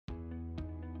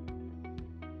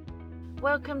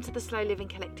Welcome to the Slow Living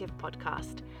Collective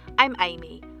podcast. I'm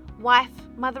Amy, wife,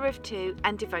 mother of two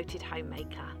and devoted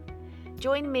homemaker.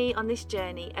 Join me on this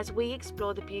journey as we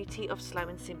explore the beauty of slow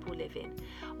and simple living,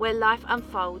 where life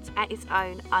unfolds at its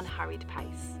own unhurried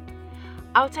pace.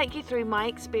 I'll take you through my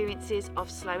experiences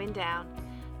of slowing down,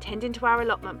 tending to our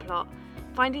allotment plot,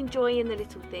 finding joy in the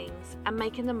little things and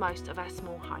making the most of our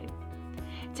small home.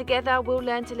 Together we'll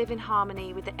learn to live in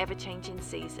harmony with the ever-changing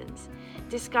seasons,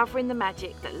 discovering the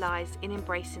magic that lies in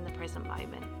embracing the present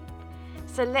moment.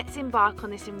 So let's embark on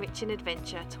this enriching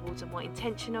adventure towards a more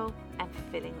intentional and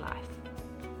fulfilling life.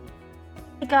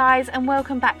 Hey guys, and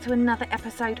welcome back to another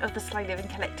episode of the Slow Living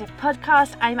Collective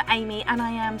podcast. I'm Amy and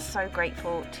I am so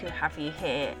grateful to have you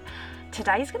here.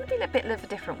 Today's going to be a bit of a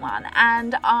different one,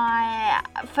 and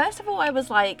first of all I was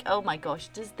like, oh my gosh,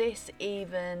 does this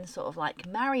even sort of like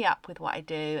marry up with what I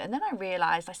do? And then I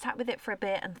realised, I sat with it for a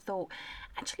bit and thought,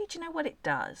 actually, do you know what it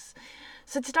does?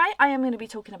 So today I am going to be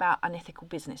talking about unethical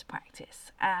business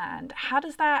practice, and how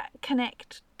does that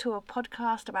connect to a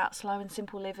podcast about slow and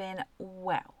simple living?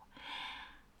 Well,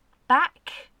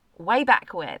 way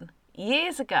back when,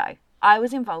 years ago, I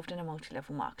was involved in a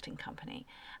multi-level marketing company,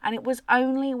 and it was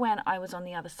only when I was on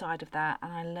the other side of that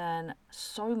and I learned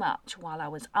so much while I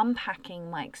was unpacking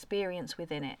my experience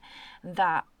within it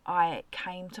that I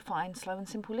came to find slow and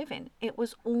simple living. It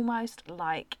was almost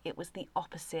like it was the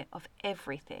opposite of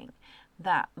everything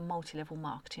that multi-level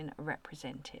marketing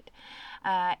represented.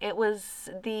 It was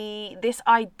this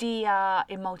idea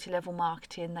in multi-level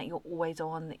marketing that you're always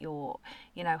on, that you're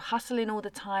hustling all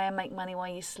the time, make money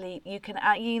while you sleep. You can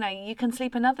you can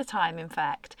sleep another time. In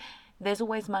fact, there's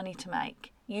always money to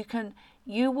make. You can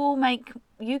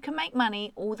make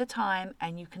money all the time,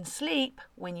 and you can sleep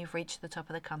when you've reached the top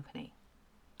of the company.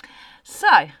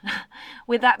 So,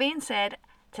 with that being said,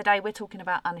 today we're talking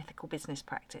about unethical business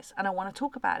practice, and I want to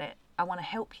talk about it. I want to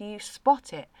help you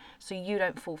spot it so you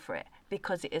don't fall for it,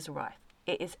 because it is rife.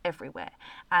 It is everywhere,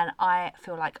 and I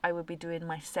feel like I would be doing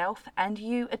myself and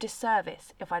you a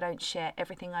disservice if I don't share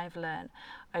everything I've learned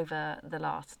over the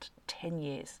last 10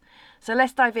 years. So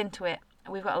let's dive into it.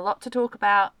 We've got a lot to talk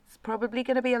about. It's probably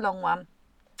going to be a long one.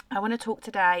 I want to talk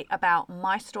today about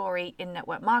my story in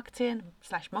network marketing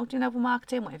 / multi-level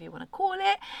marketing, whatever you want to call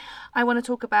it. I want to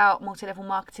talk about multi-level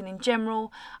marketing in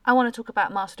general. I want to talk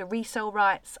about master resale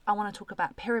rights. I want to talk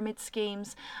about pyramid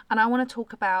schemes. And I want to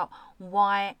talk about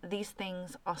why these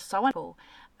things are so unethical.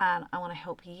 And I want to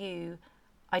help you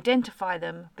identify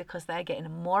them, because they're getting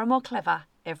more and more clever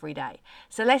every day.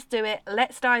 So let's do it.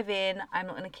 Let's dive in. I'm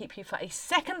not going to keep you for a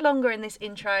second longer in this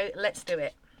intro. Let's do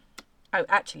it. Oh,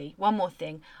 actually, one more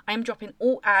thing. I am dropping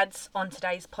all ads on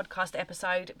today's podcast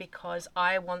episode because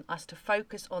I want us to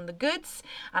focus on the goods,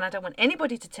 and I don't want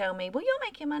anybody to tell me, well, you're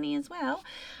making money as well.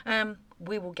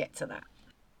 We will get to that.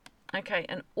 Okay,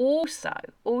 and also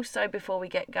before we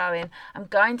get going, I'm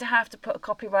going to have to put a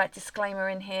copyright disclaimer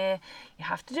in here. You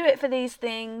have to do it for these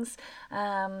things.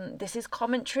 This is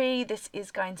commentary. This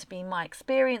is going to be my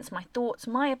experience, my thoughts,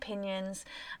 my opinions,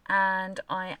 and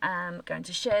I am going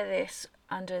to share this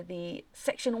under the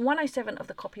Section 107 of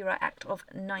the Copyright Act of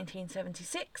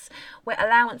 1976, where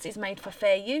allowance is made for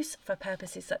fair use for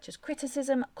purposes such as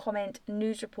criticism, comment,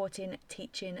 news reporting,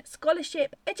 teaching,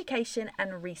 scholarship, education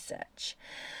and research.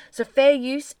 So fair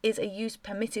use is a use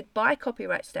permitted by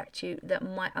copyright statute that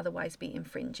might otherwise be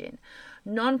infringing.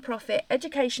 Non-profit,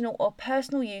 educational or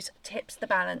personal use tips the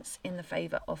balance in the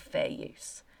favour of fair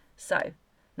use. So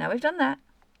now we've done that,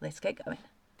 let's get going.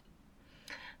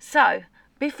 So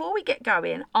before we get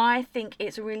going, I think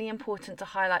it's really important to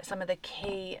highlight some of the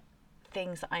key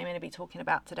things that I'm going to be talking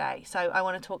about today. So I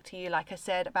want to talk to you, like I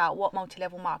said, about what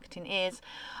multi-level marketing is.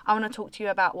 I want to talk to you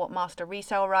about what master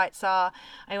resale rights are.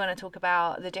 I want to talk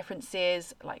about the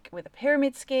differences, like with a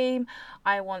pyramid scheme.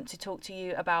 I want to talk to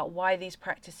you about why these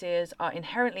practices are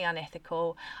inherently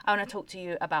unethical. I want to talk to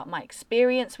you about my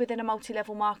experience within a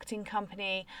multi-level marketing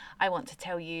company. I want to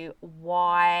tell you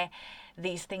why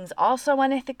these things are so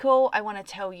unethical. I want to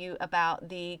tell you about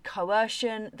the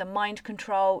coercion, the mind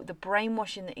control, the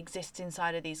brainwashing that exists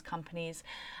inside of these companies.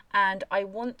 And I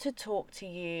want to talk to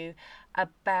you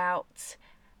about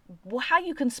how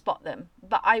you can spot them.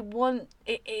 But I want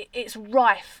it's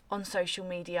rife on social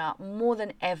media more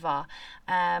than ever,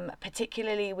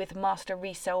 particularly with master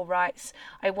resale rights.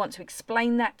 I want to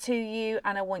explain that to you,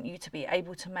 and I want you to be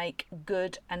able to make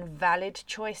good and valid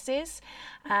choices.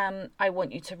 I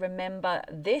want you to remember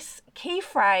this key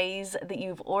phrase that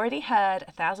you've already heard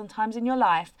 1,000 times in your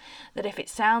life, that if it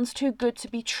sounds too good to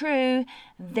be true,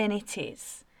 then it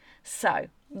is. So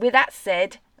with that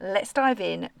said, let's dive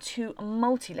in to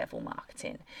multi-level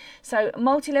marketing. So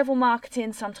multi-level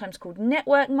marketing, sometimes called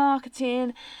network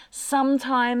marketing,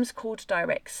 sometimes called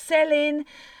direct selling.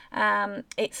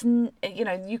 It's, you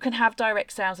know, you can have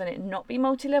direct sales and it not be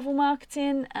multi-level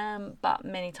marketing, but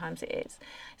many times it is.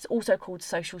 It's also called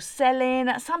social selling.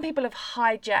 Some people have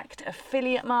hijacked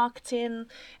affiliate marketing.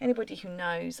 Anybody who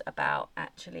knows about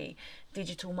actually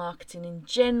digital marketing in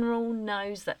general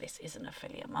knows that this isn't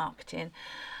affiliate marketing.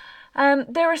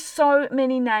 There are so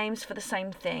many names for the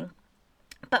same thing.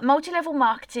 But multi-level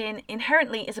marketing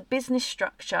inherently is a business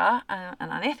structure, an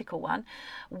unethical one,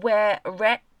 where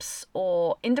reps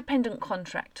or independent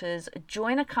contractors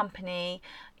join a company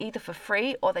either for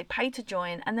free or they pay to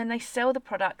join, and then they sell the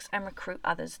products and recruit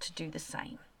others to do the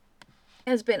same. It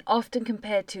has been often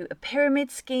compared to a pyramid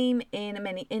scheme in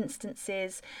many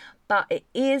instances, but it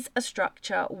is a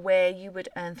structure where you would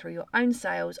earn through your own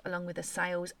sales along with the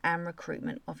sales and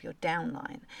recruitment of your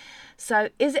downline. So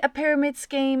is it a pyramid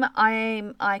scheme?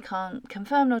 I can't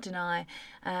confirm nor deny.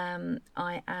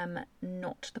 I am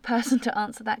not the person to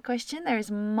answer that question. There is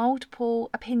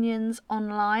multiple opinions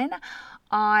online.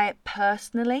 I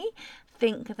personally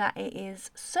think that it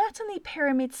is certainly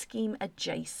pyramid scheme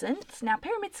adjacent. Now,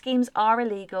 pyramid schemes are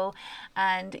illegal,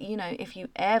 and you know, if you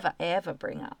ever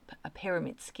bring up a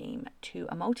pyramid scheme to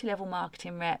a multi-level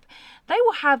marketing rep, they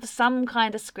will have some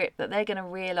kind of script that they're going to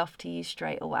reel off to you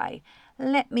straight away.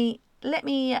 Let me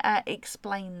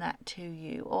explain that to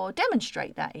you, or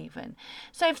demonstrate that even.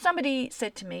 So if somebody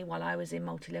said to me while I was in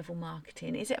multi-level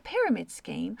marketing, is it a pyramid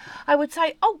scheme? I would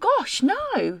say, oh gosh,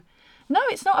 no. No,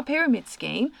 it's not a pyramid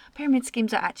scheme. Pyramid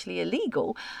schemes are actually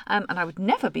illegal, and I would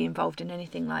never be involved in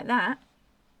anything like that.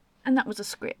 And that was a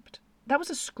script. That was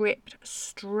a script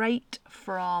straight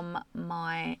from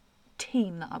my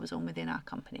team that I was on within our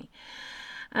company.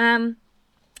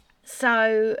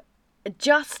 So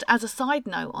just as a side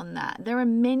note on that, there are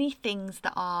many things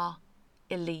that are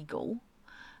illegal.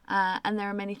 And there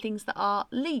are many things that are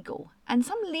legal. And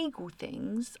some legal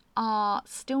things are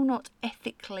still not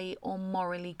ethically or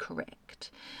morally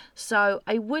correct. So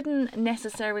I wouldn't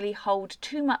necessarily hold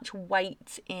too much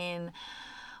weight in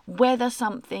whether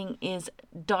something is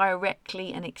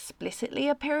directly and explicitly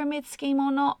a pyramid scheme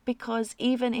or not, because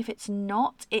even if it's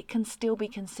not, it can still be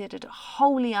considered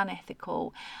wholly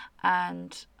unethical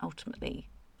and ultimately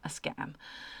a scam.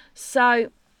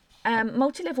 So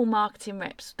multi-level marketing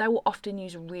reps, they will often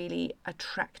use really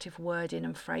attractive wording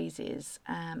and phrases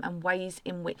and ways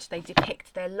in which they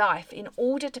depict their life in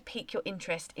order to pique your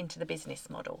interest into the business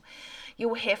model. You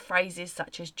will hear phrases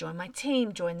such as join my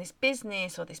team, join this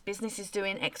business, or this business is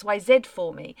doing XYZ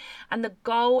for me. And the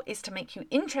goal is to make you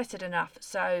interested enough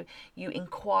so you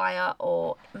inquire,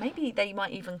 or maybe they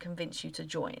might even convince you to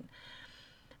join.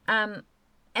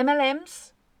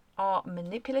 MLMs are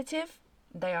manipulative,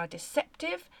 they are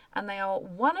deceptive, and they are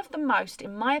one of the most,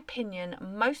 in my opinion,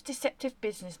 most deceptive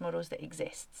business models that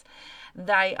exists.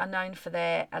 They are known for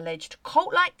their alleged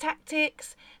cult-like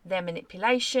tactics, their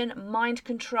manipulation, mind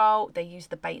control. They use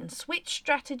the bait and switch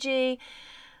strategy.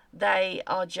 They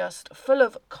are just full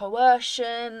of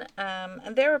coercion.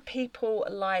 And there are people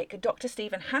like Dr.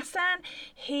 Stephen Hassan.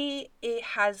 He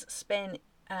has spent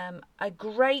a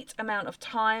great amount of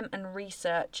time and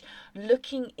research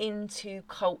looking into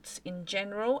cults in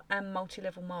general and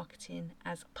multi-level marketing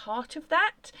as part of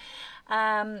that,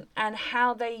 and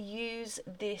how they use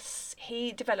this.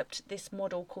 He developed this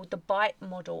model called the BITE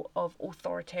model of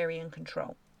authoritarian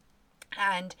control,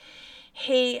 and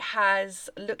he has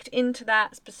looked into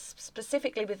that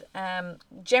specifically with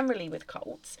generally with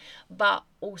cults, but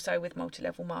also with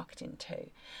multi-level marketing too.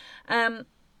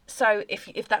 So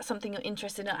if that's something you're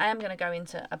interested in, I am going to go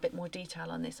into a bit more detail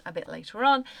on this a bit later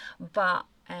on, but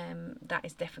that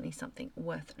is definitely something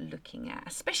worth looking at,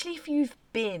 especially if you've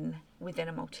been within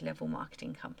a multi-level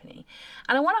marketing company.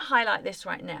 And I want to highlight this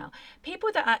right now. People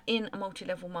that are in a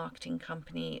multi-level marketing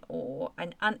company or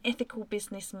an unethical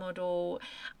business model,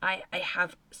 I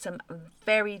have some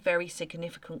very, very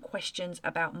significant questions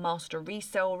about master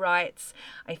resale rights.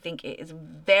 I think it is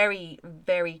very,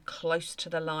 very close to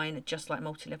the line, just like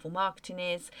multi-level marketing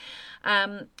is.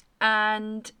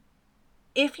 And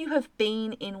if you have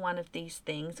been in one of these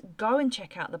things, go and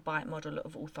check out the BITE model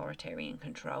of authoritarian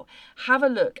control. Have a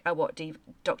look at what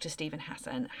Dr. Stephen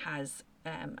Hassan has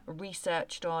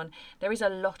researched on. There is a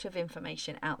lot of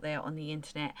information out there on the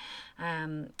internet,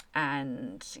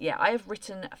 and yeah, I have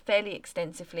written fairly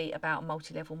extensively about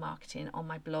multi-level marketing on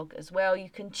my blog as well.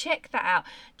 You can check that out.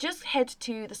 Just head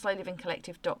to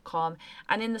theslowlivingcollective.com,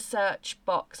 and in the search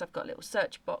box, I've got a little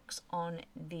search box on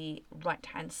the right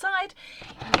hand side.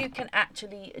 You can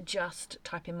actually just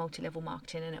type in multi-level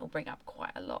marketing and it will bring up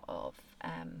quite a lot of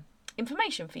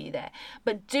information for you there.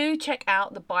 But do check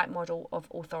out the bite model of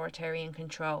authoritarian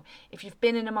control. If you've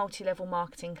been in a multi-level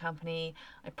marketing company,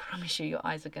 I promise you your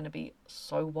eyes are going to be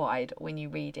so wide when you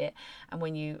read it and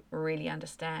when you really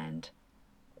understand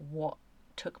what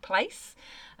took place.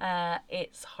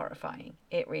 It's horrifying.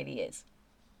 It really is.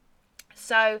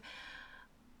 So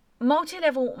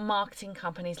multi-level marketing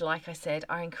companies, like I said,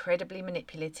 are incredibly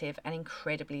manipulative and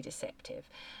incredibly deceptive.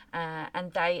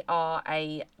 And they are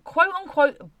a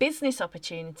quote-unquote business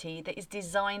opportunity that is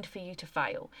designed for you to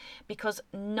fail, because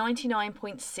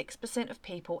 99.6% of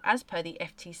people, as per the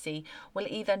FTC, will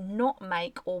either not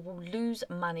make or will lose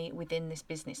money within this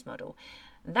business model.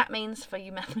 That means, for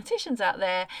you mathematicians out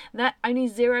there, that only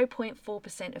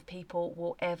 0.4% of people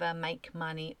will ever make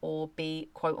money or be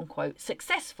quote-unquote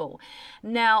successful.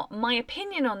 Now, my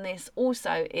opinion on this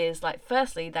also is, like,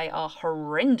 firstly, they are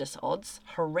horrendous odds,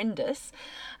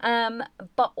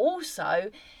 but also,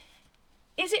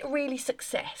 is it really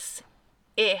success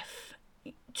if,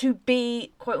 to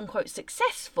be quote-unquote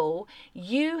successful,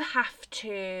 you have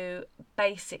to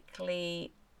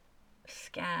basically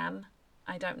scam?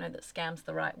 I don't know that scam's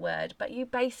the right word, but you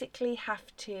basically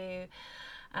have to,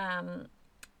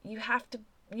 you have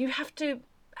to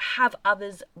have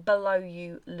others below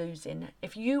you losing.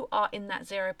 If you are in that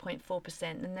 0.4%,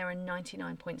 then there are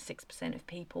 99.6% of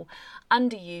people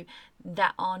under you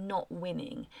that are not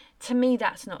winning. To me,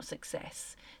 that's not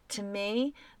success. To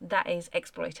me, that is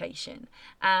exploitation.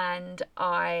 And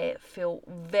I feel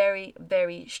very,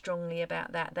 very strongly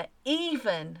about that, that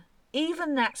even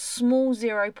that small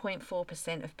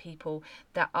 0.4% of people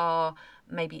that are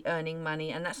maybe earning money,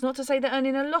 and that's not to say they're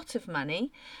earning a lot of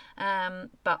money,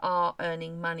 but are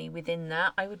earning money within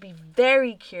that, I would be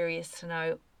very curious to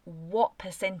know what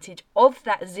percentage of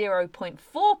that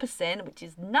 0.4%, which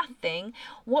is nothing,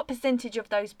 what percentage of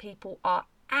those people are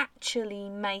actually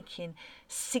making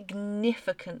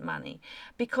significant money.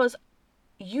 Because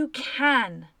you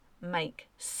can make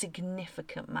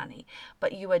significant money,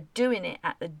 but you are doing it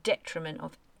at the detriment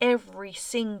of every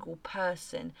single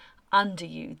person under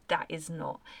you. That is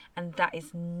not, and that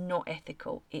is not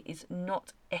ethical. It is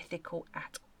not ethical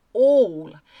at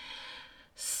all.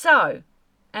 So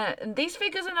and these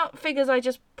figures are not figures I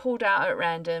just pulled out at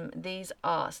random. These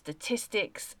are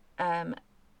statistics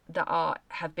that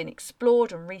have been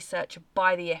explored and researched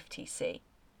by the FTC.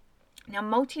 Now,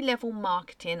 multi-level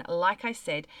marketing, like I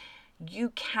said, you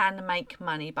can make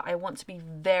money, but I want to be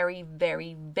very,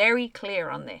 very, very clear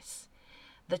on this.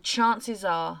 The chances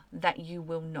are that you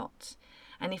will not.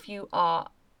 And if you are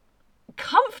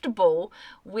comfortable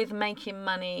with making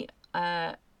money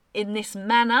in this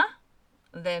manner,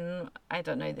 then I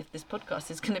don't know if this podcast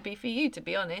is going to be for you, to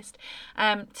be honest.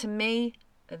 To me,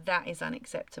 that is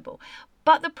unacceptable.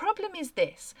 But the problem is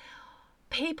this.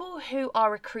 People who are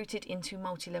recruited into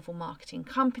multi-level marketing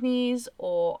companies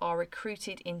or are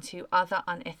recruited into other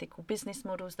unethical business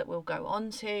models that we'll go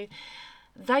on to,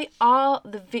 they are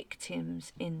the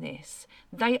victims in this.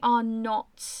 They are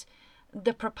not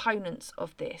the proponents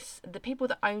of this. The people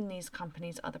that own these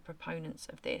companies are the proponents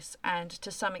of this. And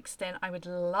to some extent, I would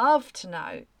love to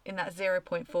know, in that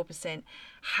 0.4%,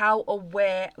 how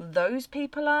aware those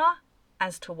people are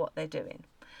as to what they're doing.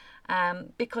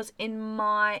 Because in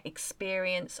my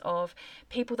experience of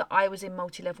people that I was in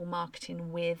multi-level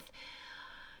marketing with,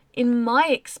 in my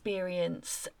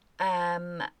experience,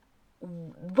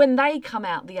 when they come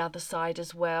out the other side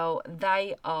as well,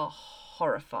 they are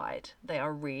horrified. They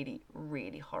are really,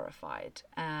 really horrified.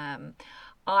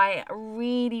 I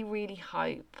really, really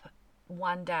hope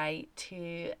one day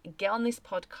to get on this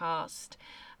podcast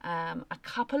a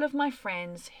couple of my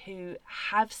friends who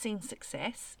have seen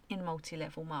success in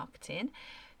multi-level marketing,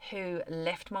 who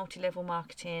left multi-level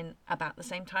marketing about the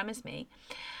same time as me,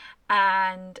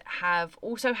 and have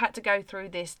also had to go through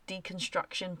this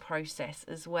deconstruction process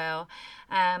as well.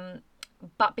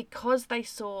 But because they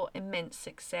saw immense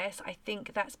success, I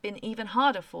think that's been even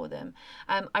harder for them.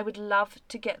 I would love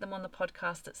to get them on the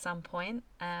podcast at some point.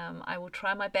 I will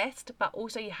try my best, but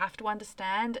also you have to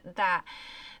understand that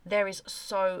there is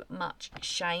so much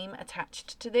shame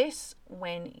attached to this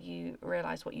when you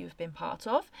realise what you've been part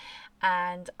of.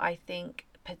 And I think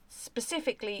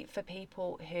specifically for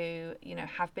people who,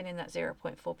 have been in that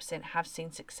 0.4%, have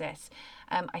seen success,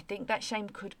 I think that shame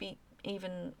could be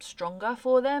even stronger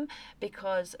for them,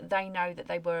 because they know that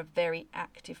they were a very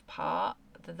active part,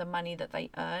 that the money that they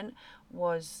earn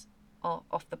was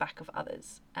off the back of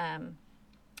others.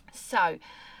 So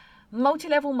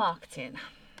multi-level marketing,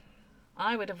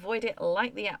 I would avoid it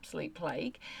like the absolute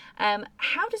plague.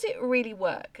 How does it really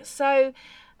work? So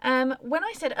When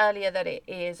I said earlier that it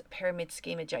is pyramid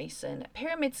scheme adjacent,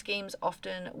 pyramid schemes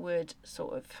often would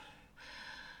sort of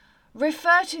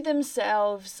refer to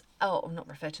themselves, not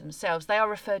refer to themselves, they are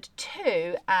referred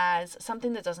to as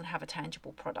something that doesn't have a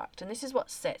tangible product. And this is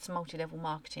what sets multi-level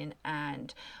marketing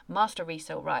and master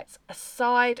resale rights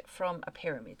aside from a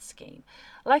pyramid scheme.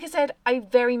 Like I said, I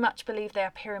very much believe they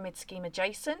are pyramid scheme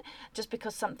adjacent. Just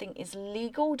because something is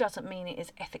legal doesn't mean it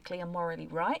is ethically and morally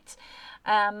right.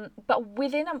 But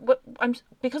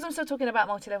because I'm still talking about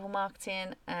multi-level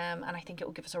marketing, and I think it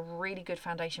will give us a really good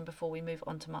foundation before we move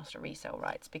on to master resale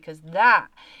rights, because that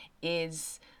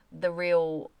is the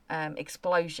real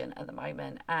explosion at the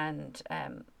moment, and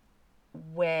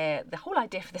where the whole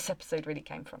idea for this episode really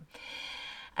came from.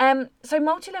 So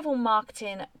multi-level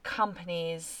marketing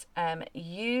companies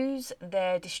use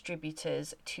their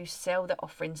distributors to sell their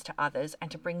offerings to others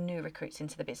and to bring new recruits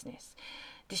into the business.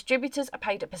 Distributors are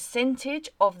paid a percentage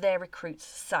of their recruits'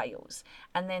 sales,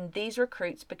 and then these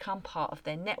recruits become part of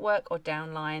their network or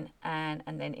downline, and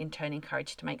then in turn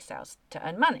encouraged to make sales to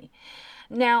earn money.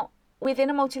 Now, within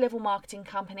a multi-level marketing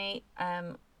company,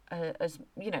 as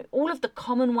you know, all of the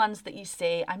common ones that you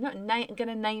see, I'm not going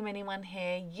to name anyone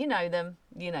here, you know them,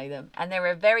 and there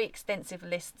are very extensive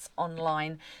lists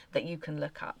online that you can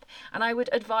look up. And I would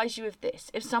advise you of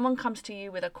this: if someone comes to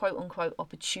you with a quote-unquote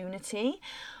opportunity,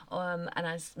 and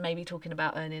I was maybe talking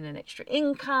about earning an extra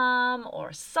income or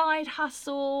a side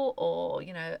hustle, or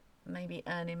maybe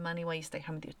earning money while you stay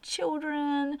home with your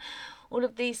children, all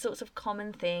of these sorts of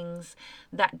common things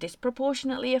that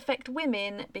disproportionately affect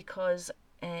women, because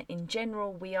in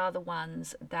general, we are the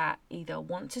ones that either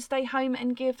want to stay home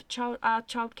and give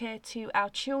childcare to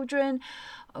our children,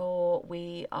 or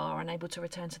we are unable to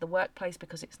return to the workplace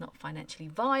because it's not financially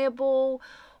viable,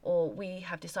 or we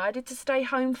have decided to stay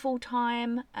home full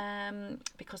time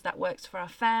because that works for our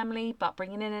family, but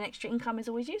bringing in an extra income is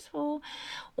always useful.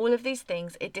 All of these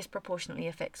things, it disproportionately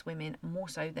affects women more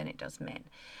so than it does men.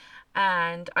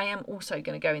 And I am also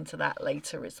going to go into that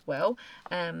later as well,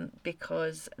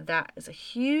 because that is a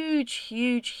huge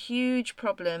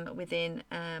problem within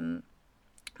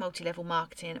multi-level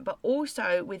marketing, but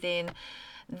also within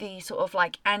the sort of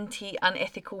like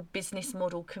unethical business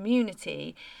model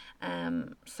community.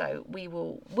 So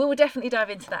we'll definitely dive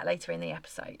into that later in the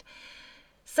episode.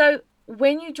 So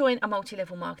when you join a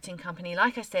multi-level marketing company,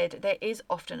 like I said, there is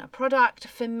often a product.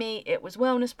 For me, it was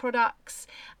wellness products.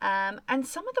 And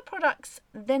some of the products,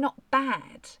 they're not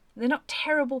bad. They're not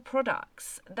terrible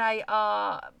products. They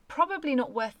are probably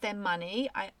not worth their money.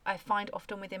 I find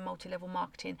often within multi-level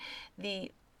marketing,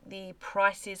 the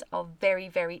prices are very,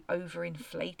 very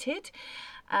overinflated.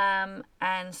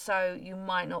 And so you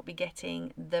might not be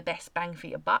getting the best bang for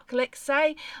your buck, let's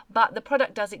say, but the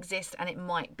product does exist and it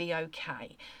might be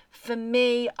okay. For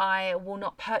me, I will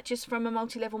not purchase from a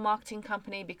multi-level marketing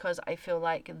company because I feel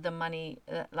like the money,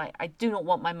 I do not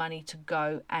want my money to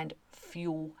go and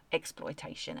fuel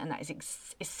exploitation, and that is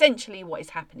essentially what is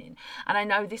happening. And I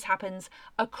know this happens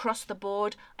across the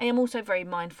board. I am also very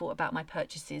mindful about my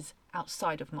purchases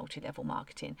outside of multi-level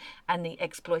marketing and the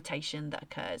exploitation that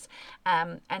occurs.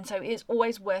 And so it's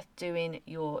always worth doing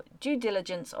your due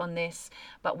diligence on this.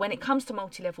 But when it comes to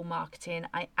multi-level marketing,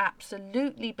 I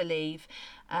absolutely believe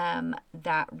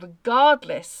that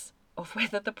regardless of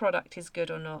whether the product is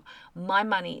good or not, my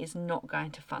money is not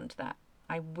going to fund that.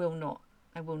 I will not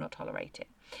tolerate it.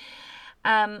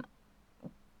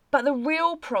 But the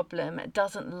real problem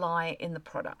doesn't lie in the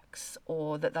products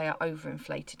or that they are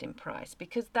overinflated in price,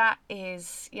 because that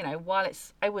is, while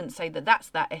I wouldn't say that that's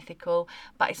that ethical,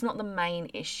 but it's not the main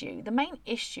issue. The main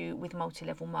issue with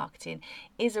multi-level marketing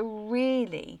is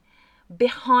really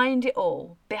behind it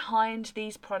all, behind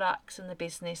these products and the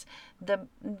business,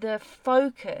 the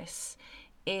focus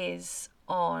is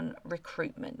on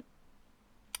recruitment.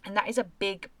 And that is a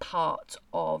big part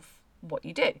of what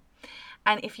you do.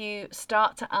 And if you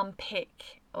start to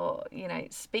unpick or,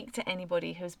 speak to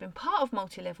anybody who's been part of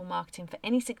multi-level marketing for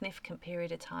any significant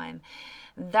period of time,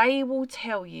 they will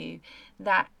tell you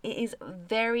that it is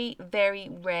very, very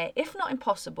rare, if not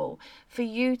impossible, for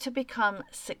you to become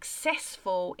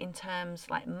successful in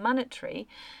terms like monetary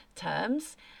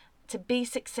terms, to be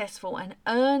successful and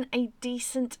earn a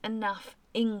decent enough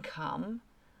income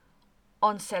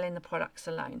on selling the products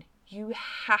alone. You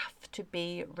have to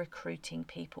be recruiting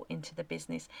people into the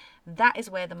business. That is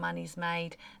where the money's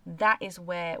made. That is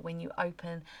where, when you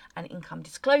open an income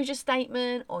disclosure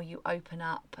statement or you open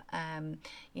up,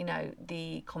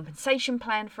 the compensation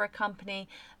plan for a company,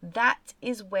 that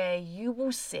is where you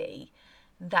will see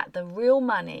that the real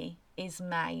money is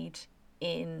made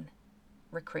in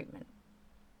recruitment.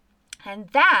 And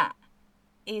that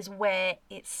is where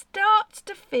it starts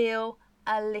to feel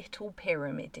a little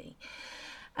pyramidy.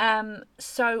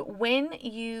 So when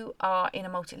you are in a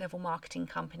multi-level marketing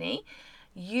company,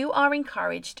 you are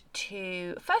encouraged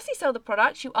to firstly sell the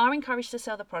products. You are encouraged to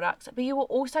sell the products, but you are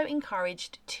also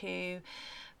encouraged to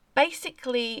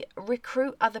basically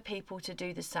recruit other people to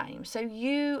do the same. So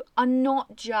you are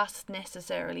not just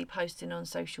necessarily posting on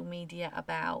social media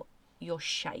about your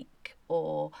shake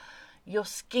or your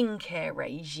skincare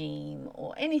regime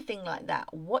or anything like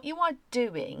that. What you are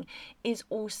doing is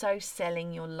also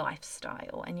selling your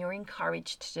lifestyle, and you're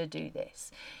encouraged to do this.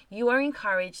 You are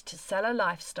encouraged to sell a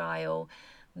lifestyle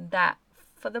that,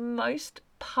 for the most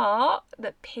part,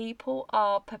 that people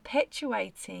are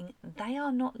perpetuating, they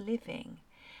are not living,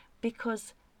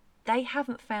 because they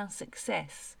haven't found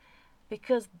success,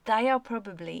 because they are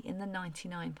probably in the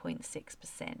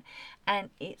 99.6%. And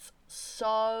it's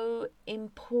so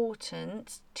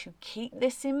important to keep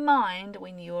this in mind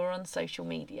when you're on social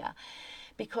media,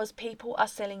 because people are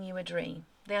selling you a dream.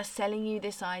 They are selling you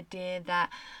this idea that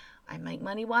I make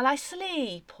money while I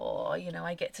sleep, or,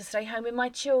 I get to stay home with my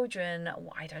children.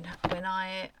 I don't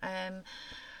have,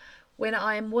 when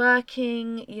I'm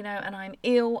working, and I'm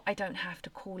ill, I don't have to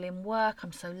call in work.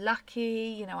 I'm so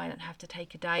lucky, I don't have to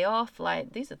take a day off.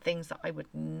 Like, these are things that I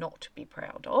would not be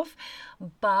proud of.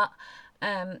 But,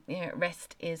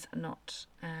 rest is not,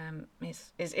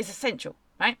 is essential,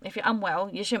 right? If you're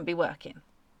unwell, you shouldn't be working.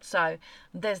 So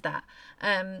there's that.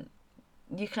 I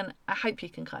hope you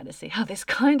can kind of see how this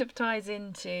kind of ties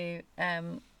into,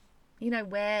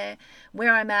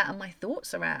 where I'm at and my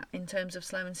thoughts are at in terms of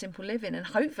slow and simple living. And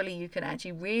hopefully you can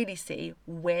actually really see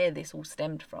where this all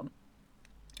stemmed from.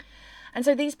 And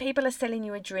so these people are selling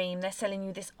you a dream. They're selling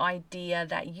you this idea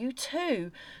that you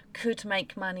too could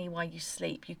make money while you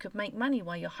sleep. You could make money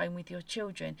while you're home with your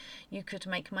children. You could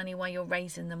make money while you're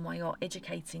raising them, while you're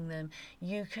educating them.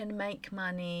 You can make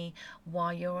money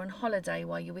while you're on holiday,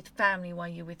 while you're with family, while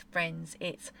you're with friends.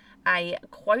 It's a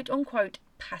quote unquote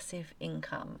passive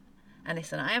income. And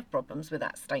listen, I have problems with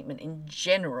that statement in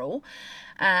general.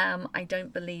 I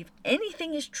don't believe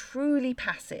anything is truly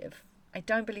passive. Because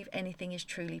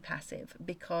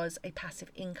a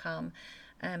passive income,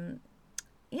 some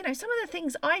of the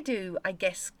things I do, I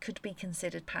guess, could be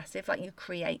considered passive, like you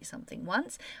create something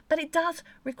once, but it does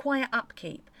require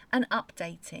upkeep and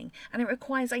updating, and it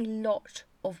requires a lot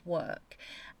of work.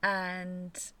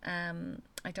 And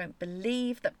I don't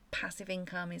believe that passive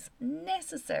income is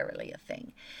necessarily a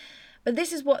thing. But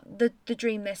this is what the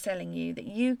dream they're selling you, that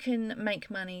you can make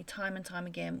money time and time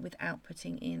again without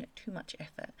putting in too much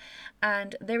effort.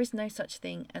 And there is no such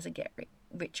thing as a get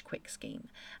rich quick scheme.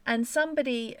 And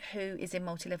somebody who is in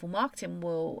multi-level marketing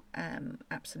will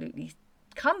absolutely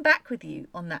come back with you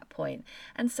on that point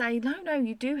and say, no,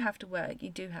 you do have to work.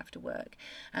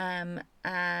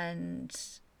 And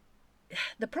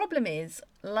the problem is,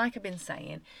 like I've been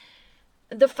saying,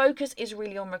 the focus is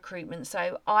really on recruitment.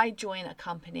 So I join a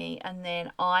company and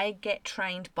then I get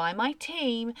trained by my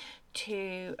team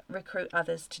to recruit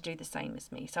others to do the same as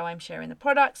me. So I'm sharing the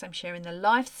products, I'm sharing the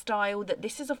lifestyle that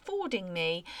this is affording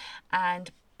me.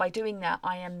 And by doing that,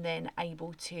 I am then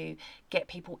able to get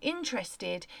people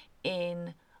interested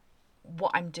in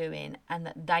what I'm doing and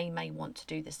that they may want to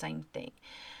do the same thing.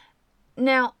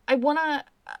 Now, I want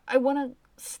to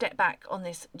step back on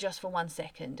this just for 1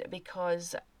 second,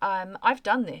 because I've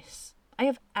done this. I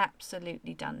have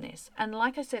absolutely done this. And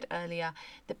like I said earlier,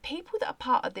 the people that are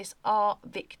part of this are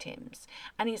victims.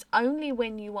 And it's only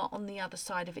when you are on the other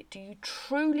side of it do you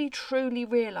truly, truly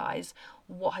realise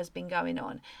what has been going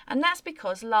on. And that's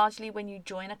because largely when you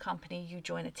join a company, you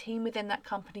join a team within that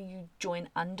company, you join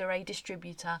under a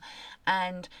distributor,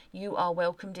 and you are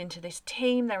welcomed into this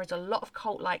team. There is a lot of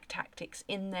cult-like tactics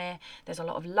in there. There's a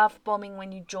lot of love bombing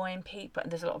when you join people, and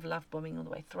there's a lot of love bombing all the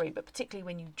way through, but particularly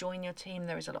when you join your team,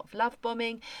 there is a lot of love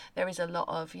bombing. There is a lot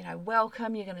of,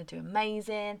 welcome, you're going to do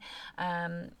amazing.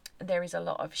 There is a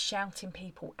lot of shouting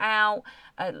people out,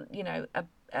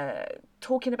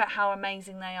 talking about how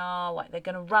amazing they are, like they're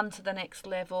going to run to the next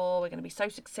level, we're going to be so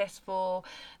successful,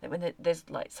 that when there's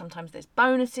sometimes there's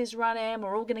bonuses running,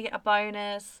 we're all going to get a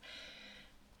bonus.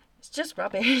 It's just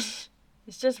rubbish.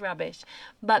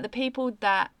 But the people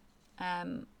that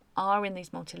are in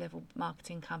these multi-level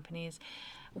marketing companies,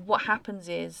 what happens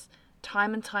is,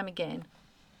 time and time again,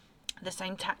 the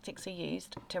same tactics are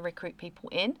used to recruit people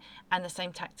in, and the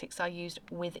same tactics are used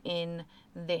within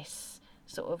this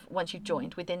sort of, once you've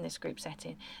joined within this group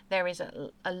setting. There is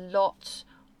a lot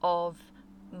of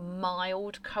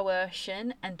mild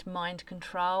coercion and mind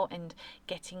control and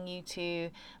getting you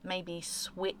to maybe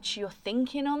switch your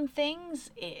thinking on things.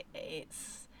 It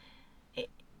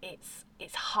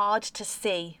it's hard to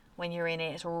see when you're in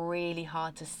it. It's really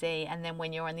hard to see. And then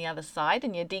when you're on the other side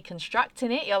and you're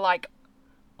deconstructing it, you're like,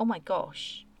 oh my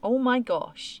gosh, oh my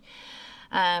gosh.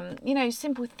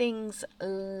 Simple things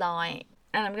like,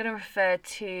 and I'm going to refer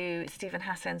to Stephen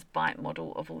Hassan's bite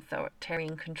model of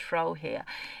authoritarian control here.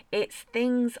 It's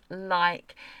things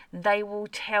like they will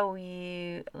tell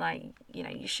you, like,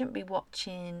 you shouldn't be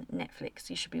watching Netflix,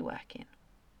 you should be working.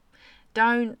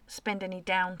 Don't spend any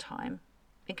downtime.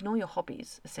 Ignore your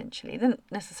hobbies, essentially. They don't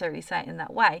necessarily say it in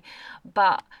that way,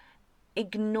 but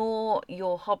ignore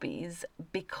your hobbies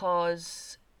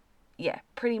because,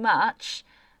 pretty much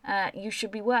you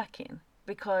should be working,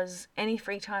 because any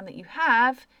free time that you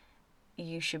have,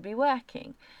 you should be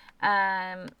working.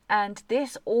 And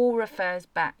this all refers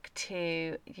back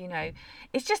to,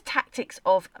 it's just tactics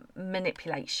of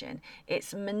manipulation.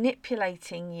 It's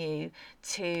manipulating you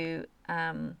to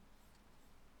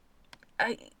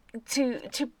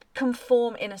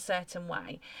conform in a certain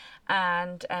way.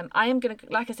 And I am going to,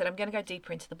 like I said, I'm going to go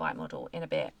deeper into the bite model in a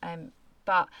bit.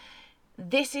 But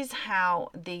this is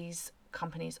how these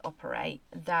companies operate.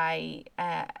 They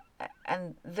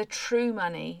and the true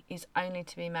money is only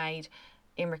to be made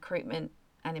in recruitment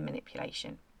and in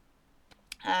manipulation.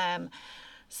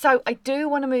 So I do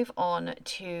want to move on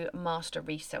to master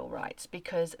resale rights,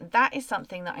 because that is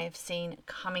something that I have seen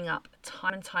coming up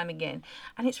time and time again.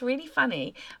 And it's really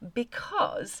funny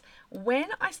because when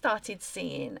I started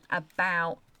seeing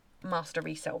about master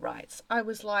resale rights, I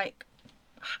was like,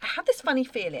 I had this funny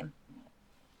feeling.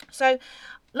 So,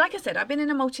 like I said, I've been in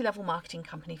a multi-level marketing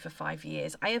company for 5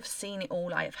 years. I have seen it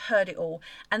all, I have heard it all,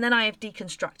 and then I have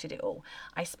deconstructed it all.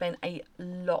 I spent a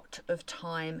lot of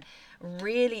time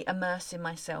really immersing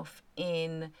myself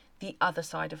in the other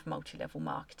side of multi-level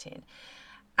marketing.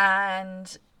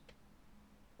 And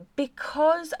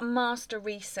because master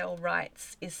resale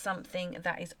rights is something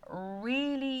that is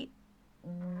really,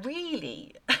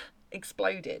 really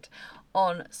exploded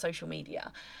on social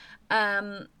media,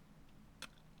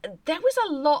 there was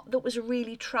a lot that was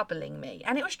really troubling me,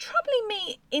 and it was troubling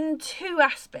me in two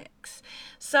aspects.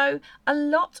 So a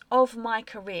lot of my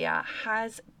career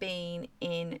has been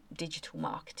in digital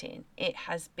marketing. It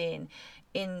has been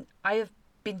I have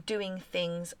been doing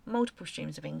things, multiple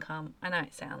streams of income. I know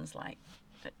it sounds like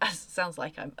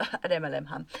I'm an MLM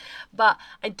hum, but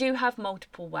I do have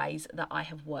multiple ways that I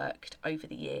have worked over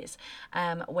the years,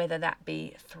 whether that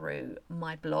be through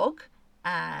my blog,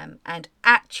 and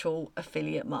actual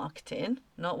affiliate marketing,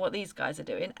 not what these guys are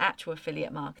doing, actual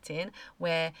affiliate marketing,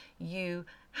 where you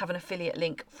have an affiliate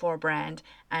link for a brand,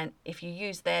 and if you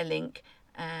use their link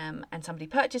and somebody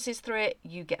purchases through it,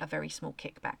 you get a very small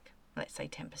kickback, let's say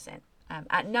 10%,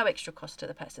 at no extra cost to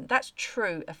the person. That's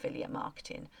true affiliate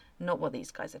marketing, not what these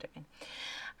guys are doing.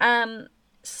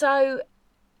 So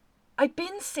I've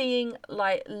been seeing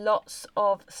like lots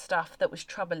of stuff that was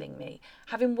troubling me.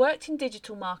 Having worked in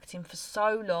digital marketing for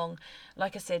so long,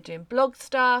 like I said, doing blog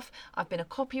stuff, I've been a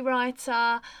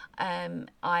copywriter,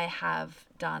 I have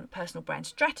done personal brand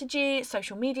strategy,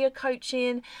 social media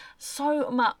coaching,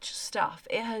 so much stuff.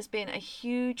 It has been a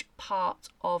huge part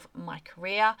of my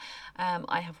career.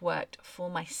 I have worked for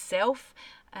myself,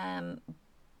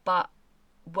 but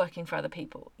working for other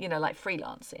people, like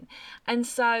freelancing. And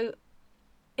so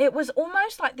it was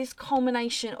almost like this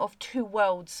culmination of two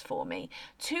worlds for me,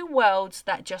 two worlds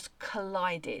that just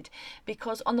collided.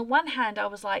 Because on the one hand, I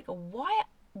was like, why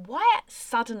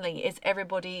suddenly is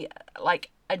everybody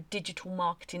like a digital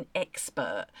marketing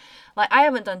expert? Like, I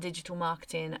haven't done digital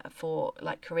marketing for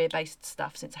like career-based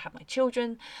stuff since I had my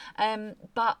children.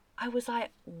 But I was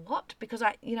like, what? Because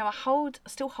I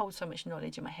still hold so much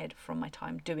knowledge in my head from my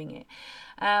time doing it.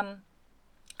 I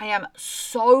am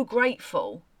so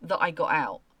grateful that I got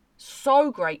out. So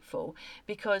grateful,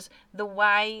 because the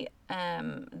way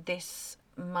this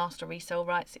master resale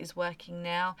rights is working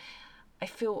now, I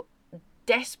feel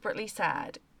desperately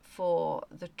sad for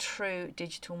the true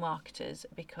digital marketers,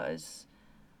 because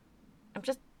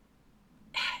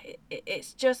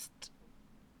it's just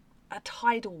a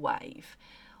tidal wave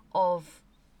of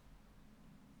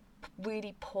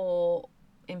really poor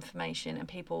information and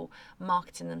people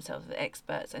marketing themselves as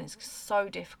experts, and it's so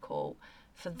difficult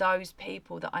for those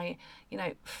people that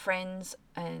friends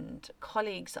and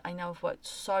colleagues that I know have worked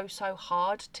so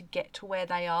hard to get to where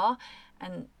they are,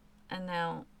 and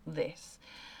now this.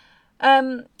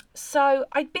 So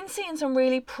I'd been seeing some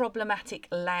really problematic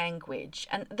language,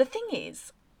 and the thing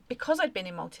is, because I'd been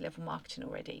in multi-level marketing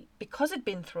already, because I'd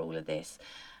been through all of this,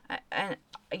 and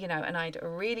I'd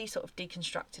really sort of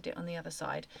deconstructed it on the other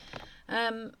side,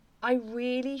 I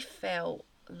really felt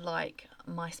like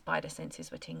my spider senses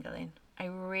were tingling. I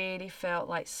really felt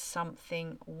like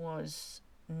something was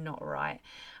not right.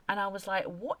 And I was like,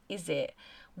 what is it?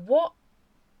 What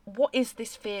is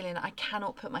this feeling? I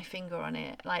cannot put my finger on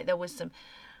it. Like, there was some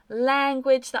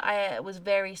language that I was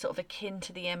very sort of akin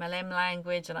to the MLM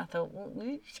language, and I thought,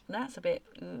 well, that's a bit,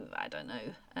 I don't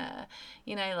know,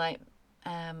 like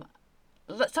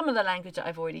some of the language that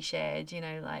I've already shared,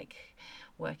 like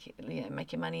working,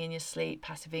 making money in your sleep,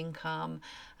 passive income,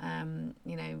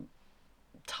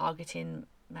 targeting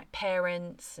like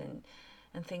parents and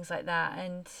things like that.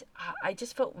 And I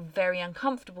just felt very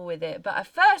uncomfortable with it. But at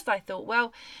first I thought,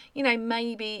 well,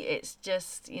 maybe it's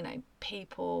just,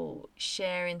 people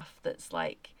sharing stuff that's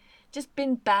like just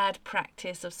been bad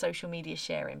practice of social media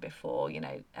sharing before, and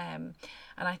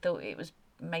I thought it was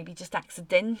maybe just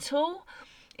accidental,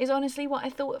 is honestly what I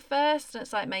thought at first. And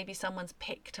it's like maybe someone's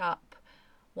picked up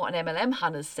what an MLM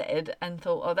hunter's said and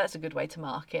thought, oh, that's a good way to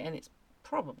market, and it's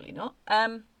probably not.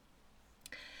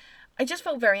 I just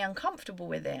felt very uncomfortable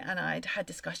with it, and I'd had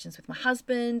discussions with my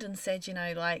husband and said,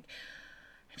 like,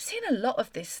 I'm seeing a lot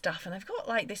of this stuff and I've got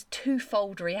like this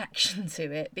twofold reaction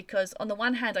to it, because on the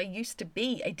one hand, I used to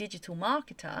be a digital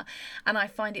marketer and I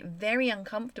find it very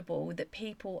uncomfortable that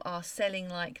people are selling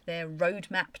like their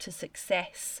roadmap to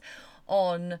success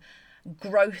on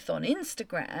growth on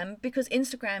Instagram, because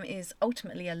Instagram is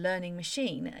ultimately a learning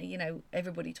machine.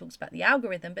 Everybody talks about the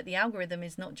algorithm, but the algorithm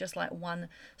is not just like one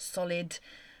solid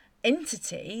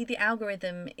entity. The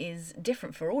algorithm is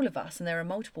different for all of us, and there are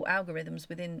multiple algorithms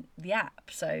within the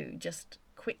app. So just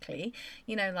quickly,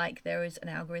 like there is an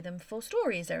algorithm for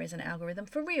stories, there is an algorithm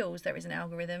for reels, there is an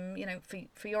algorithm,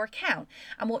 for your account,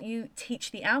 and what you teach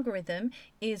the algorithm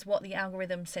is what the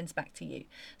algorithm sends back to you.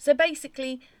 So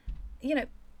basically,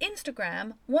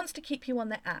 Instagram wants to keep you on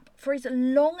their app for as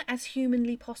long as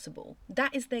humanly possible.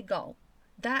 That is their goal.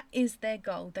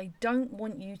 They don't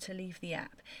want you to leave the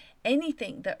app.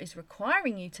 Anything that is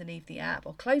requiring you to leave the app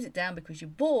or close it down because you're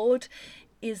bored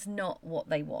is not what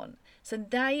they want. So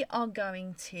they are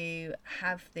going to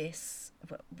have this,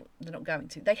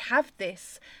 they have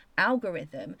this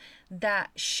algorithm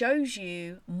that shows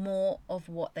you more of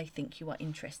what they think you are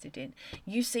interested in.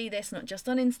 You see this not just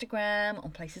on Instagram,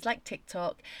 on places like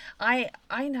TikTok. I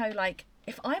know, like,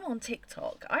 if I'm on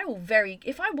TikTok,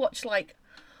 if I watch like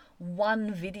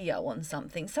one video on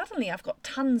something, suddenly I've got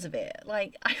tons of it.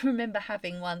 Like, I remember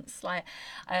having once like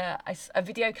a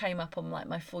video came up on like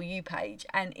my For You page,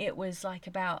 and it was like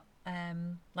about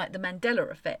like the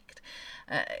Mandela effect.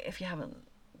 If you haven't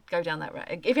been down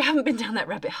that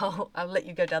rabbit hole, I'll let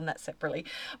you go down that separately.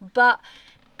 But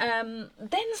then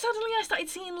suddenly I started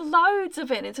seeing loads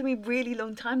of it. It took me a really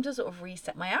long time to sort of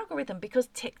reset my algorithm, because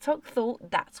TikTok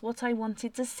thought that's what I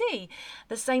wanted to see.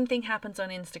 The same thing happens on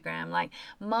Instagram. Like,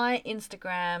 my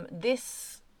Instagram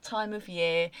this time of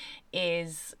year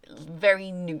is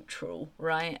very neutral,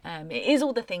 right? It is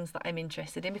all the things that I'm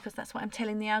interested in, because that's what I'm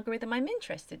telling the algorithm I'm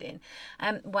interested in.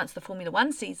 Once the Formula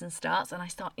One season starts and I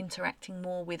start interacting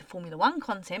more with Formula One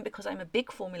content, because I'm a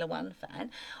big Formula One fan,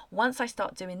 once I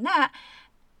start doing that,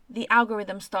 the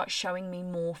algorithm starts showing me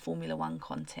more Formula One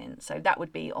content. So that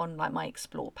would be on like my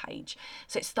Explore page.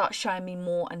 So it starts showing me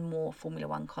more and more Formula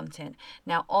One content.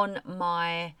 Now on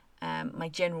my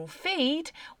general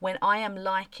feed, when I am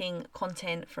liking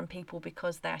content from people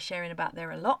because they are sharing about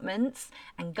their allotments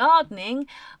and gardening,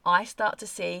 I start to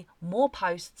see more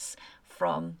posts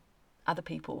from other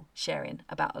people sharing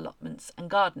about allotments and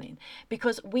gardening,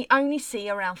 because we only see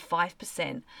around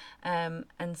 5%, and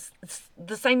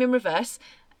the same in reverse.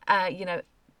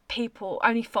 People,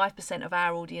 only 5% of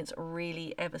our audience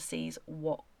really ever sees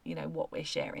what we're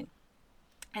sharing.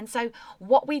 And so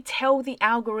what we tell the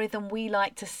algorithm we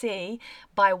like to see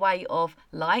by way of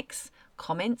likes,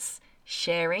 comments,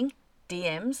 sharing,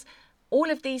 DMs, all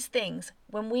of these things,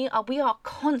 when we are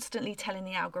constantly telling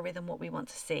the algorithm what we want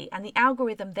to see, and the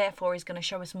algorithm therefore is going to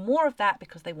show us more of that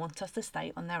because they want us to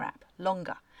stay on their app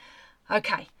longer.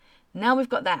 Okay. Now we've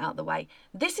got that out of the way.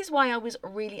 This is why I was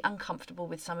really uncomfortable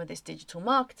with some of this digital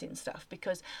marketing stuff,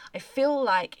 because I feel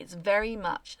like it's very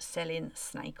much selling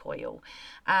snake oil.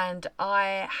 And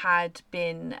I had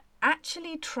been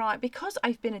because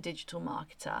I've been a digital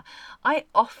marketer, I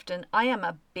am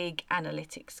a big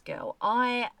analytics girl.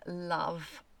 I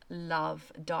love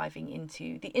diving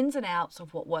into the ins and outs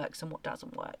of what works and what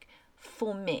doesn't work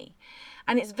for me.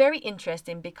 And it's very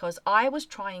interesting because I was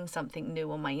trying something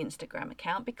new on my Instagram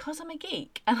account because I'm a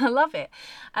geek and I love it.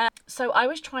 So I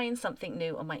was trying something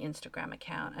new on my Instagram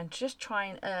account and just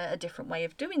trying a different way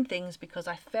of doing things because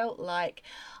I felt like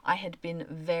I'd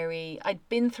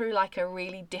been through like a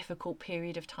really difficult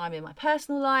period of time in my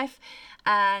personal life,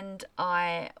 and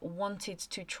I wanted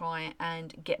to try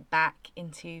and get back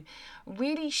into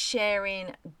really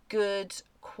sharing good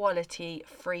quality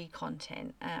free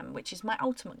content, which is my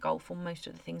ultimate goal for most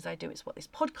of the things I do. It's what this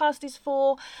podcast is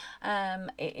for.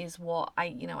 It is what I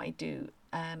do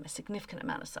a significant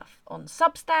amount of stuff on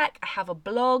Substack. I have a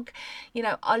blog,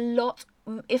 a lot,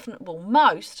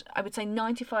 most, I would say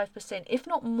 95%, if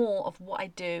not more, of what I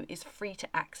do is free to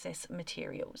access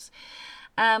materials.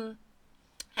 And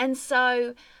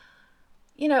so,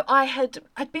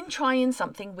 I'd been trying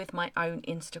something with my own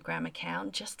Instagram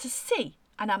account just to see.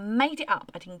 And I made it up.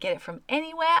 I didn't get it from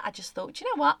anywhere. I just thought,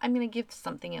 I'm going to give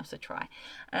something else a try,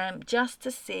 just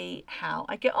to see how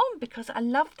I get on, because I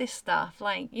love this stuff.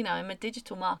 I'm a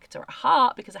digital marketer at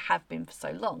heart because I have been for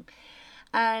so long.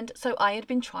 And so I had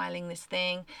been trialing this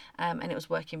thing, and it was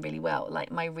working really well. Like,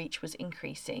 my reach was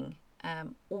increasing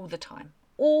all the time.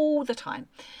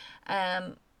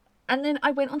 And then I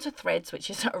went onto Threads,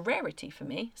 which is a rarity for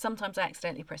me. Sometimes I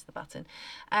accidentally press the button.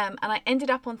 And I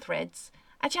ended up on Threads.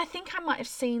 Actually, I think I might have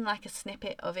seen like a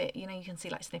snippet of it. You can see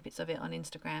like snippets of it on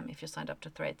Instagram if you're signed up to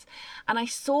Threads. And I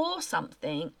saw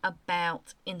something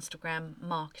about Instagram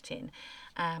marketing,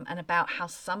 and about how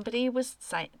somebody was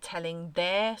telling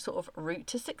their sort of route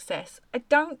to success. I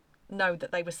don't know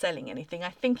that they were selling anything. I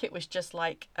think it was just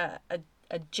like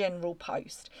a general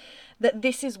post that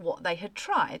this is what they had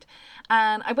tried.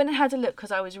 And I went and had a look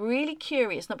because I was really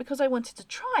curious, not because I wanted to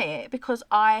try it, because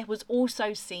I was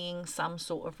also seeing some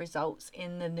sort of results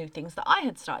in the new things that I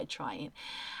had started trying.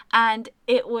 And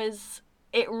it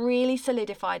really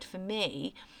solidified for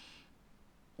me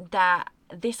that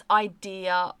this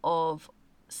idea of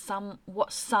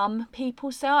what some people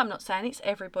sell, I'm not saying it's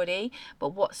everybody,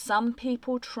 but what some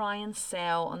people try and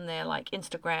sell on their like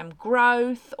Instagram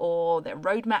growth or their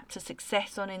roadmap to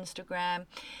success on Instagram,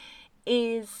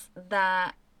 is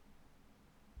that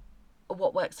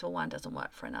what works for one doesn't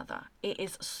work for another. It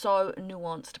is so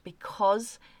nuanced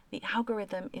because the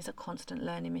algorithm is a constant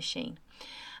learning machine.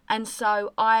 And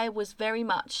so I was very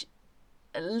much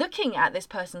looking at this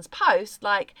person's post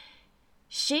like,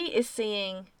 she is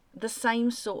seeing the same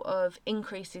sort of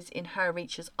increases in her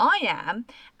reach as I am,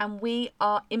 and we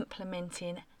are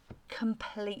implementing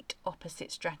complete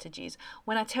opposite strategies.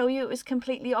 When I tell you it was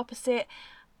completely opposite,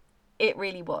 it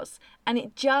really was. And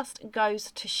it just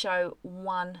goes to show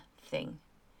one thing.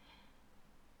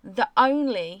 The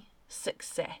only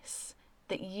success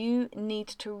that you need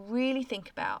to really think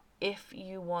about if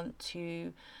you want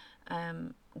to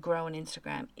grow on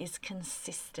Instagram is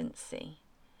consistency.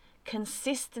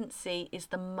 Consistency is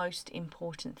the most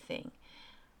important thing.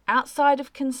 Outside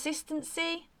of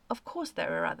consistency, of course,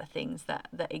 there are other things that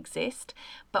exist.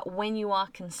 But when you are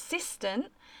consistent,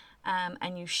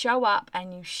 and you show up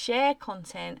and you share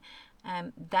content,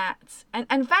 and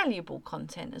valuable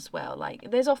content as well.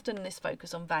 Like, there's often this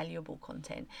focus on valuable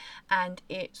content, and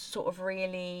it's sort of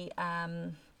really,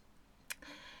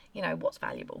 what's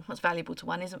valuable to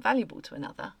one isn't valuable to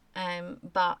another.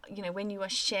 But when you are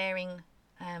sharing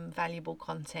valuable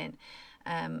content,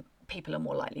 people are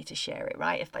more likely to share it,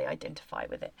 right, if they identify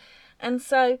with it. And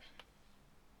so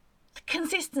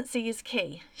consistency is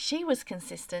key. She was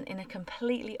consistent in a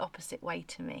completely opposite way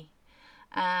to me,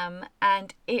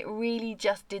 and it really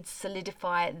just did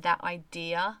solidify that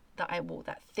idea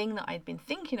that thing that I'd been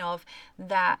thinking of,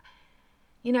 that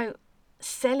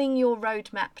selling your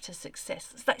roadmap to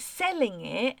success, it's like selling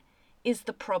it is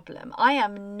the problem. I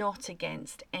am not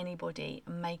against anybody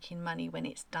making money when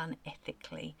it's done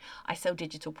ethically. I sell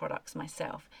digital products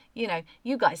myself.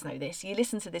 You guys know this. You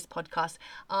listen to this podcast.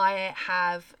 I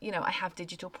have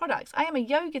digital products. I am a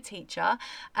yoga teacher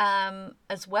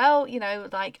as well.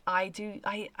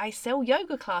 I sell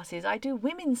yoga classes. I do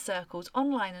women's circles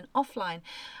online and offline.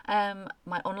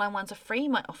 My online ones are free.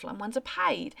 My offline ones are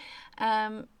paid.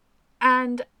 And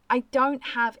I don't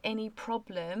have any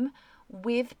problem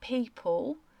with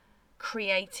people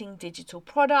creating digital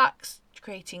products,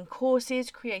 creating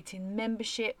courses, creating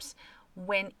memberships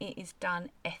when it is done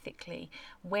ethically,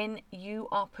 when you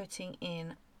are putting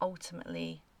in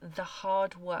ultimately the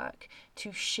hard work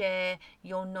to share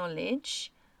your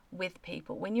knowledge with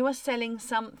people. When you are selling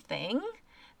something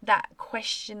that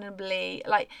questionably,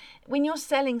 like when you're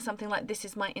selling something like, this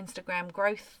is my Instagram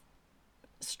growth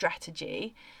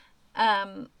strategy,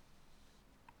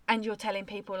 and you're telling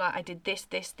people like, I did this,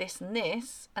 this, this, and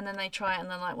this, and then they try it and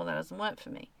they're like, well, that doesn't work for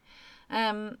me.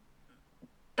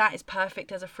 That is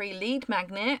perfect as a free lead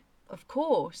magnet, of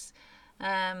course.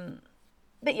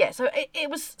 But yeah, so it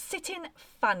was sitting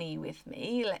funny with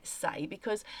me, let's say,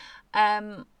 because,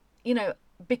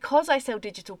 because I sell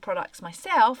digital products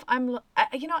myself, I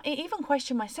even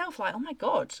question myself, like, oh my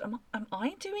God, am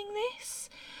I doing this?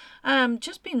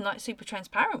 Just being like super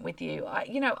transparent with you.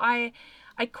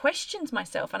 I questioned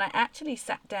myself, and I actually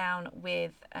sat down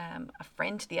with a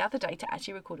friend the other day to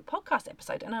actually record a podcast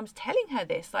episode, and I was telling her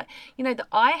this, like, that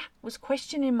I was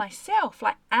questioning myself,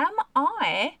 like, am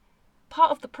I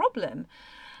part of the problem?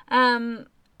 And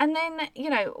then,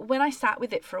 when I sat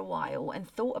with it for a while and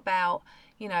thought about,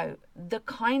 the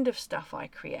kind of stuff I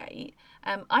create,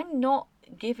 I'm not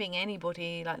giving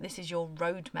anybody like, this is your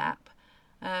roadmap.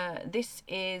 This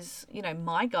is,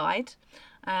 my guide,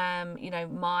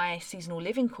 my seasonal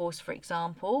living course, for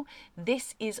example.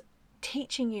 This is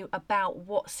teaching you about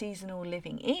what seasonal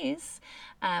living is,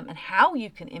 and how you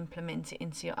can implement it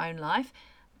into your own life.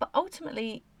 But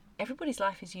ultimately, everybody's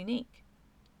life is unique.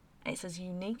 It's as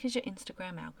unique as your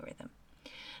Instagram algorithm.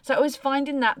 So I was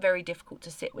finding that very difficult to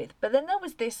sit with. But then there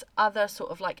was this other sort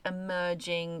of like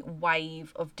emerging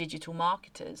wave of digital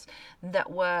marketers that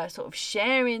were sort of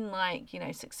sharing like,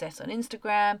 success on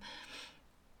Instagram.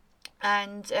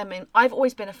 And I've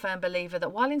always been a firm believer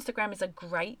that while Instagram is a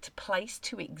great place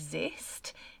to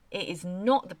exist, it is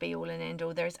not the be all and end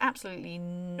all. There is absolutely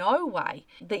no way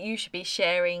that you should be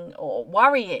sharing or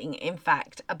worrying, in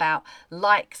fact, about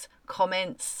likes,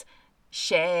 comments,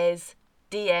 shares,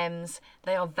 DMs.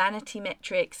 They are vanity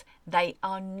metrics. They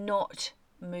are not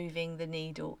moving the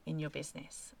needle in your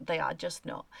business. They are just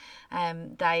not.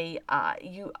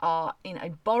 You are in a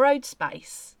borrowed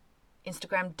space.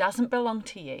 Instagram doesn't belong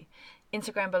to you.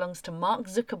 Instagram belongs to Mark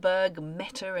Zuckerberg,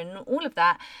 Meta, and all of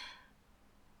that.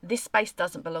 This space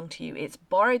doesn't belong to you. It's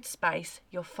borrowed space.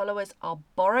 Your followers are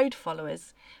borrowed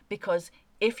followers, because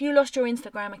if you lost your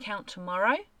Instagram account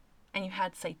tomorrow and you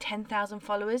had, say, 10,000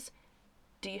 followers,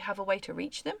 do you have a way to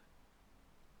reach them?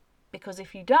 Because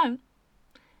if you don't,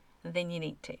 then you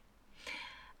need to.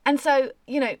 And so,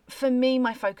 for me,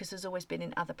 my focus has always been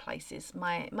in other places.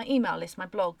 My email list, my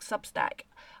blog, Substack,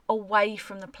 away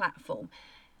from the platform.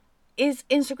 Is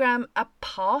Instagram a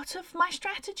part of my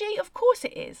strategy? Of course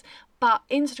it is. But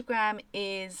Instagram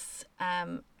is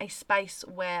a space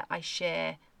where I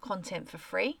share content for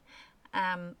free.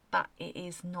 But it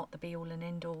is not the be all and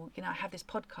end all. I have this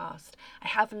podcast. I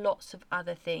have lots of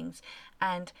other things.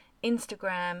 And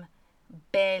Instagram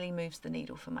barely moves the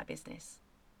needle for my business.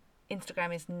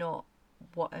 Instagram is not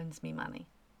what earns me money.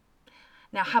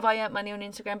 Now, have I earned money on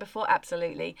Instagram before?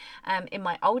 Absolutely. In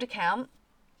my old account,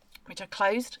 which I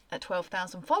closed at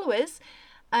 12,000 followers,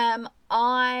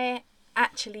 I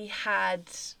actually had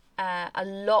a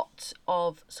lot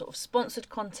of sort of sponsored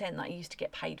content that I used to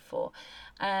get paid for.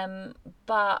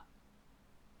 But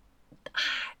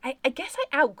I guess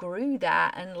I outgrew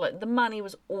that, and like the money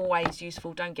was always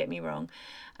useful, don't get me wrong.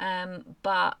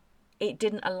 But it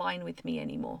didn't align with me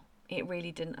anymore. It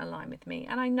really didn't align with me.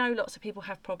 And I know lots of people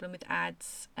have problem with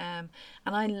ads. And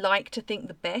I like to think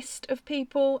the best of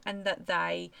people, and that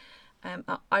they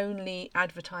are only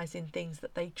advertising things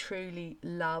that they truly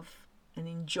love and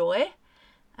enjoy.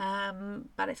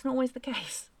 But it's not always the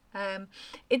case.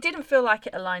 It didn't feel like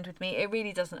it aligned with me. It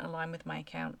really doesn't align with my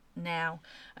account now.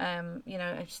 I'm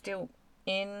still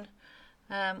in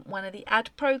one of the ad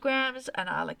programs, and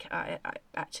I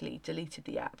actually deleted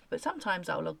the app, but sometimes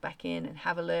I'll log back in and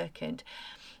have a look, and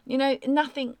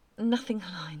nothing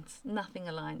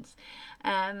aligns,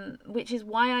 which is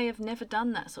why I have never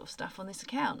done that sort of stuff on this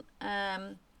account.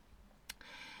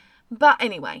 But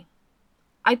anyway,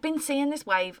 I'd been seeing this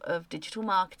wave of digital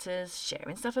marketers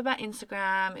sharing stuff about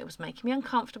Instagram. It was making me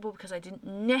uncomfortable because I didn't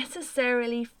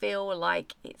necessarily feel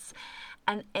like it's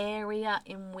an area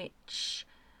in which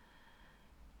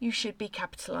you should be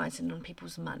capitalizing on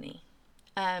people's money,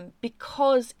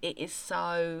 because it is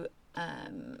so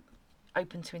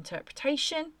open to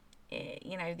interpretation.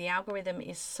 The algorithm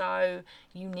is so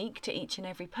unique to each and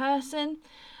every person.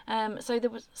 So there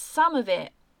was some of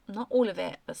it, not all of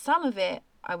it, but some of it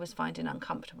I was finding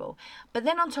uncomfortable. But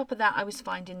then on top of that, I was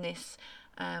finding this,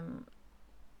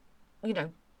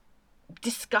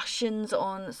 discussions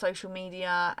on social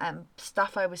media and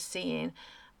stuff I was seeing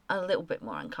a little bit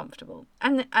more uncomfortable.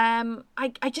 And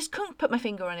I just couldn't put my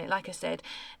finger on it. Like I said,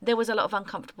 there was a lot of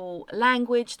uncomfortable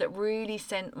language that really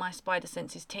sent my spider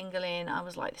senses tingling. I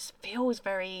was like, this feels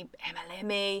very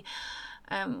MLM-y.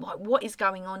 What is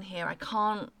going on here? I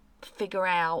can't figure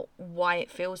out why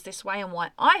it feels this way and why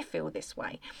I feel this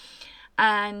way.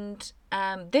 And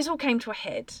this all came to a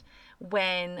head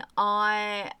when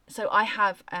I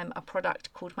have a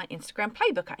product called my Instagram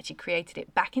Playbook. I actually created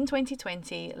it back in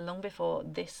 2020, long before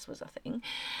this was a thing.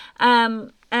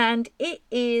 And it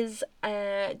is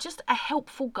just a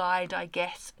helpful guide, I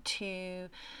guess, to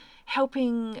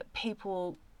helping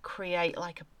people create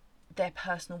like their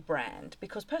personal brand,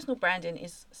 because personal branding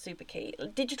is super key.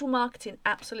 Digital marketing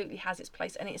absolutely has its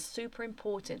place and it's super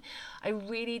important. I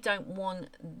really don't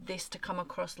want this to come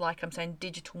across like I'm saying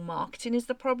digital marketing is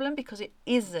the problem, because it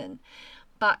isn't.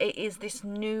 But it is this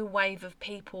new wave of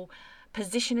people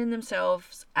positioning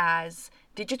themselves as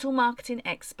digital marketing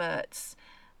experts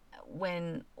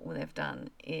when all they've done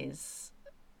is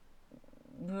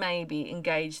maybe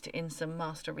engaged in some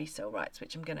master resale rights,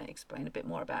 which I'm going to explain a bit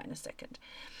more about in a second.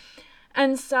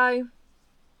 And so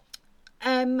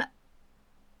I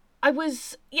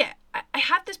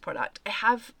have this product. I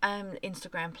have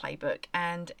Instagram Playbook,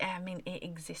 and I mean it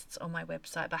exists on my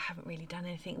website, but I haven't really done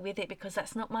anything with it because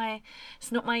it's not my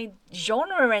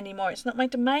genre anymore. It's not my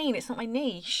domain. It's not my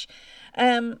niche.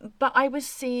 But I was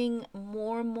seeing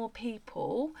more and more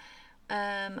people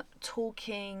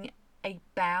talking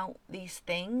about these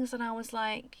things, and I was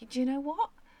like, do you know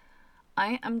what?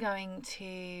 I am going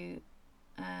to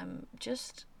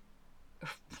just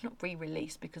not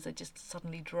re-release, because I just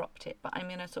suddenly dropped it, but I'm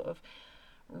going to sort of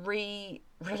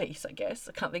re-release, I guess,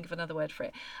 I can't think of another word for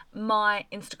it, my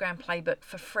Instagram Playbook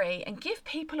for free, and give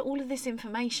people all of this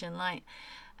information, like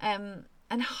and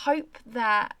hope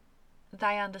that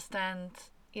they understand,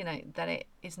 you know, that it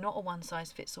is not a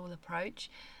one-size-fits-all approach,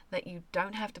 that you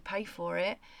don't have to pay for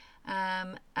it,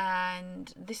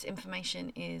 and this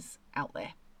information is out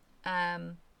there.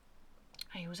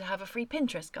 I also have a free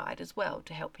Pinterest guide as well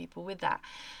to help people with that.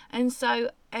 And so,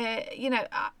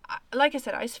 like I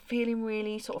said, I was feeling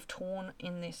really sort of torn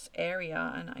in this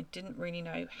area, and I didn't really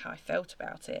know how I felt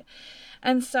about it.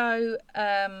 And so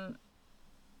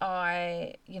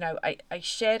I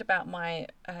shared about my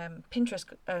Pinterest,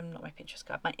 not my Pinterest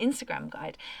guide, my Instagram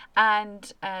guide,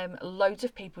 and loads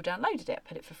of people downloaded it. I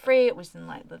put it for free. It was in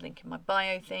like the link in my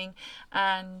bio thing,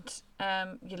 and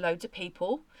loads of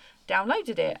people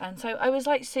downloaded it. And so I was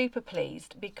like super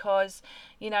pleased, because,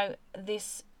 you know,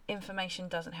 this information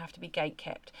doesn't have to be gate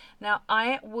kept. Now,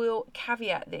 I will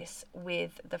caveat this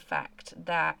with the fact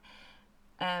that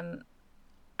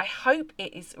I hope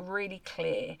it is really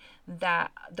clear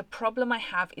that the problem I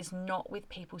have is not with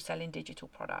people selling digital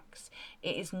products.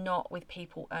 It is not with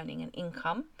people earning an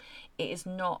income. It is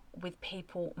not with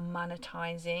people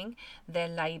monetizing their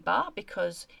labor,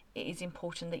 because it is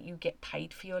important that you get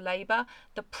paid for your labor.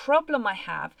 The problem I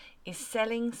have is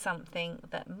selling something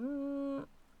that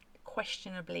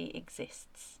questionably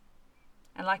exists.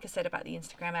 And like I said about the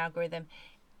Instagram algorithm,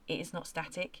 it is not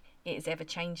static. It is ever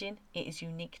changing. It is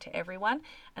unique to everyone.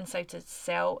 And so to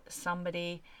sell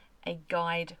somebody a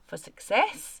guide for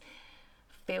success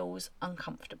feels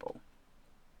uncomfortable.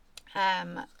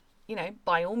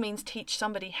 By all means, teach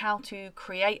somebody how to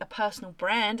create a personal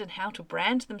brand and how to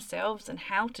brand themselves and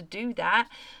how to do that.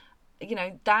 You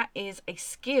know, that is a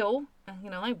skill.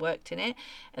 I worked in it,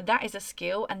 and that is a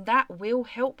skill, and that will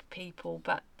help people.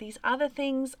 But these other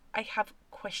things I have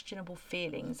questionable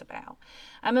feelings about.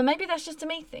 And maybe that's just a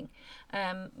me thing.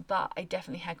 But I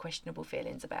definitely had questionable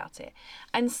feelings about it.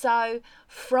 And so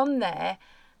from there,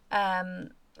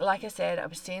 like I said, I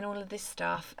was seeing all of this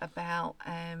stuff about,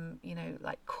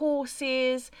 like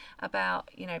courses,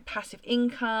 about, passive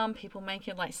income, people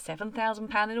making like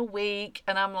 £7,000 in a week.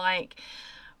 And I'm like,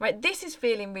 right, this is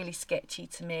feeling really sketchy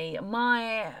to me.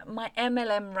 My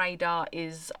MLM radar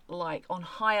is like on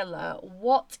high alert.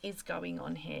 What is going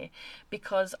on here?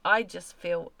 Because I just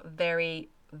feel very,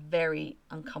 very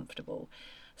uncomfortable.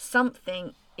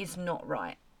 Something is not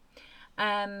right.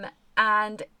 And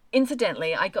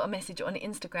incidentally, I got a message on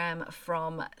Instagram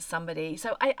from somebody.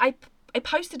 So I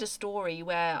posted a story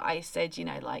where I said,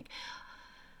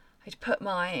 I'd put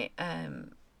my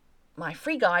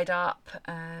free guide up,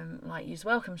 you're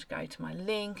welcome to go to my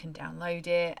link and download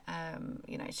it.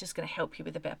 It's just going to help you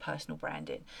with a bit of personal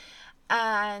branding.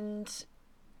 And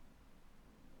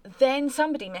then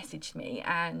somebody messaged me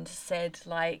and said,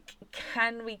 like,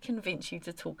 can we convince you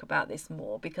to talk about this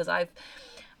more? Because I've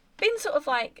been sort of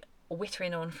like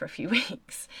whittering on for a few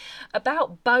weeks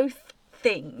about both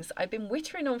things. I've been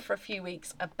whittering on for a few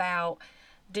weeks about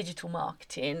digital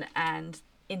marketing and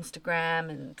Instagram,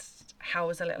 and how I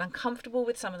was a little uncomfortable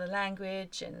with some of the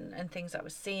language and things I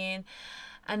was seeing.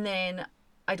 And then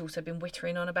I'd also been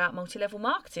whittering on about multi-level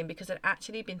marketing because I'd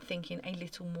actually been thinking a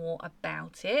little more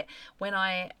about it when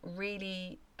I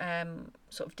really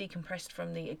sort of decompressed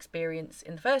from the experience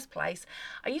in the first place.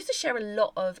 I used to share a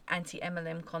lot of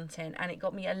anti-MLM content, and it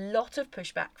got me a lot of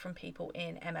pushback from people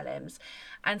in MLMs.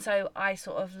 And so I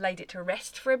sort of laid it to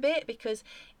rest for a bit, because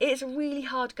it's really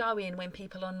hard going when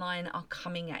people online are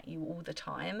coming at you all the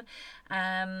time.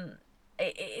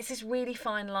 It's this really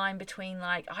fine line between,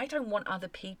 like, I don't want other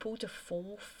people to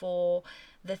fall for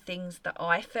the things that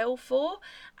I fell for,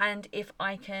 and if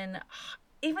I can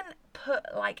even put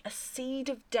like a seed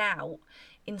of doubt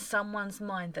in someone's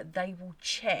mind that they will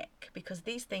check, because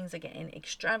these things are getting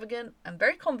extravagant and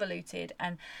very convoluted,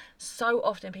 and so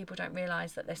often people don't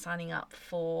realize that they're signing up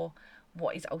for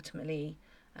what is ultimately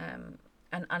an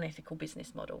unethical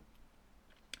business model.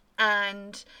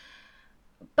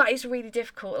 But it's really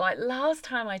difficult. Like, last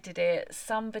time I did it,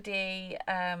 somebody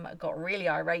got really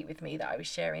irate with me that I was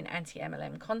sharing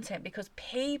anti-MLM content, because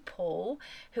people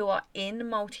who are in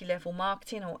multi-level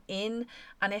marketing or in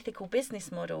unethical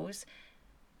business models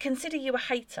consider you a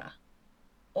hater.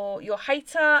 Or you're a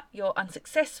hater, you're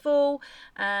unsuccessful,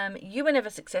 you were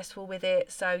never successful with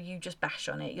it, so you just bash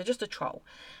on it. You're just a troll.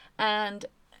 And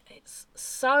it's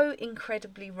so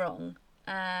incredibly wrong.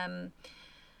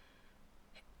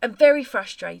 And very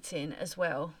frustrating as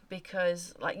well,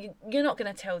 because like you're not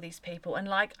going to tell these people, and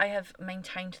like I have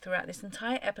maintained throughout this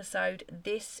entire episode,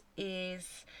 this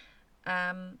is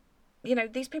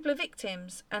these people are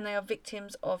victims, and they are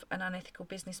victims of an unethical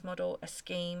business model, a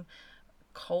scheme,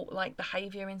 cult like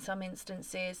behavior in some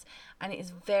instances, and it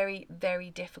is very, very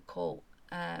difficult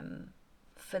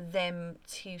for them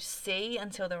to see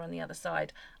until they're on the other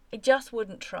side. I just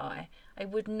wouldn't try. I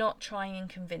would not try and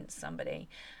convince somebody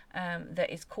that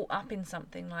is caught up in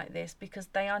something like this, because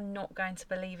they are not going to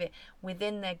believe it.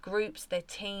 Within their groups, their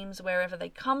teams, wherever they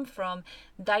come from,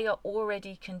 they are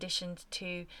already conditioned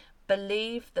to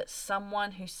believe that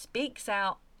someone who speaks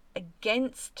out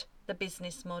against the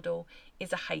business model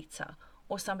is a hater,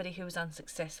 or somebody who was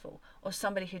unsuccessful, or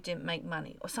somebody who didn't make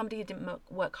money, or somebody who didn't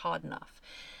work hard enough.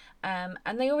 And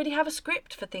they already have a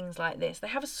script for things like this. They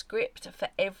have a script for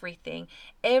everything.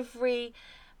 Every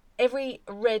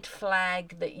red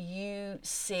flag that you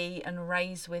see and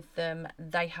raise with them,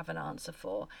 they have an answer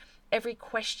for. Every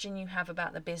question you have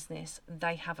about the business,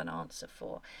 they have an answer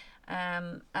for.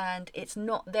 And it's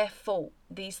not their fault.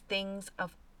 These things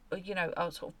are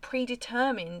sort of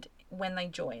predetermined when they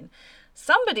join.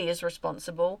 Somebody is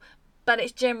responsible, but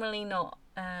it's generally not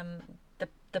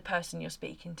the person you're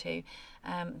speaking to.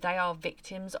 They are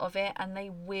victims of it, and they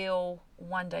will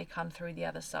one day come through the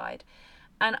other side.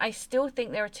 And I still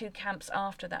think there are two camps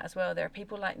after that as well. There are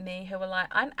people like me who are like,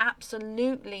 I'm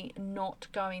absolutely not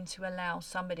going to allow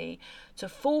somebody to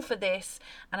fall for this,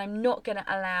 and I'm not going to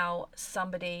allow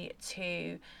somebody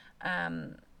to,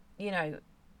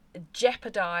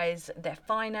 jeopardize their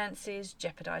finances,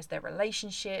 jeopardize their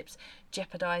relationships,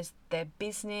 jeopardize their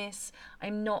business.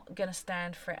 I'm not going to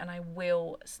stand for it, and I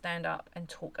will stand up and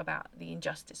talk about the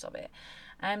injustice of it.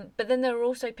 But then there are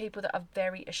also people that are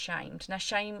very ashamed. Now,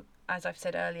 shame, as I've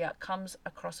said earlier, comes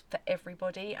across for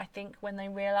everybody, I think, when they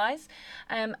realise.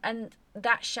 And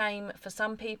that shame for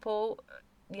some people,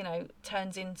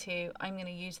 turns into, I'm going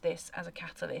to use this as a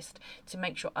catalyst to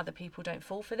make sure other people don't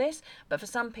fall for this. But for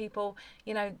some people,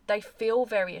 they feel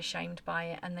very ashamed by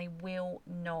it, and they will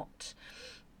not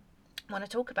want to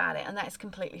talk about it, and that is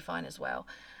completely fine as well.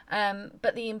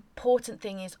 But the important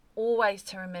thing is always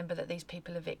to remember that these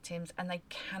people are victims, and they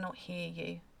cannot hear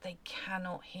you. They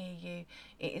cannot hear you.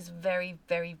 It is very,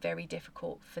 very, very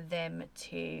difficult for them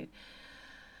to,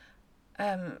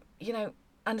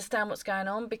 understand what's going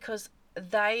on, because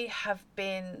they have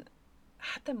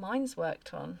had their minds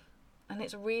worked on. And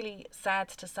it's really sad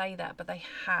to say that, but they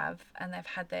have, and they've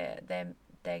had their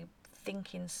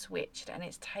thinking switched, and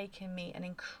it's taken me an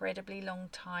incredibly long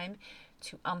time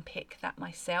to unpick that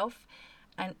myself.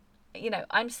 And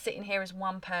I'm sitting here as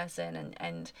one person,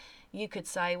 and you could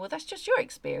say, well, that's just your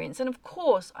experience, and of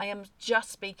course I am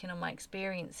just speaking on my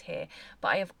experience here, but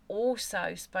I have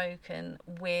also spoken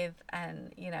with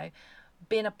and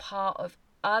been a part of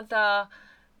other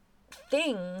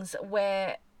things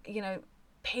where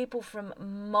people from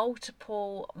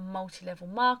multiple multi-level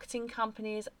marketing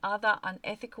companies, other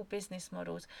unethical business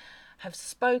models, have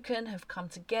come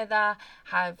together,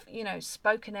 have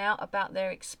spoken out about their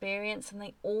experience, and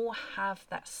they all have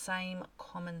that same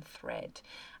common thread,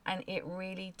 and it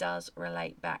really does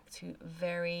relate back to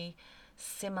very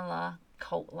similar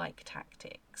cult-like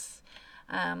tactics.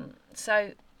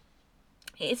 So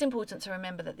it is important to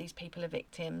remember that these people are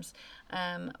victims,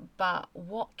 but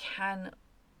what can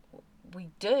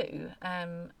we do.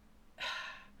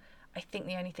 I think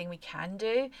the only thing we can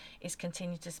do is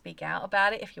continue to speak out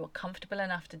about it if you're comfortable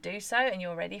enough to do so and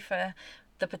you're ready for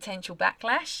the potential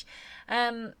backlash.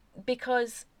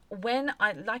 Because when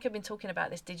I've been talking about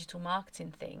this digital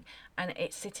marketing thing, and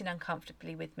it's sitting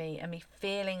uncomfortably with me and me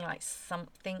feeling like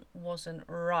something wasn't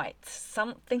right.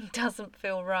 Something doesn't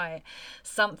feel right.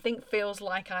 Something feels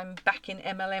like I'm back in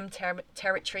MLM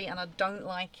territory and I don't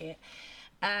like it.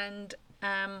 And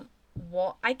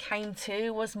what I came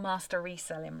to was master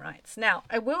reselling rights. Now,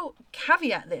 I will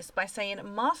caveat this by saying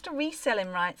master reselling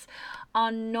rights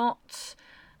are not,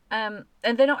 and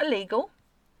they're not illegal.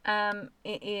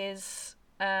 It is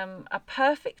a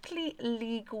perfectly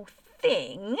legal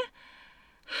thing.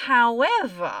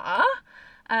 However,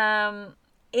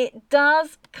 it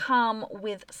does come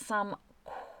with some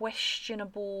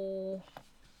questionable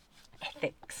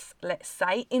ethics, let's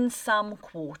say, in some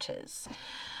quarters.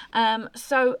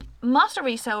 So master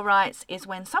resale rights is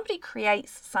when somebody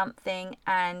creates something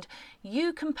and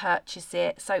you can purchase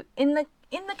it. So in the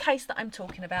case that I'm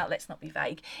talking about, let's not be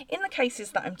vague. In the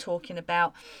cases that I'm talking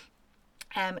about,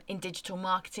 in digital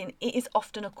marketing, it is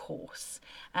often a course.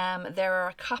 There are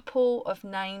a couple of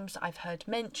names I've heard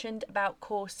mentioned about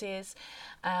courses.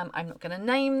 I'm not going to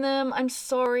name them. I'm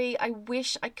sorry. I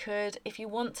wish I could. If you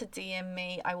want to DM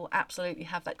me, I will absolutely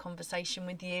have that conversation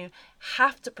with you.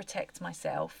 Have to protect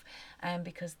myself,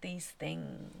 because these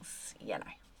things,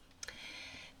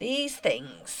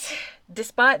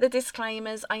 despite the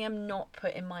disclaimers, I am not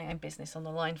putting my own business on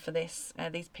the line for this.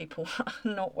 These people are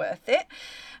not worth it.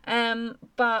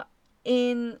 But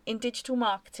in digital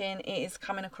marketing, it is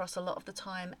coming across a lot of the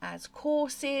time as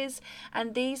courses,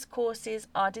 and these courses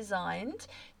are designed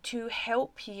to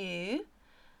help you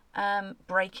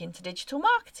break into digital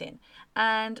marketing.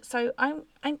 And so I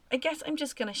guess I'm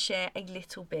just going to share a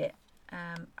little bit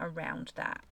around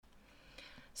that.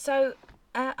 So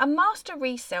a master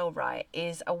resale right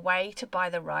is a way to buy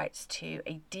the rights to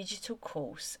a digital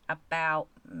course about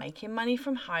making money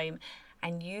from home,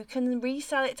 and you can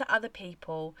resell it to other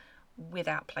people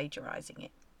without plagiarizing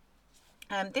it.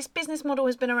 This business model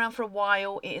has been around for a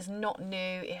while. It is not new.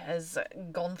 It has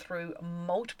gone through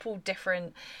multiple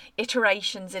different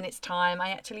iterations in its time.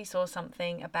 I actually saw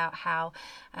something about how,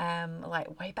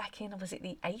 way back in, was it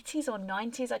the 80s or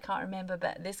 90s? I can't remember,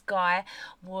 but this guy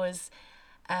was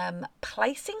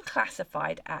placing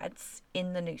classified ads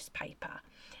in the newspaper,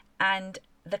 and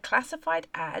the classified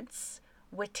ads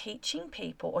were teaching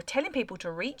people or telling people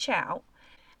to reach out,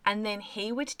 and then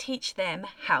he would teach them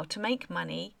how to make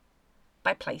money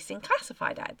by placing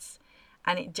classified ads.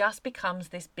 And it just becomes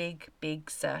this big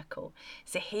circle.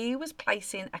 So he was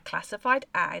placing a classified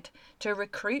ad to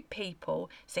recruit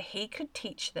people so he could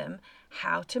teach them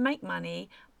how to make money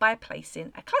by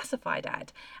placing a classified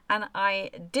ad. And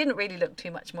I didn't really look too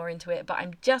much more into it, but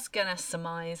I'm just going to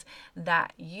surmise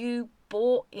that you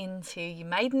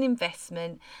made an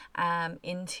investment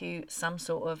into some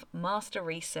sort of master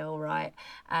resale right,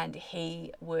 and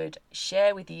he would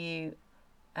share with you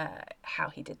how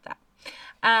he did that.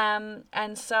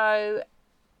 And so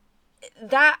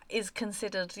that is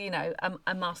considered,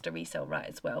 a master resale right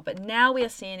as well. But now we are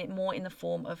seeing it more in the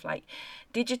form of like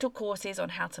digital courses on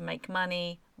how to make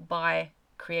money by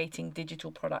creating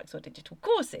digital products or digital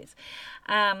courses.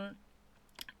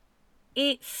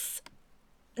 It's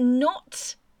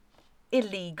not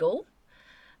illegal,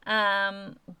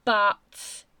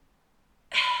 but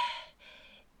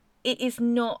it is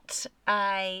not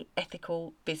a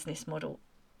ethical business model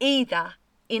either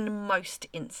in most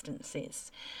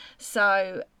instances.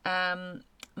 So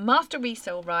master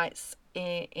resale rights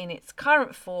in its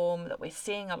current form that we're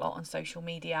seeing a lot on social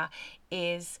media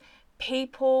is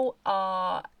people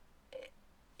are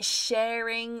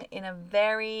sharing in a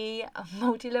very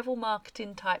multi-level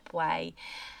marketing type way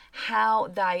how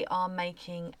they are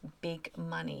making big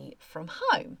money from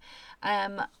home.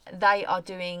 They are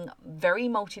doing very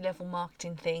multi-level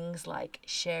marketing things like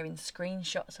sharing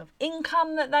screenshots of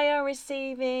income that they are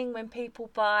receiving when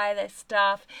people buy their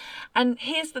stuff. And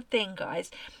here's the thing,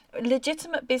 guys.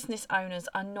 Legitimate business owners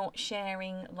are not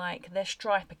sharing like their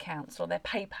Stripe accounts or their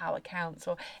PayPal accounts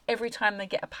or every time they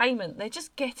get a payment. They're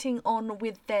just getting on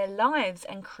with their lives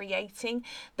and creating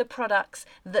the products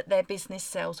that their business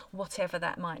sells, whatever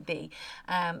that might be.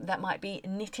 That might be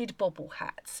knitted bobble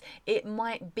hats. It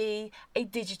might be a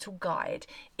digital guide.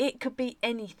 It could be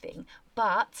anything.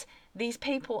 But these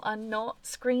people are not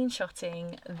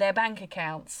screenshotting their bank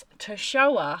accounts to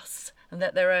show us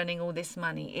that they're earning all this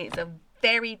money. It's a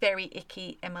very, very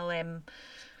icky MLM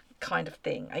kind of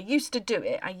thing. I used to do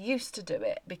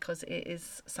it because it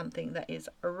is something that is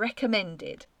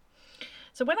recommended.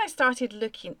 So when I started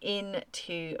looking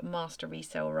into master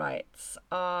resale rights,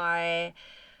 I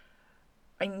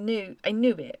knew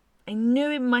it. I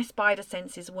knew my spider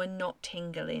senses were not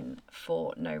tingling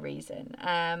for no reason.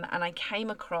 And I came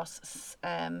across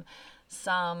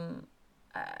some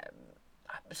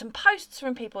posts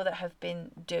from people that have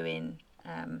been doing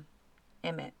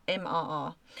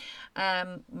MRR,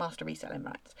 master reselling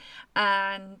rights,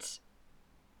 and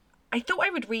I thought I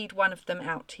would read one of them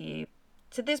out to you.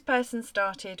 So this person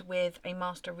started with a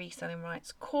master reselling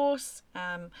rights course.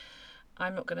 I'm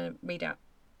not going to read out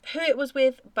who it was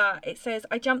with, but it says,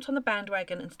 I jumped on the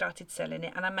bandwagon and started selling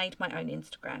it, and I made my own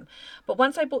Instagram. But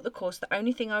once I bought the course, the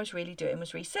only thing I was really doing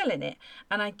was reselling it,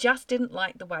 and I just didn't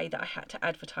like the way that I had to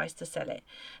advertise to sell it.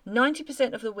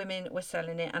 90% of the women were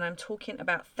selling it, and I'm talking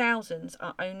about thousands,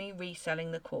 are only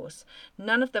reselling the course.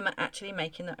 None of them are actually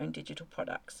making their own digital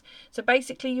products. So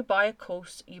basically, you buy a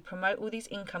course, you promote all these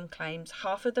income claims,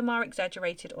 half of them are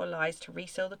exaggerated or lies to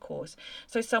resell the course,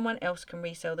 so someone else can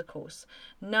resell the course.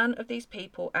 None of these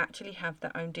people actually have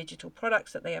their own digital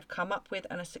products that they have come up with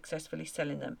and are successfully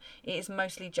selling them. It is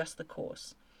mostly just the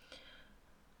course.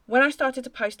 When I started to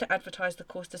post to advertise the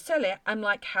course to sell it, I'm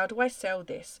like, how do I sell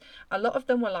this? A lot of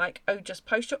them were like, oh, just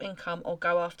post your income or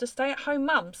go after stay-at-home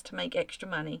mums to make extra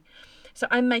money. So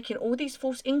I'm making all these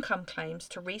false income claims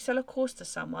to resell a course to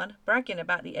someone, bragging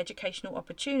about the educational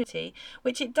opportunity,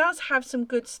 which it does have some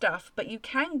good stuff, but you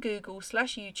can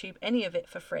Google/YouTube any of it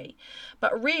for free.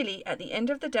 But really, at the end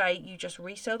of the day, you just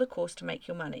resell the course to make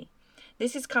your money.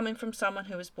 This is coming from someone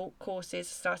who has bought courses,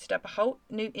 started up a whole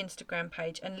new Instagram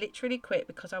page, and literally quit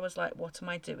because I was like, what am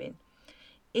I doing?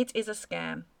 It is a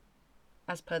scam,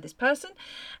 as per this person.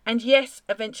 And yes,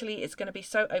 eventually it's going to be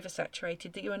so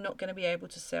oversaturated that you are not going to be able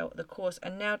to sell the course.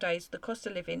 And nowadays, the cost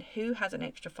of living, who has an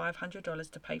extra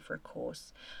 $500 to pay for a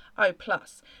course? Oh,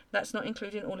 plus, that's not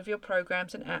including all of your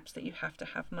programs and apps that you have to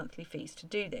have monthly fees to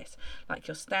do this. Like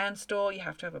your Stand store, you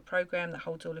have to have a program that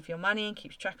holds all of your money and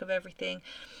keeps track of everything.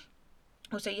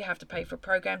 Also, you have to pay for a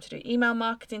program to do email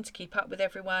marketing to keep up with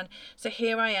everyone. So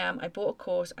here I am. I bought a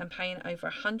course. I'm paying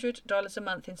over $100 a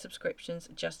month in subscriptions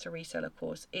just to resell a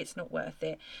course. It's not worth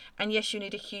it. And yes, you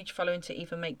need a huge following to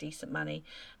even make decent money.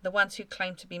 The ones who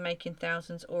claim to be making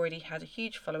thousands already had a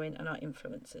huge following and are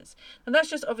influencers. And that's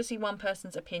just obviously one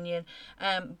person's opinion.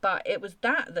 But it was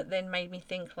that then made me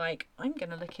think, like, I'm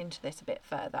going to look into this a bit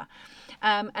further.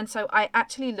 And so I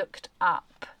actually looked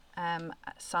up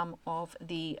some of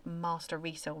the master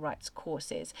resale rights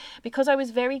courses because I was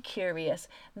very curious.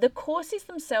 The courses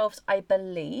themselves, I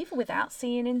believe, without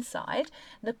seeing inside,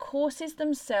 the courses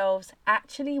themselves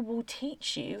actually will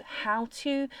teach you how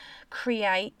to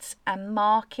create and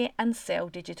market and sell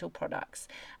digital products.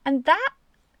 And that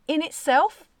in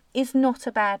itself is not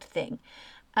a bad thing.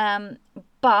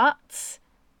 But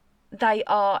they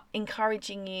are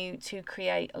encouraging you to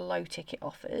create low ticket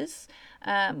offers,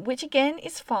 which again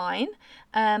is fine.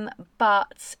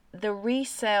 But the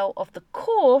resale of the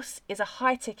course is a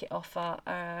high ticket offer.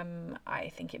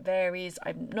 I think it varies.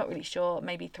 I'm not really sure.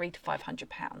 Maybe £300 to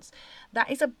 £500.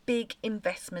 That is a big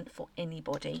investment for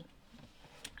anybody.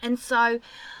 And so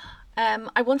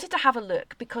I wanted to have a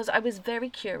look because I was very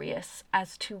curious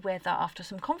as to whether, after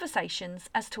some conversations,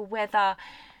 as to whether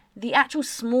the actual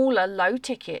smaller low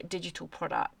ticket digital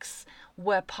products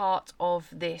were part of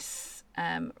this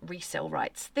resale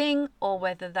rights thing, or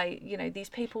whether these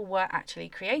people were actually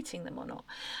creating them or not.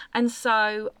 And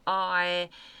so I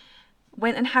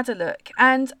went and had a look,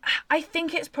 and I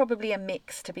think it's probably a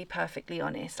mix, to be perfectly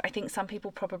honest. I think some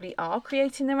people probably are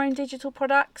creating their own digital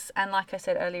products, and like I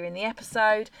said earlier in the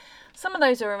episode, some of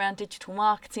those are around digital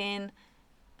marketing,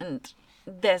 and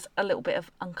there's a little bit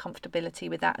of uncomfortability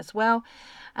with that as well.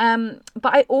 But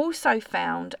I also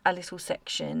found a little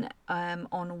section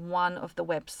on one of the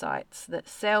websites that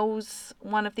sells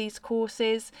one of these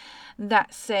courses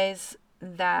that says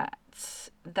that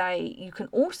you can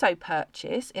also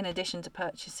purchase, in addition to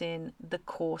purchasing the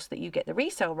course that you get the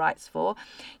resale rights for,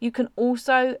 you can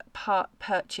also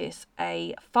purchase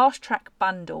a fast track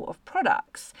bundle of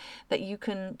products that you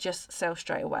can just sell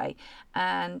straight away.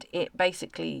 And it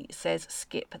basically says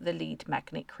skip the lead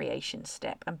magnet creation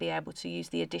step and be able to use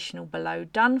the additional below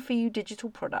done for you digital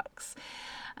products.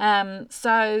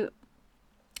 So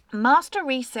master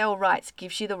resale rights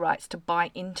gives you the rights to buy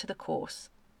into the course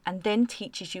and then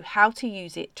teaches you how to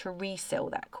use it to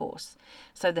resell that course.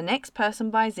 So the next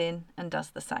person buys in and does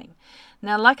the same.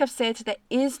 Now, like I've said, there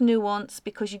is nuance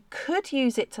because you could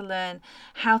use it to learn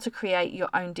how to create your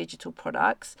own digital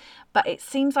products, but it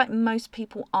seems like most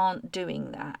people aren't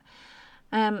doing that.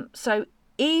 So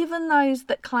even those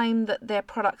that claim that their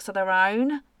products are their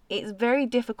own, it's very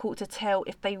difficult to tell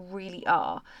if they really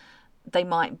are. They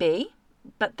might be,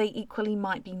 but they equally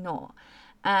might be not,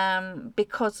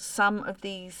 because some of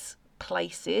these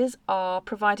places are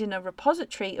providing a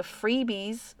repository of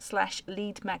freebies /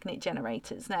 lead magnet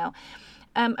generators. Now,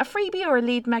 a freebie or a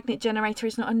lead magnet generator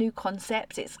is not a new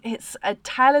concept. It's a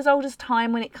tale as old as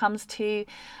time when it comes to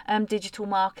digital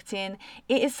marketing.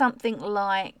 It is something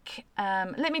like,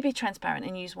 let me be transparent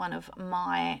and use one of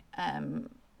my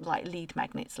like lead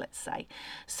magnets, let's say.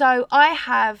 So I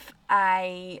have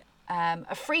a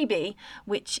freebie,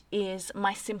 which is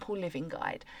my simple living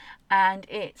guide, and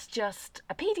it's just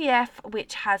a PDF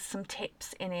which has some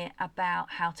tips in it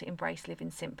about how to embrace living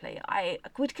simply. I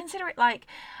would consider it like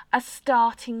a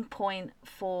starting point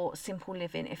for simple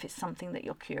living if it's something that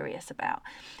you're curious about.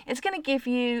 It's going to give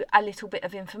you a little bit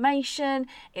of information.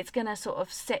 It's going to sort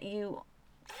of set you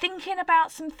thinking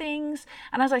about some things,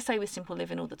 and as I say with simple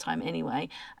living all the time anyway,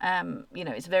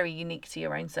 it's very unique to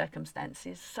your own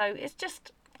circumstances. So it's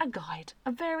just a guide,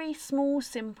 a very small,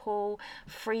 simple,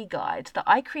 free guide that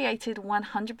I created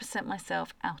 100%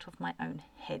 myself out of my own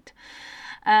head,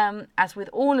 as with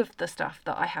all of the stuff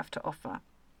that I have to offer.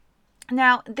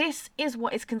 Now, this is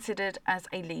what is considered as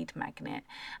a lead magnet,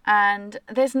 and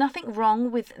there's nothing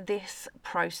wrong with this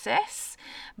process,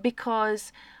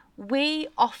 because we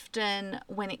often,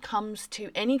 when it comes to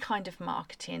any kind of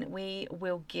marketing, we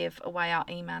will give away our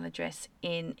email address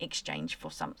in exchange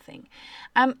for something.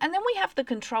 And then we have the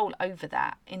control over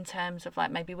that in terms of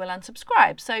like maybe we'll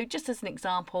unsubscribe. So just as an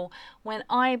example, when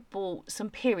I bought some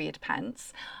period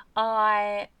pants,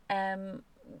 I had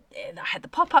the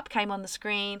pop-up came on the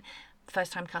screen.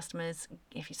 First time customers,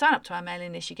 if you sign up to our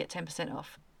mailing list, you get 10%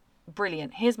 off.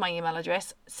 Brilliant. Here's my email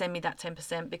address. Send me that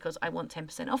 10% because I want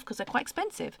 10% off because they're quite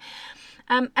expensive.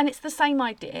 And it's the same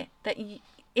idea that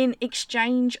in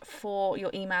exchange for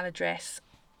your email address,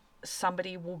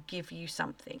 somebody will give you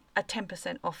something, a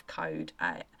 10% off code,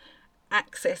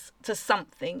 access to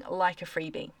something like a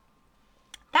freebie.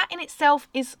 That in itself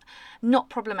is not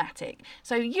problematic.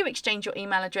 So you exchange your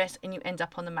email address and you end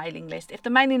up on the mailing list. If the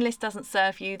mailing list doesn't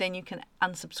serve you, then you can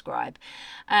unsubscribe.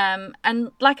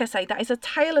 And like I say, that is a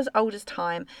tale as old as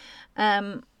time.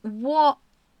 What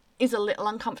is a little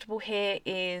uncomfortable here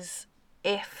is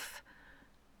if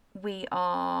we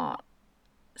are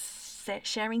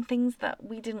sharing things that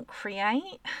we didn't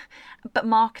create, but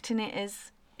marketing it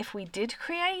as if we did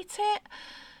create it.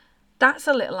 That's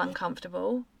a little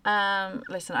uncomfortable.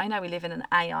 Listen, I know we live in an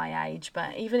AI age,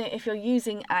 but even if you're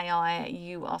using AI,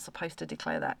 you are supposed to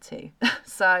declare that too.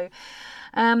 So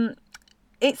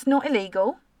it's not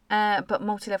illegal, but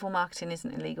multi-level marketing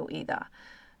isn't illegal either.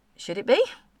 Should it be?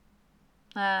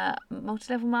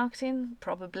 Multi-level marketing?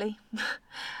 Probably.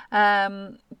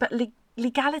 But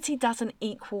legality doesn't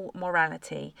equal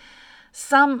morality.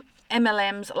 Some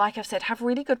MLMs, like I've said, have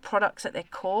really good products at their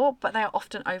core, but they are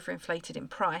often overinflated in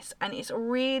price, and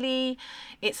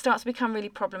it starts to become really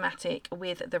problematic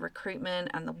with the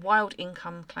recruitment and the wild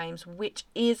income claims, which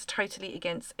is totally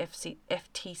against FTC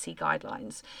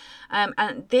guidelines.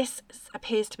 And this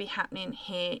appears to be happening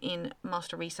here in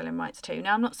master reselling rights too.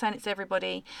 Now, I'm not saying it's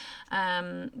everybody,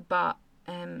 but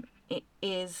it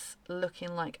is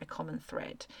looking like a common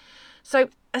thread. So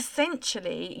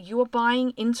essentially, you are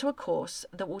buying into a course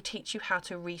that will teach you how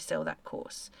to resell that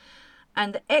course.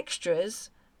 And the extras,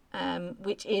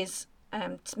 which is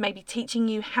maybe teaching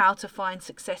you how to find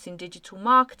success in digital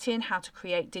marketing, how to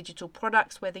create digital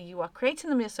products, whether you are creating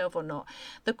them yourself or not.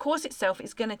 The course itself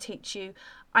is going to teach you,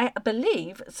 I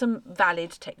believe, some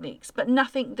valid techniques, but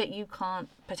nothing that you can't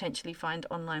potentially find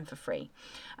online for free.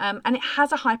 And it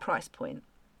has a high price point.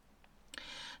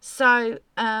 So,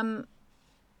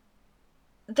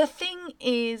 the thing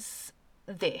is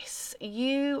this,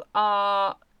 you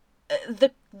are,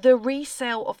 the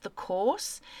resale of the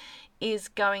course is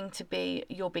going to be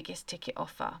your biggest ticket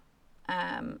offer,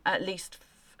 at least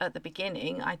at the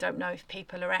beginning. I don't know if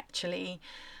people are actually,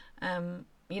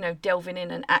 delving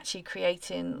in and actually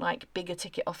creating like bigger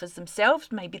ticket offers themselves.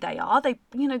 Maybe they are, they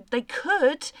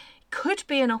could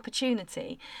be an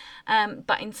opportunity,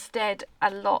 but instead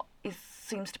a lot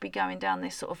seems to be going down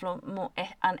this sort of more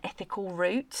unethical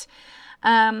route.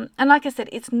 And like I said,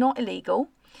 it's not illegal,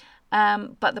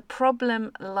 but the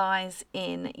problem lies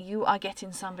in you are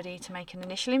getting somebody to make an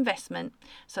initial investment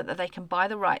so that they can buy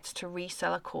the rights to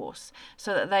resell a course,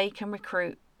 so that they can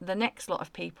recruit the next lot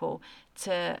of people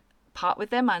to part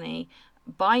with their money,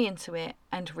 buy into it,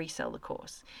 and resell the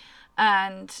course.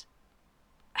 And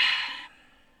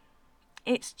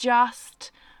it's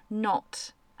just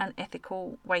not an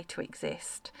ethical way to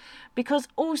exist. Because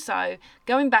also,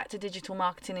 going back to digital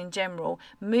marketing in general,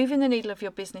 moving the needle of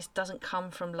your business doesn't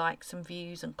come from likes and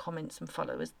views and comments and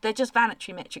followers. They're just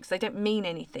vanity metrics. They don't mean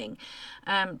anything.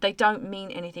 They don't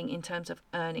mean anything in terms of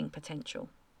earning potential.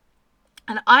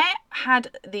 And I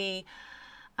had the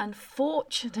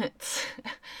unfortunate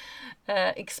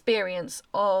experience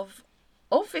of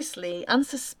obviously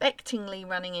unsuspectingly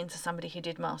running into somebody who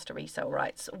did master resale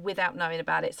rights without knowing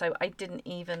about it. So I hadn't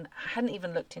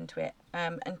even looked into it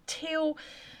until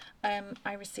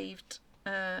I received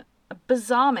a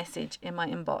bizarre message in my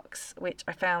inbox, which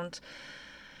I found,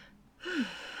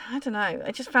 I don't know,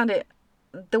 I just found it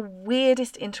the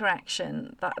weirdest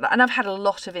interaction and I've had a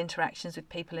lot of interactions with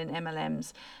people in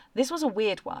MLMs. This was a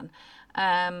weird one.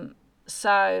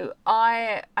 So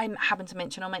I happened to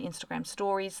mention on my Instagram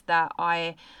stories that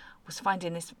I was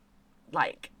finding this,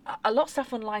 like, a lot of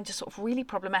stuff online just sort of really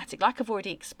problematic. Like I've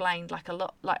already explained, like a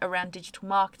lot, like around digital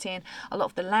marketing, a lot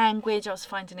of the language, I was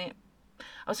finding it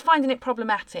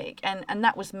problematic, and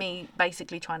that was me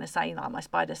basically trying to say, like, my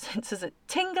spider senses are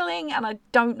tingling and I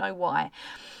don't know why.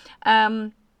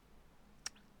 And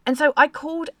so I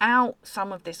called out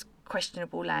some of this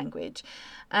questionable language,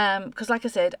 because like I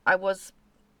said,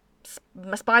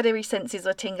 my spidery senses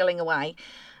are tingling away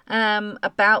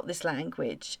about this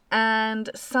language,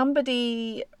 and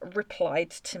somebody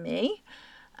replied to me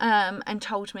and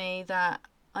told me that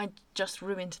I just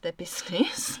ruined their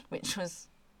business, which was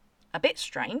a bit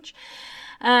strange,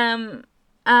 and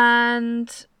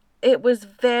it was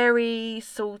very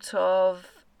sort of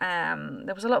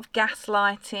there was a lot of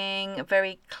gaslighting,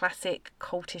 very classic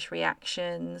cultish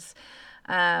reactions.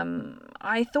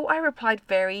 I thought I replied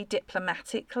very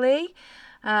diplomatically,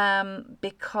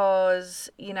 because,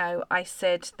 I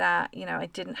said that, I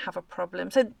didn't have a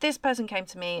problem. So this person came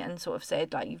to me and sort of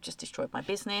said, like, you've just destroyed my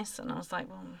business. And I was like,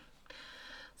 well,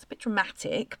 it's a bit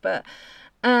dramatic, but,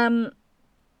 and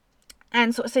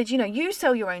sort of said, you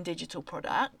sell your own digital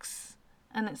products.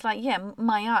 And it's like, yeah,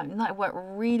 my own, that I work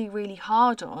really, really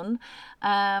hard on.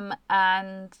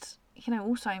 And,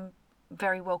 also I'm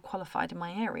very well qualified in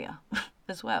my area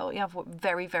as well. I've worked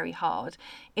very, very hard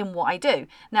in what I do.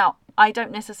 Now, I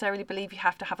don't necessarily believe you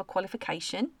have to have a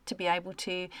qualification to be able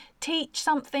to teach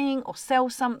something or sell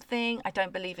something. I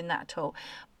don't believe in that at all.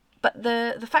 But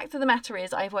the fact of the matter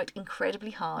is I've worked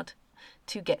incredibly hard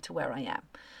to get to where I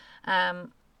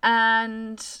am.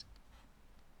 And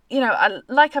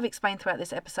like I've explained throughout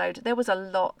this episode, there was a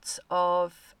lot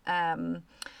of,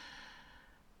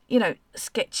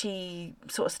 sketchy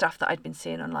sort of stuff that I'd been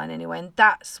seeing online anyway. And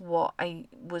that's what I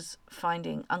was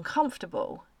finding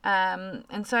uncomfortable.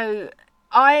 And so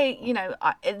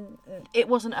it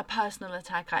wasn't a personal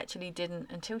attack. I actually didn't,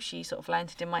 until she sort of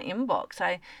landed in my inbox.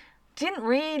 I didn't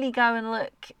really go and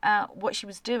look at what she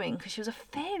was doing because she was a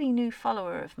fairly new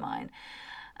follower of mine.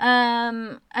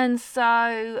 And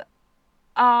so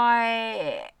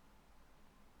I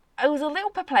was a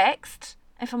little perplexed,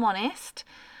 if I'm honest.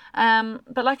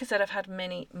 But like I said, I've had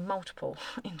multiple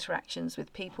interactions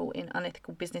with people in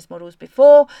unethical business models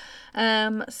before.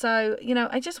 So,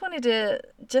 I just wanted to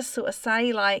just sort of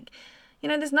say, like,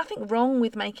 there's nothing wrong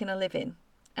with making a living.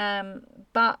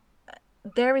 But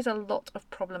there is a lot of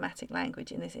problematic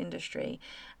language in this industry.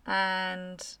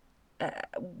 And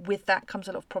with that comes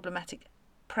a lot of problematic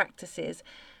practices,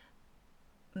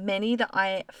 many that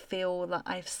I feel that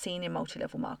I've seen in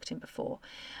multi-level marketing before.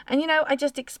 And I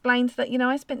just explained that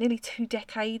I spent nearly 2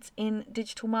 decades in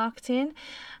digital marketing,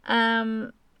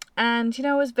 and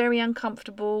I was very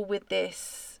uncomfortable with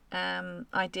this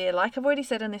idea, like I've already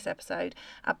said on this episode,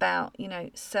 about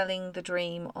selling the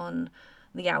dream on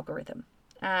the algorithm.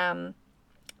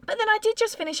 But then I did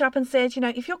just finish up and said,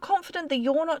 if you're confident that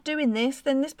you're not doing this,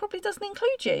 then this probably doesn't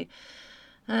include you.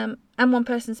 And one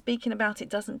person speaking about it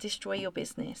doesn't destroy your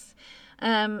business.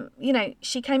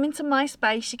 She came into my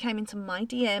space, she came into my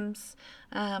DMs.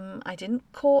 I didn't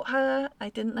court her. I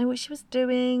didn't know what she was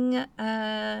doing.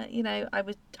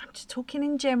 I'm just talking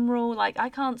in general. Like, I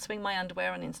can't swing my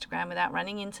underwear on Instagram without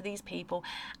running into these people,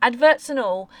 adverts and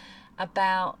all,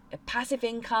 about passive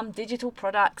income, digital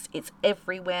products. It's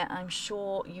everywhere. I'm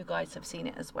sure you guys have seen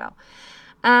it as well.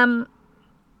 And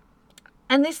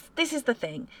this is the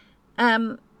thing.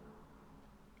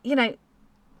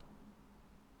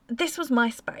 This was my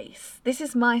space. This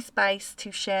is my space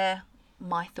to share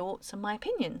my thoughts and my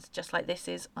opinions, just like this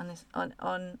is on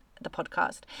the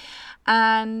podcast.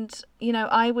 And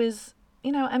I was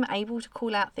I'm able to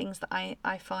call out things that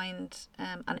I find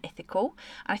unethical.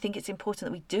 And I think it's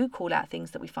important that we do call out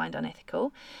things that we find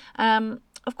unethical.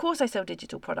 Of course, I sell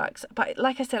digital products, but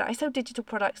like I said, I sell digital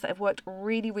products that I've worked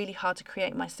really, really hard to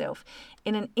create myself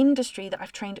in an industry that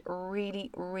I've trained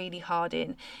really, really hard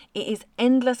in. It is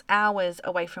endless hours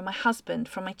away from my husband,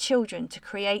 from my children, to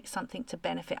create something to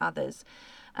benefit others.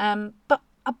 But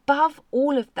above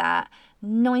all of that,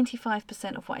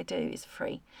 95% of what I do is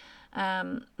free.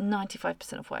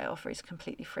 95% of what I offer is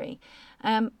completely free.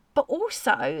 But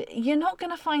also, you're not going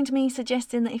to find me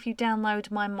suggesting that if you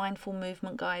download my Mindful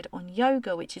Movement Guide on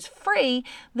yoga, which is free,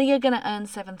 that you're going to earn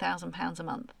 £7,000 a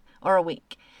month or a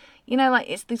week.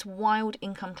 It's these wild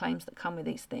income claims that come with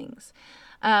these things.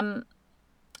 I'm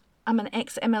an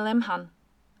ex-MLM hun,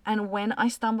 and when I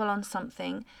stumble on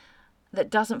something that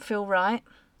doesn't feel right,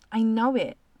 I know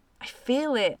it. I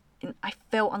feel it. I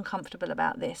felt uncomfortable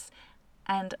about this.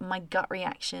 And my gut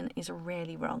reaction is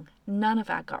rarely wrong. None of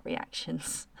our gut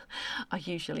reactions are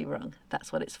usually wrong.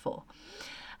 That's what it's for.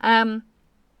 I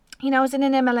was in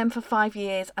an MLM for 5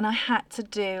 years, and I had to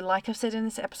do, like I've said in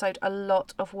this episode, a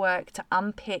lot of work to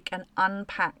unpick and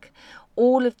unpack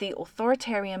all of the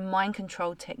authoritarian mind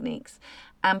control techniques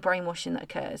and brainwashing that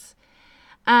occurs.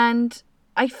 And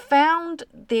I found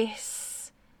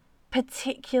this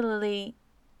particularly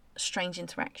strange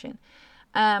interaction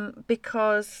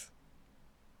because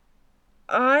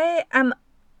I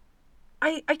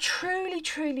truly,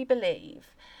 truly believe,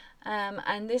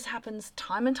 and this happens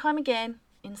time and time again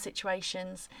in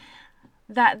situations,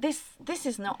 that this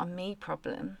is not a me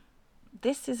problem.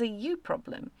 This is a you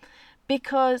problem.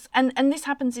 Because, and this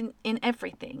happens in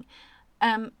everything.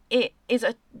 There is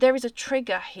a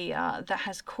trigger here that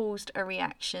has caused a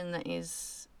reaction that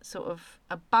is sort of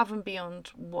above and beyond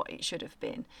what it should have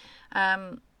been.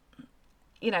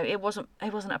 It wasn't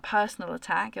a personal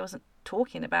attack. It wasn't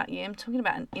talking about you. I'm talking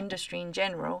about an industry in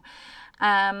general.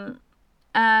 And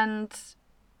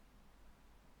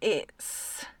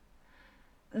it's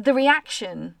the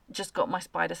reaction just got my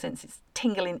spider senses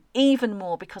tingling even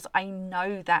more, because I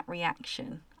know that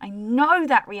reaction.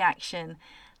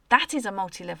 That is a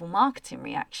multi-level marketing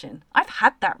reaction. I've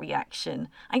had that reaction.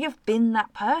 I have been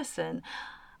that person.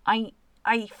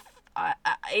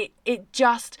 It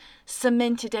just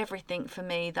cemented everything for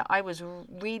me that I was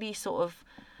really sort of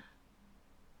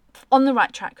on the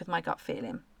right track with my gut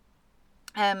feeling,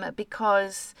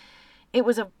 because it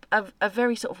was a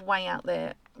very sort of way out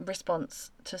there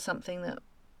response to something that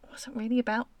wasn't really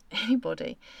about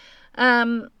anybody.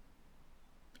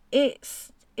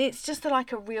 It's just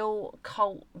like a real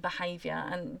cult behaviour.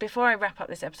 And before I wrap up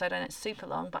this episode, I know it's super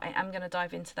long, but I am going to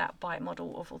dive into that BITE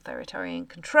model of authoritarian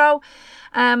control.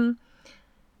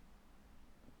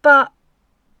 But,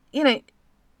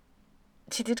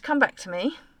 she did come back to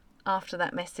me after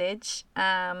that message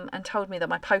and told me that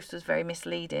my post was very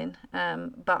misleading.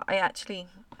 But I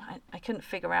couldn't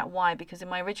figure out why, because in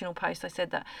my original post I said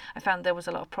that I found there was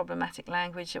a lot of problematic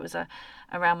language. It was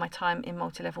around my time in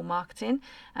multi-level marketing.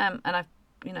 And I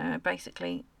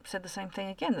basically said the same thing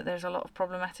again, that there's a lot of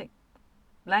problematic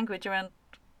language around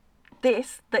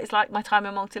this, that is like my time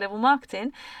in multi-level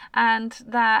marketing. And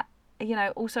that,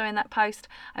 also in that post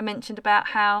I mentioned about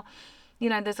how,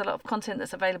 there's a lot of content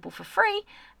that's available for free,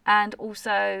 and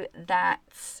also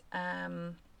that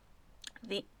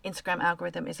the Instagram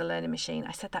algorithm is a learning machine.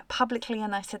 I said that publicly,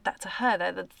 and I said that to her.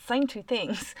 They're the same two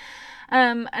things.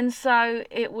 And so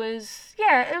it was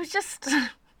just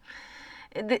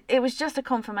it was just a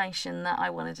confirmation that I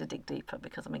wanted to dig deeper,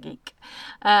 because I'm a geek.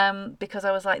 Because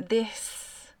I was like,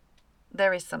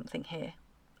 there is something here.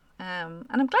 And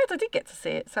I'm glad I did get to see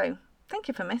it. So thank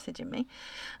you for messaging me.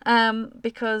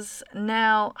 Because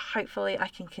now hopefully I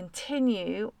can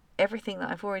continue everything that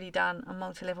I've already done on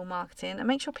multi-level marketing and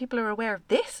make sure people are aware of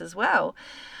this as well.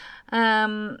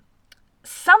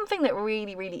 Something that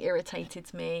really, really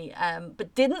irritated me,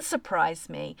 but didn't surprise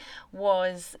me,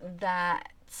 was that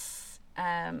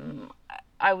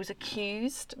I was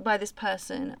accused by this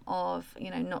person of,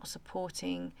 not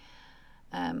supporting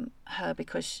her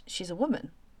because she's a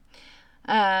woman.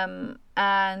 And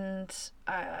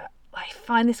I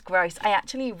find this gross. I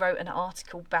actually wrote an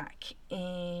article back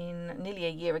in nearly a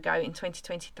year ago in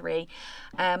 2023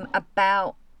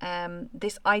 about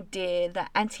this idea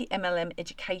that anti-MLM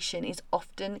education is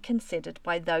often considered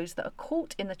by those that are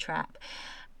caught in the trap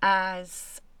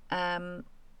as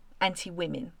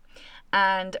anti-women.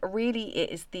 And really it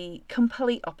is the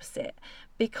complete opposite,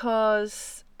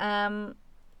 because I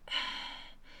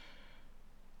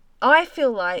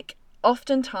feel like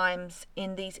oftentimes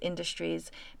in these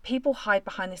industries, people hide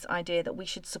behind this idea that we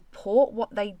should support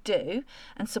what they do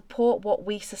and support what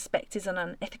we suspect is an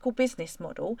unethical business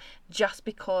model just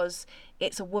because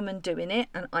it's a woman doing it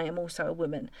and I am also a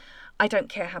woman. I don't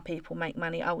care how people make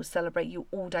money. I will celebrate you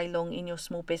all day long in your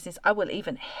small business. I will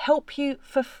even help you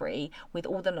for free with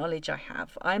all the knowledge I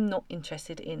have. I'm not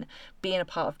interested in being a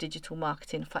part of digital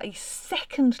marketing for a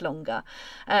second longer.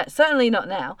 Certainly not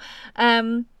now.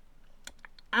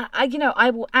 I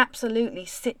will absolutely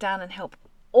sit down and help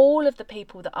all of the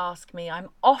people that ask me. I'm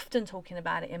often talking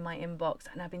about it in my inbox,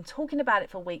 and I've been talking about it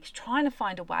for weeks, trying to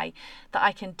find a way that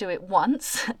I can do it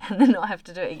once and then not have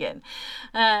to do it again.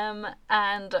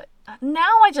 And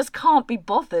now I just can't be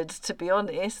bothered, to be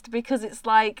honest, because it's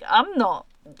like I'm not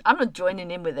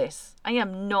joining in with this. I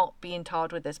am not being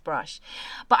tarred with this brush.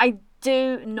 But I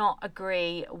do not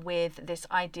agree with this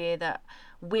idea that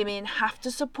women have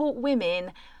to support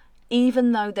women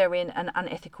even though they're in an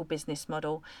unethical business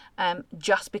model,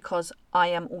 just because I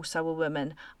am also a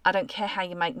woman. I don't care how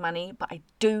you make money, but I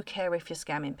do care if you're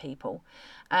scamming people.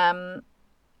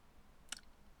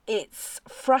 It's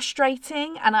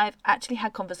frustrating, and I've actually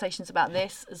had conversations about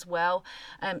this as well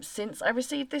since I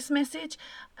received this message,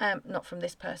 not from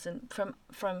this person,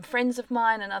 from friends of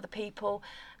mine and other people,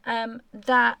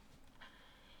 that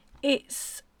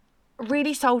it's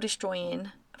really soul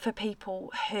destroying for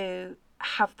people who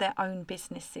have their own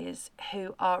businesses,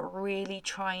 who are really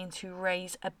trying to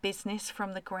raise a business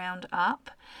from the ground up,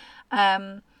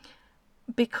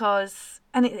 because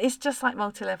it's just like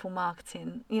multi-level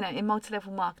marketing. In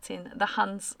multi-level marketing, the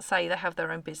Huns say they have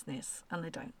their own business, and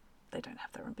they don't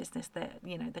have their own business. They're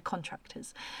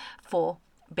contractors for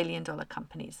billion-dollar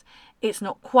companies. It's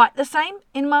not quite the same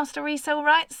in master resale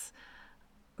rights,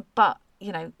 but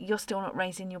you're still not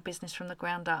raising your business from the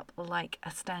ground up like a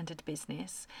standard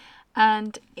business.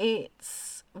 And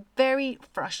it's very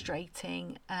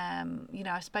frustrating.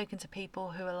 I've spoken to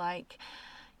people who are like,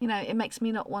 it makes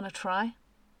me not want to try.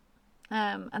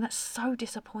 And that's so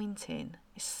disappointing.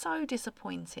 It's so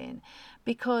disappointing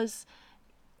because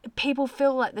people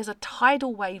feel like there's a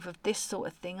tidal wave of this sort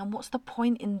of thing, and what's the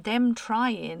point in them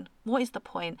trying? What is the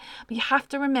point? But you have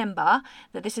to remember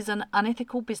that this is an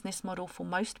unethical business model for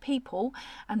most people,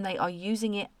 and they are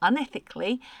using it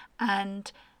unethically,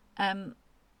 and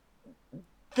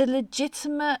the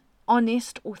legitimate,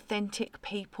 honest, authentic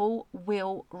people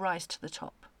will rise to the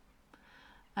top.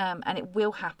 And it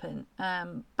will happen.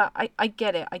 But I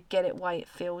get it. I get it why it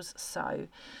feels so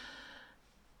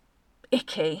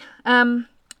icky.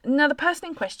 Now, the person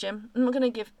in question, I'm not going to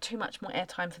give too much more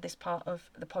airtime for this part of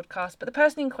the podcast, but the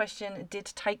person in question did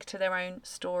take to their own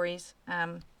stories.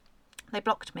 They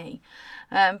blocked me,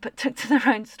 but took to their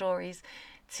own stories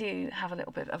to have a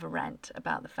little bit of a rant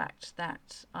about the fact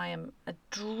that I am a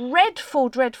dreadful,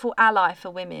 dreadful ally for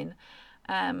women,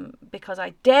 because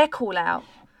I dare call out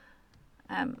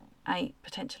a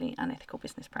potentially unethical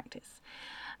business practice.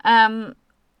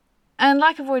 And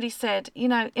like I've already said,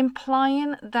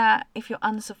 implying that if you're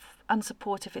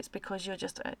unsupportive, it's because you're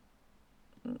just a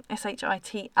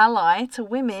SHIT ally to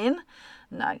women.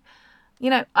 No.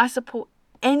 I support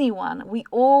anyone. We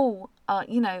all are,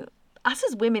 us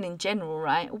as women in general,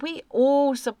 right? We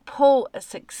all support a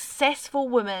successful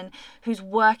woman who's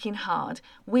working hard.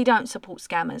 We don't support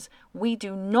scammers. We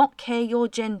do not care your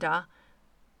gender.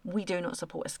 We do not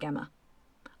support a scammer.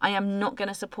 I am not going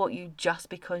to support you just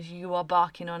because you are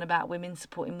barking on about women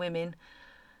supporting women.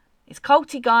 It's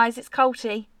culty, guys. It's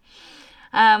culty.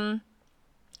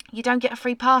 You don't get a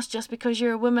free pass just because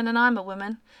you're a woman and I'm a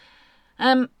woman.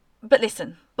 But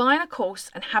listen, buying a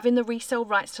course and having the resale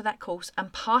rights to that course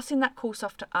and passing that course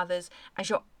off to others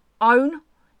as your own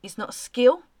is not a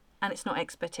skill and it's not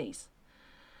expertise.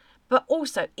 But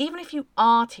also, even if you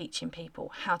are teaching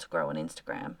people how to grow on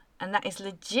Instagram and that is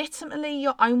legitimately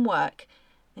your own work,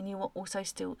 then you are also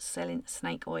still selling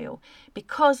snake oil.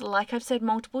 Because, like I've said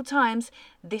multiple times,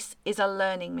 this is a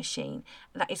learning machine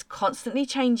that is constantly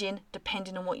changing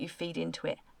depending on what you feed into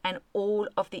it. And all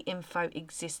of the info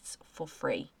exists for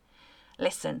free.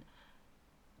 Listen,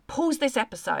 pause this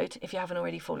episode if you haven't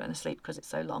already fallen asleep because it's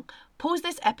so long. Pause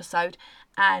this episode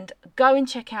and go and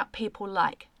check out people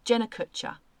like Jenna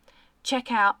Kutcher.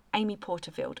 Check out Amy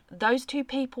Porterfield. Those two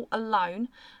people alone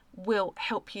will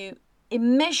help you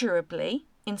immeasurably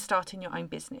in starting your own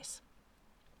business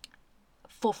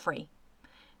for free.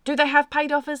 Do they have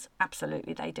paid offers?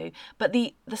 Absolutely they do. But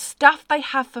the stuff they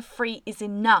have for free is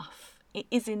enough. It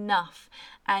is enough,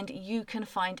 and you can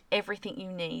find everything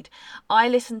you need. I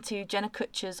listen to Jenna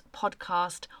Kutcher's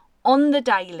podcast on the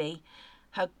daily,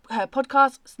 Her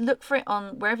podcast, look for it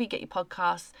on wherever you get your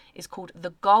podcasts, is called The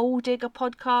Goal Digger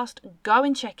Podcast. Go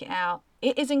and check it out.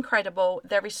 It is incredible.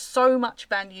 There is so much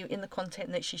value in the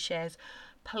content that she shares.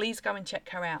 Please go and check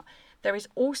her out. There is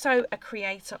also a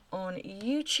creator on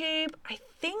YouTube. I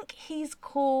think he's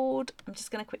called, I'm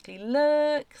just going to quickly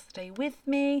look, stay with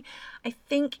me. I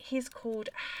think he's called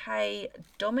Hey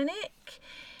Dominic.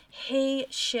 He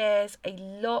shares a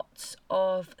lot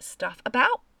of stuff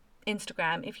about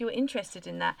Instagram. If you're interested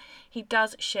in that, he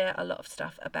does share a lot of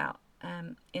stuff about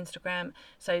Instagram.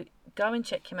 So go and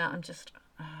check him out.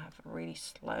 I have a really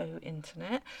slow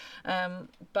internet.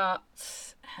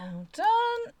 But hold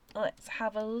on. Let's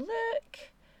have a look.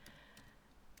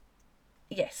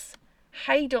 Yes.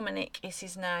 Hey Dominic is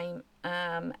his name,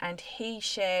 and he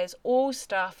shares all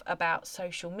stuff about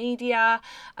social media,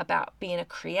 about being a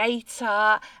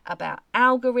creator, about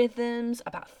algorithms,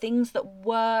 about things that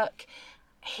work.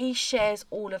 He shares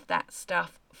all of that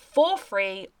stuff for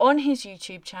free on his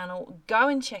YouTube channel. Go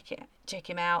and check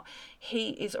him out. He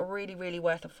is really, really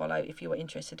worth a follow if you are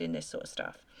interested in this sort of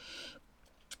stuff.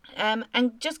 And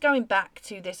just going back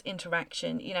to this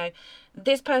interaction,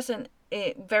 this person,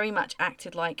 it very much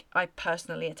acted like I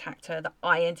personally attacked her, that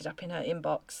I ended up in her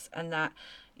inbox, and that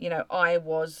I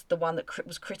was the one that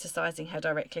was criticizing her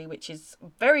directly, which is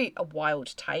a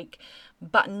wild take,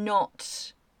 but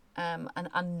not an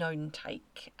unknown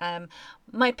take.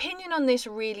 My opinion on this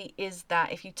really is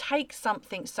that if you take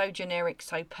something so generic,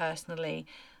 so personally,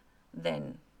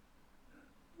 then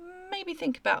maybe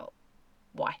think about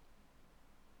why.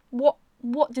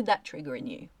 What did that trigger in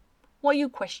you? What are you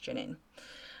questioning?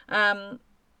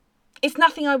 It's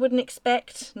nothing I wouldn't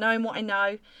expect, knowing what I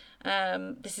know.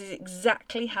 This is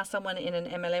exactly how someone in an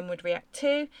MLM would react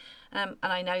to. And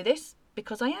I know this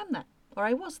because I am that, or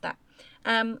I was that.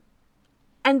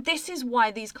 And this is why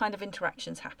these kind of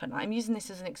interactions happen. I'm using this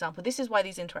as an example. This is why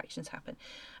these interactions happen.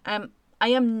 I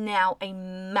am now a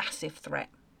massive threat.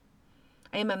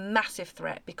 I am a massive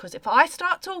threat because if I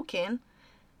start talking,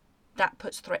 that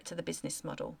puts threat to the business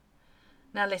model.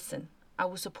 Now listen, I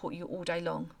will support you all day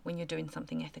long when you're doing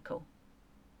something ethical.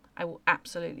 I will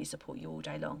absolutely support you all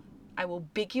day long. I will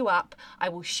big you up, I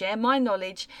will share my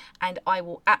knowledge, and I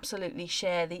will absolutely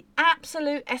share the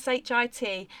absolute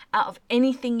SHIT out of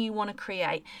anything you want to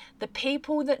create. The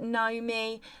people that know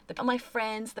me, my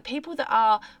friends, the people that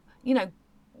are,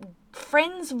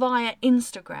 friends via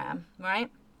Instagram, right?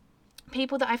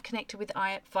 People that I've connected with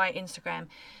via Instagram.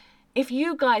 If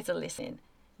you guys are listening,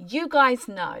 you guys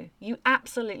know, you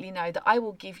absolutely know that I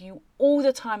will give you all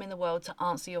the time in the world to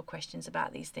answer your questions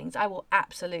about these things. I will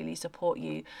absolutely support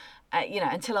you,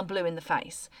 until I'm blue in the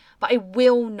face. But I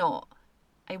will not,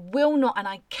 and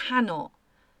I cannot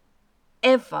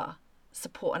ever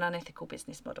support an unethical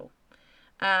business model.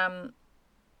 So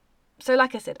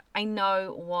like I said, I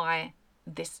know why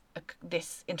this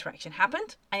interaction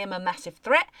happened. I am a massive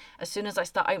threat. As soon as I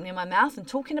start opening my mouth and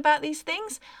talking about these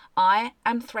things, I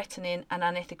am threatening an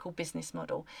unethical business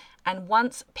model. And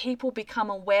once people become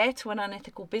aware to an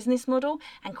unethical business model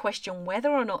and question whether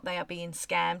or not they are being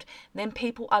scammed, then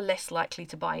people are less likely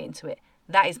to buy into it.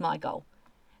 That is my goal.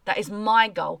 That is my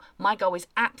goal. My goal is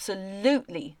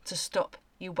absolutely to stop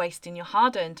you wasting your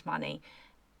hard-earned money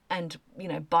and,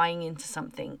 buying into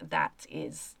something that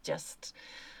is just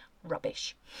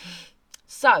rubbish.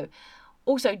 So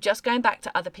also, just going back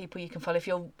to other people you can follow,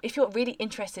 if you're really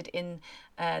interested in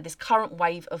this current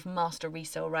wave of master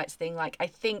resale rights thing, like I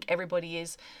think everybody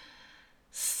is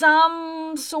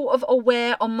some sort of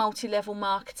aware on multi-level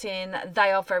marketing.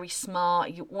 They are very smart.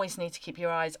 You always need to keep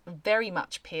your eyes very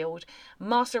much peeled.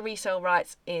 Master resale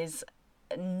rights is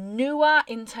newer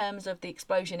in terms of the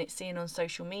explosion it's seeing on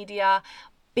social media.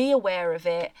 Be aware of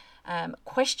it.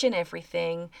 Question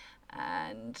everything.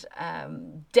 And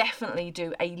definitely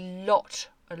do a lot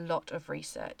of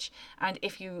research. And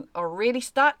if you are really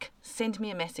stuck, send me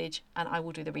a message and I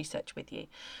will do the research with you.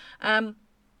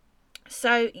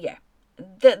 So yeah,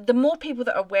 the more people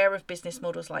that are aware of business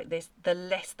models like this, the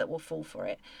less that will fall for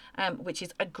it, which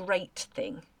is a great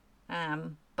thing,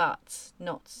 but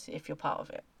not if you're part of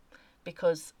it,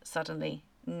 because suddenly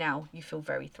now you feel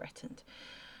very threatened.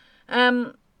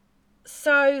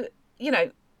 So,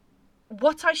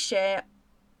 what I share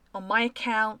on my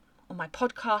account, on my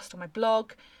podcast, on my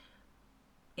blog,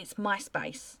 it's my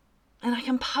space. And I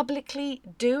can publicly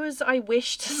do as I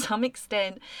wish to some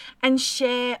extent and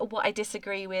share what I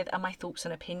disagree with and my thoughts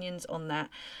and opinions on that.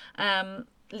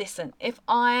 Listen, if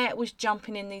I was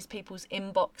jumping in these people's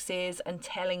inboxes and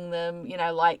telling them,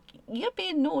 you're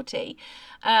being naughty,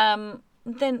 then,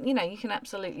 you can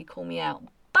absolutely call me out.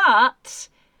 But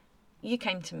you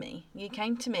came to me.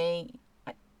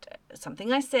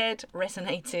 something I said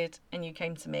resonated and you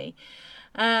came to me.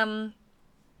 And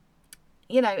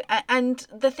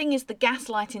the thing is, the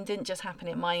gaslighting didn't just happen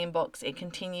in my inbox. It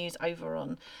continues over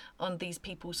on these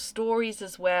people's stories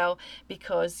as well,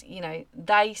 because,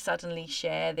 they suddenly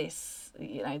share this,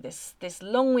 this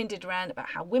long-winded rant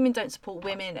about how women don't support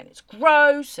women and it's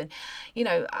gross. And,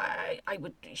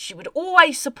 she would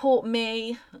always support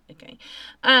me. Okay.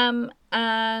 And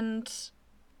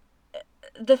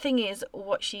the thing is,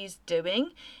 what she's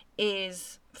doing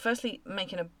is firstly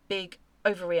making a big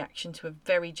overreaction to a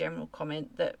very general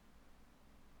comment that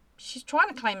she's trying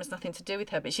to claim has nothing to do with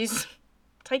her, but she's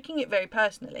taking it very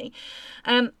personally,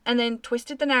 and then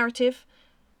twisted the narrative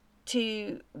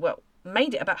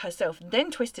made it about herself,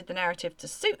 then twisted the narrative to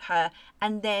suit her,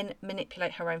 and then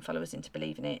manipulate her own followers into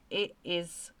believing it. It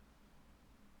is,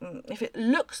 if it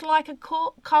looks like a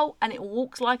cult and it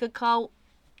walks like a cult,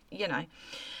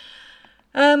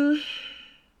 but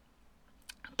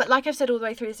like I've said all the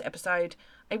way through this episode,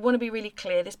 I want to be really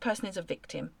clear. This person is a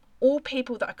victim. All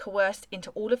people that are coerced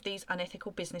into all of these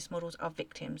unethical business models are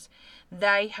victims.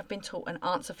 They have been taught an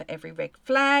answer for every red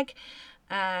flag,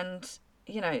 and,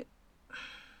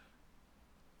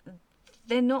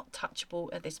 they're not touchable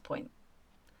at this point.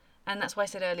 And that's why I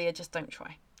said earlier, just don't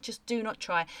try. Just do not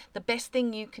try. The best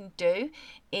thing you can do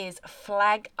is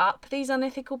flag up these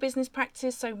unethical business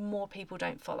practices so more people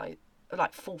don't fall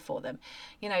for them,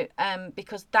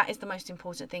 because that is the most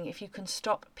important thing. If you can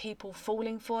stop people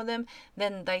falling for them,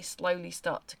 then they slowly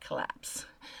start to collapse.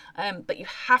 But you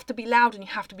have to be loud and you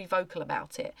have to be vocal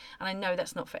about it. And I know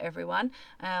that's not for everyone,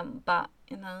 but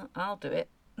I'll do it.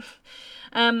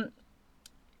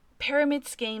 Pyramid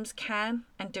schemes can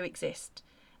and do exist,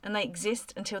 and they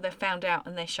exist until they're found out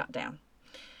and they're shut down.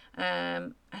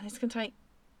 And it's going to take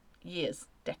years,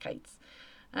 decades.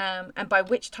 And by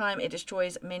which time it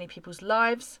destroys many people's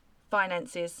lives,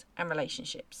 finances, and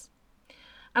relationships.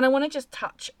 And I want to just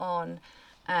touch on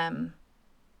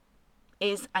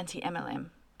is anti-MLM,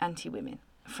 anti-women,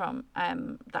 from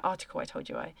the article I told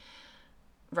you I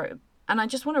wrote. And I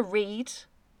just want to read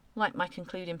my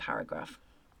concluding paragraph.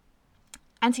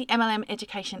 Anti-MLM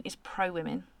education is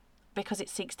pro-women because it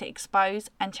seeks to expose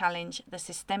and challenge the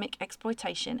systemic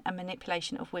exploitation and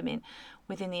manipulation of women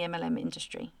within the MLM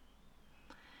industry.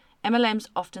 MLMs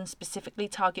often specifically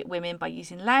target women by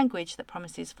using language that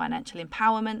promises financial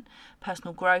empowerment,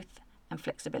 personal growth, and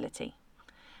flexibility.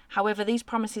 However, these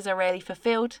promises are rarely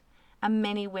fulfilled, and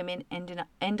many women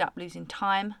end up losing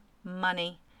time,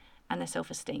 money, and their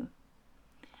self-esteem.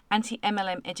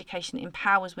 Anti-MLM education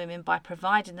empowers women by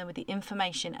providing them with the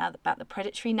information about the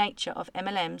predatory nature of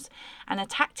MLMs and the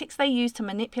tactics they use to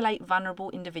manipulate vulnerable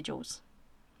individuals.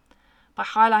 By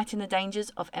highlighting the dangers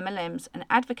of MLMs and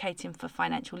advocating for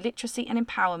financial literacy and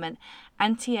empowerment,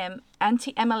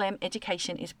 anti-MLM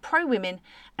education is pro-women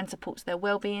and supports their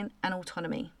well-being and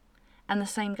autonomy. And the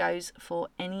same goes for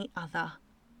any other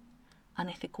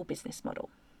unethical business model.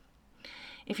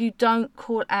 If you don't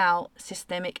call out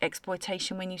systemic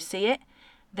exploitation when you see it,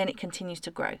 then it continues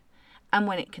to grow. And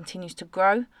when it continues to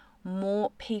grow,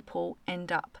 more people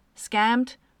end up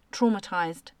scammed,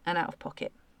 traumatized, and out of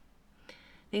pocket.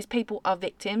 These people are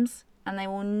victims, and they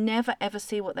will never ever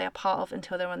see what they are part of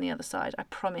until they're on the other side. I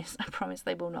promise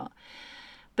they will not.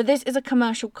 But this is a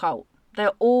commercial cult.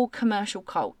 They're all commercial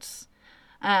cults.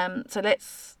 So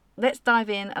let's dive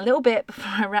in a little bit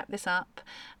before I wrap this up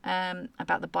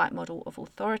about the BITE model of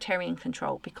authoritarian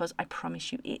control, because I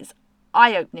promise you it is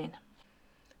eye-opening.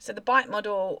 So the BITE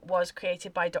model was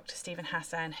created by Dr. Stephen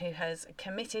Hassan, who has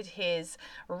committed his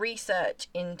research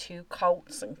into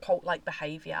cults and cult-like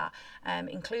behaviour,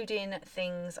 including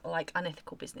things like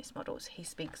unethical business models. He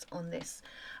speaks on this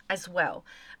as well.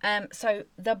 So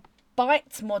the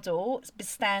BITE model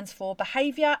stands for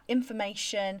behaviour,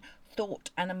 information, thought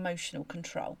and emotional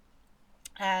control.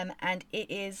 And it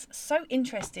is so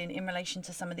interesting in relation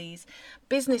to some of these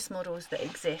business models that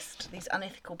exist, these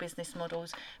unethical business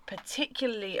models,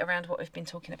 particularly around what we've been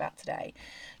talking about today.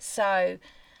 So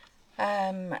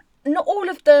not all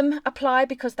of them apply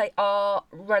because they are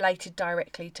related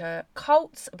directly to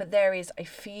cults, but there is a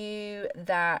few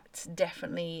that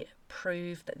definitely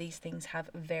prove that these things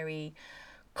have very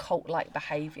cult-like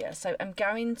behaviour. So I'm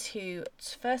going to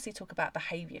firstly talk about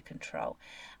behaviour control.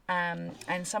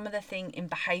 And some of the thing in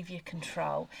behaviour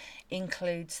control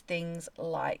includes things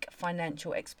like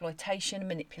financial exploitation,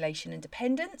 manipulation and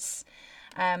dependence.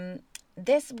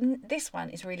 This one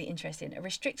is really interesting.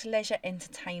 Restrict leisure,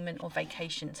 entertainment or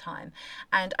vacation time.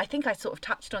 And I think I sort of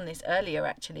touched on this earlier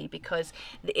actually, because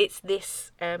it's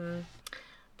this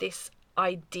this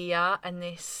idea and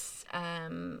this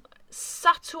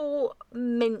subtle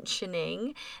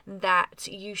mentioning that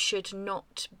you should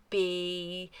not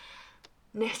be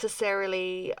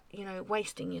necessarily,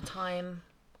 wasting your time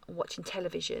watching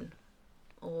television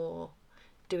or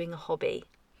doing a hobby.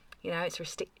 It's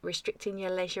restricting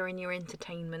your leisure and your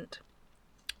entertainment.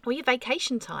 Or your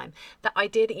vacation time. That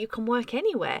idea that you can work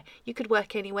anywhere. You could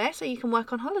work anywhere, so you can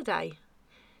work on holiday.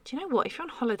 Do you know what? If you're on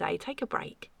holiday, take a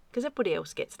break, because everybody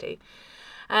else gets to.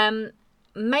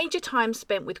 Major time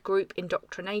spent with group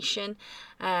indoctrination,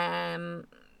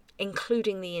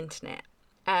 including the internet.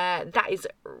 That is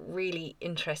really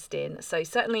interesting. So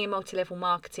certainly in multi-level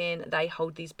marketing, they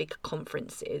hold these big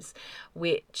conferences,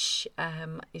 which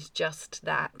is just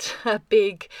that, a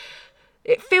big...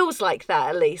 It feels like that,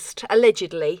 at least,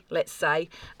 allegedly, let's say.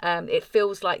 It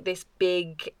feels like this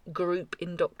big group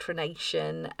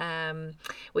indoctrination where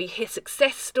you hear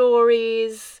success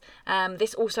stories.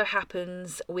 This also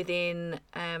happens within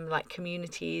like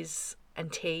communities and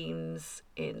teams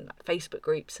in Facebook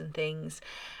groups and things.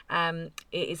 It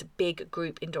is a big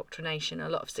group indoctrination, a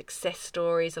lot of success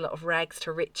stories, a lot of rags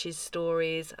to riches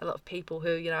stories, a lot of people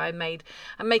who, I'm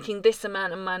making this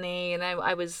amount of money,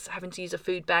 I was having to use a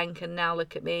food bank and now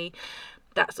look at me,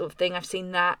 that sort of thing. I've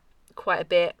seen that quite a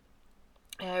bit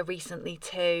recently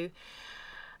too.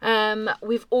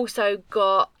 We've also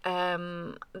got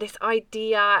this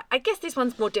idea, I guess this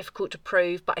one's more difficult to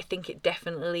prove, but I think it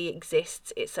definitely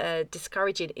exists. It's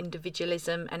discouraging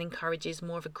individualism and encourages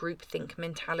more of a groupthink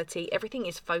mentality. Everything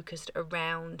is focused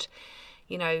around,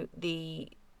 the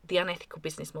unethical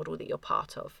business model that you're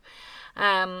part of.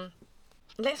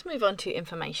 Let's move on to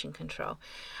information control.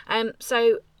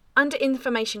 So under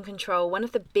information control, one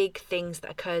of the big things that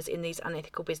occurs in these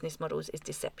unethical business models is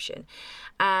deception.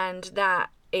 And that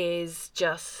is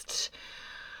just,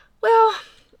 well,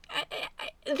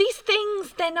 these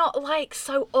things, they're not like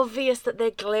so obvious that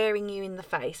they're glaring you in the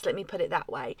face, let me put it that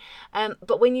way.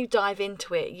 But when you dive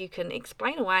into it, you can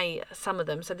explain away some of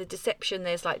them. So the deception,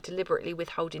 there's like deliberately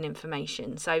withholding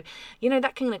information. So,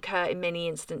 that can occur in many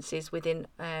instances within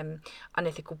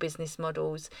unethical business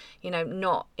models,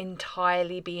 not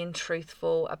entirely being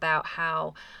truthful about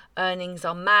how earnings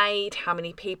are made, how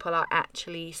many people are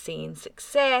actually seeing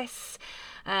success,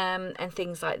 and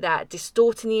things like that.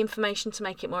 Distorting the information to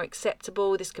make it more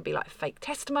acceptable. This could be like fake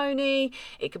testimony.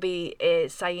 It could be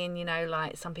saying,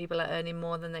 like some people are earning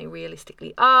more than they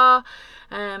realistically are.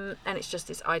 And it's just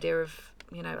this idea of,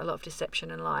 a lot of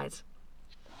deception and lies.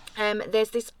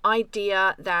 There's this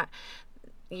idea that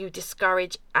you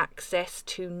discourage access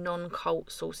to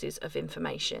non-cult sources of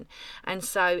information. And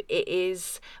so it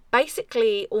is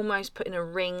basically almost putting a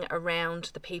ring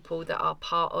around the people that are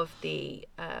part of the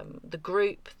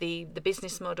group, the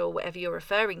business model, whatever you're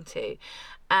referring to,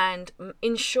 and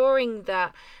ensuring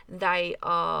that they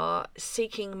are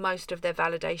seeking most of their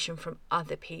validation from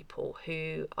other people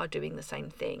who are doing the same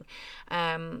thing.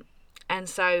 And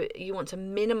so you want to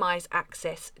minimize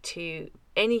access to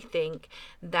anything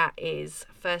that is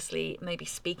firstly maybe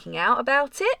speaking out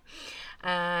about it.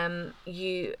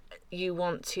 You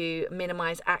want to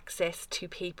minimize access to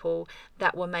people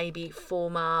that were maybe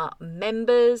former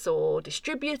members or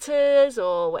distributors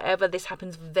or whatever. This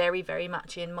happens very, very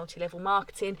much in multi-level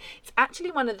marketing. It's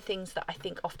actually one of the things that I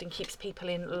think often keeps people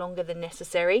in longer than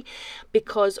necessary,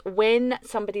 because when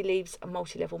somebody leaves a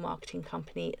multi-level marketing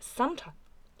company, sometimes,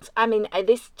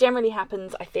 this generally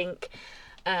happens, I think,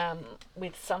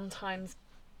 with sometimes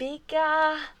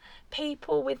bigger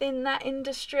people within that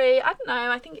industry. I don't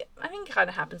know. I think it kind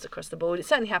of happens across the board. It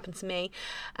certainly happened to me.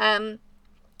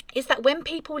 Is that when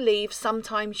people leave,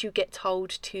 sometimes you get told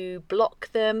to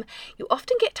block them. You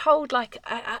often get told, like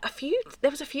there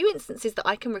was a few instances that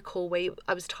I can recall where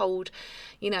I was told,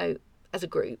 as a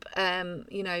group,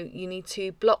 you need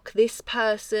to block this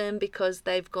person because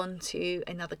they've gone to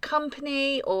another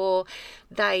company, or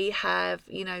they have,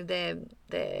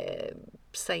 they're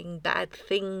saying bad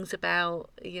things about,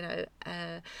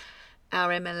 our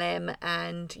MLM,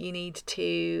 and you need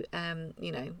to,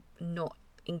 not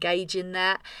engage in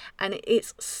that. And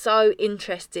it's so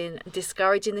interesting,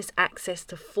 discouraging this access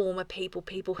to former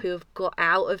people who have got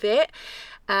out of it.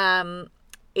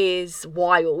 Is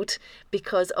wild,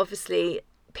 because obviously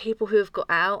people who have got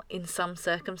out in some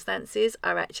circumstances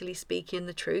are actually speaking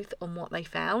the truth on what they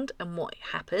found and what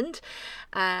happened,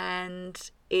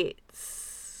 and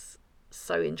it's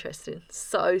so interesting,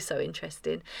 so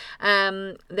interesting.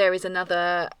 There is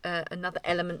another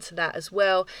element to that as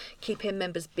well, keeping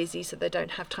members busy so they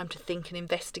don't have time to think and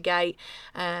investigate.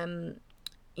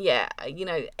 yeah,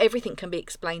 everything can be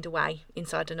explained away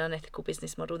inside an unethical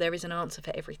business model. There is an answer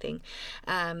for everything.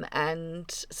 And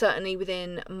certainly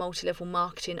within multi-level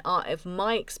marketing, out of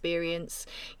my experience,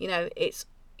 it's,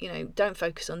 don't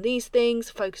focus on these things,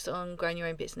 focus on growing your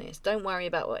own business. Don't worry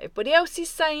about what everybody else is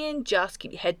saying, just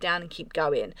keep your head down and keep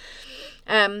going.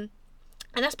 And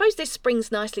I suppose this springs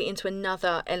nicely into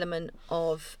another element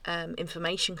of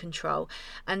information control,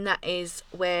 and that is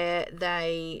where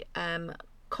they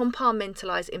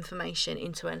compartmentalize information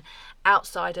into an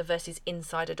outsider versus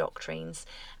insider doctrines.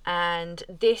 And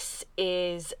this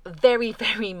is very,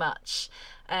 very much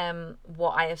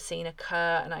what I have seen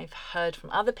occur, and I've heard from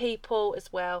other people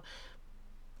as well,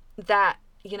 that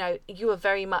you are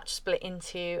very much split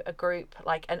into a group,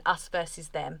 like an us versus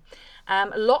them.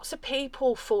 Lots of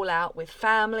people fall out with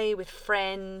family, with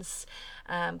friends,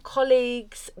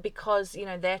 colleagues, because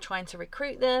they're trying to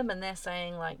recruit them and they're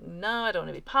saying like, no, I don't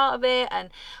want to be part of it,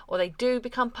 or they do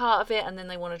become part of it and then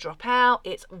they want to drop out.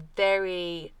 It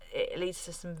leads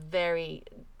to some very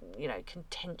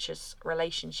contentious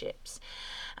relationships.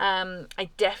 I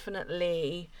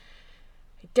definitely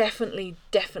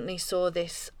saw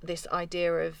this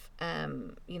idea of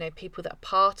people that are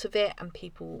part of it and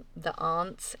people that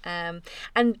aren't, and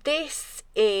this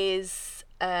is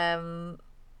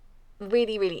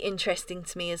really, really interesting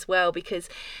to me as well, because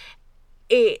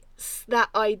it's that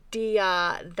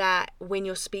idea that when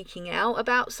you're speaking out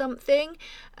about something,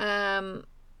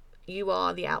 you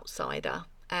are the outsider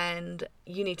and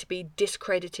you need to be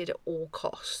discredited at all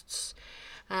costs.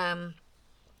 And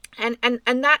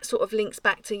that sort of links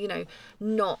back to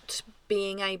not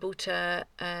being able to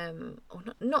or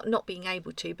not being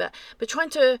able to, but trying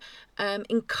to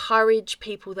encourage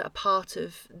people that are part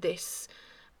of this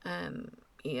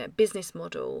business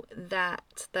model,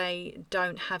 that they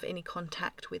don't have any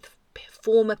contact with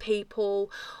former people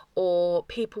or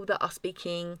people that are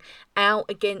speaking out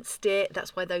against it.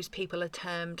 That's why those people are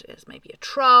termed as maybe a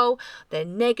troll, they're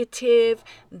negative,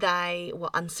 they were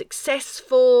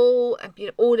unsuccessful, and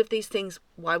all of these things,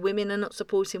 why women are not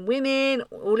supporting women,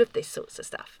 all of this sorts of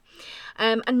stuff.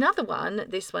 Another one,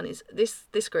 this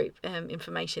group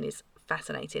information is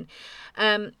fascinating.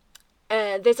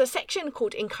 There's a section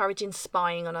called encouraging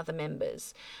spying on other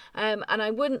members. And I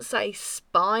wouldn't say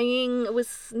spying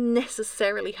was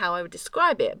necessarily how I would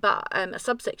describe it, but a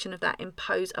subsection of that,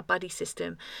 impose a buddy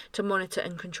system to monitor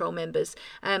and control members.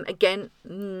 Again,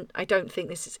 I don't think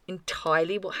this is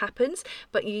entirely what happens,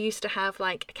 but you used to have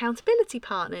like accountability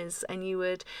partners and you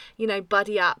would,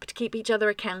 buddy up to keep each other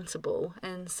accountable.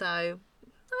 And so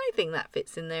I think that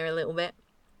fits in there a little bit.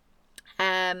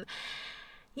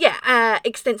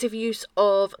 Extensive use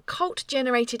of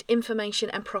cult-generated information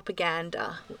and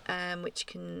propaganda, which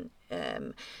can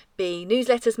be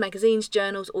newsletters, magazines,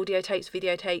 journals, audio tapes,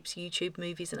 videotapes, YouTube,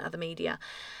 movies, and other media.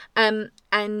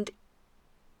 And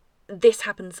this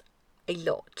happens a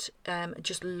lot,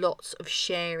 just lots of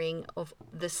sharing of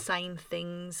the same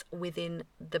things within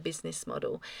the business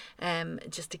model,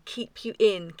 just to keep you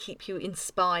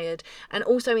inspired. And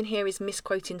also in here is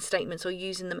misquoting statements or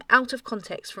using them out of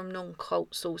context from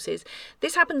non-cult sources.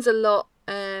 This happens a lot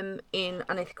in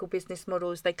unethical business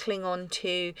models. They cling on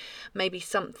to maybe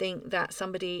something that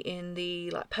somebody in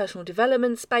the personal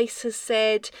development space has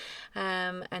said,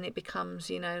 and it becomes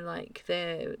like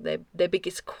their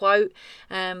biggest quote,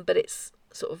 but it's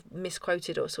sort of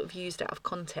misquoted or sort of used out of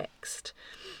context.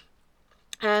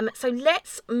 So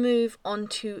let's move on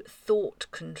to thought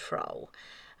control.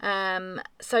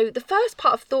 So the first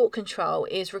part of thought control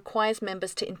requires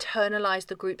members to internalize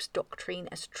the group's doctrine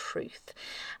as truth,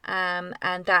 and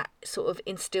that sort of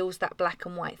instills that black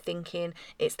and white thinking.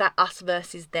 It's that us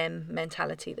versus them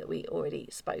mentality that we already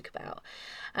spoke about.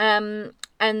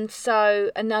 And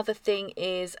so another thing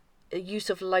is use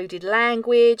of loaded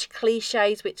language,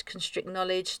 cliches which constrict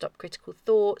knowledge, stop critical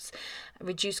thoughts,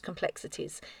 reduce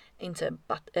complexities into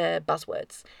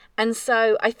buzzwords. And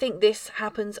so I think this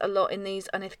happens a lot in these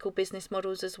unethical business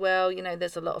models as well.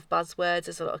 There's a lot of buzzwords,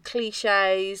 there's a lot of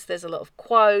cliches, there's a lot of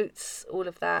quotes, all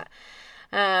of that.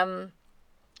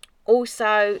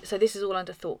 Also, so this is all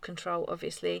under thought control,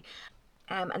 obviously.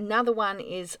 Another one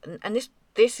is, and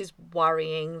this is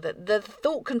worrying, that the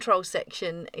thought control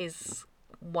section is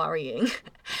worrying.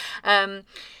 And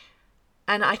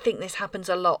I think this happens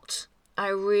a lot. I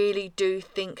really do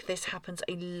think this happens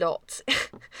a lot.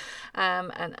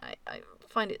 And I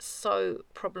find it so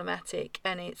problematic.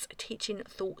 And it's teaching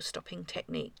thought-stopping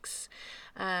techniques,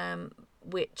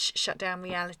 which shut down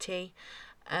reality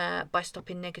by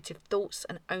stopping negative thoughts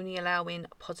and only allowing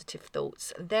positive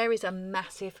thoughts. There is a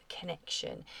massive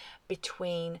connection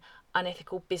between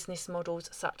unethical business models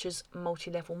such as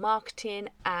multi-level marketing,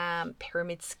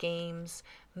 pyramid schemes,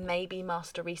 maybe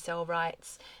master resale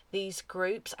rights. These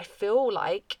groups, I feel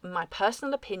like, my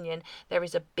personal opinion, there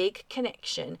is a big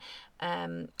connection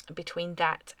between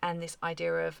that and this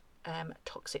idea of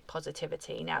toxic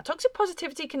positivity. Now, toxic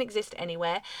positivity can exist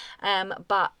anywhere,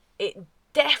 but it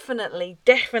definitely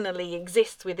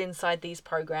exists within inside these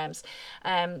programs,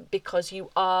 because you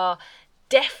are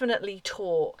definitely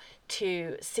taught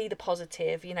to see the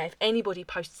positive. You know, if anybody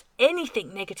posts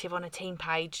anything negative on a team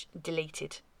page,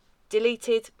 deleted,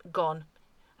 gone.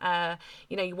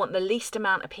 You know, you want the least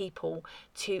amount of people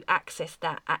to access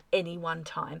that at any one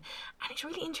time. And it's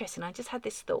really interesting. I just had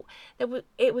this thought.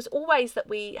 It was always that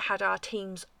we had our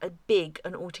teams big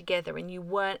and all together, and you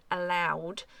weren't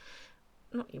allowed,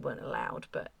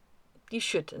 but you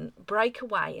shouldn't break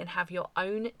away and have your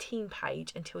own team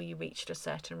page until you reached a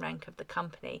certain rank of the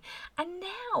company. And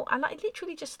now I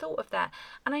literally just thought of that,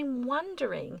 and I'm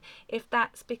wondering if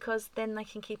that's because then they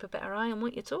can keep a better eye on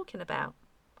what you're talking about.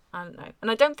 I don't know. And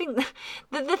I don't think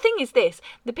the thing is this: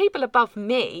 the people above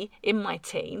me in my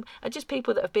team are just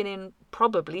people that have been in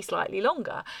probably slightly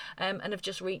longer, and have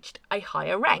just reached a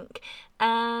higher rank.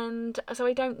 And so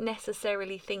I don't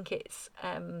necessarily think it's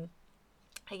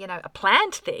a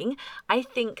planned thing. I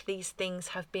think these things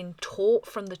have been taught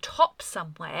from the top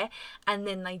somewhere, and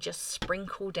then they just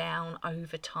sprinkle down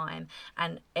over time,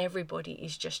 and everybody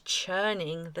is just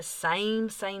churning the same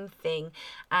thing,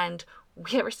 and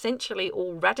we're essentially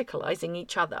all radicalizing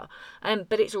each other.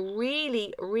 But it's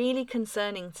really, really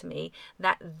concerning to me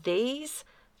that these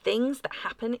things that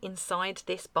happen inside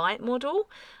this bite model,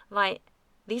 like,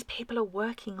 these people are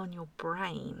working on your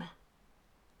brain.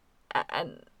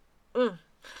 And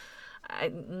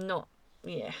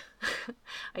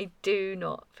I do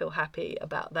not feel happy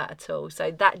about that at all.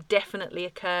 So that definitely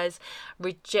occurs.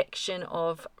 Rejection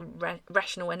of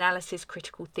rational analysis,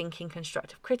 critical thinking,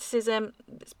 constructive criticism.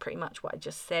 That's pretty much what I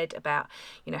just said about,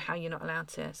 how you're not allowed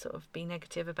to sort of be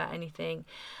negative about anything.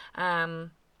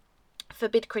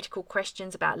 Forbid critical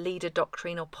questions about leader,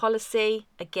 doctrine or policy.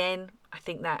 Again, I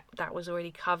think that was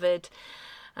already covered.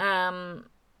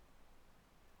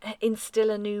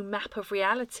 Instill a new map of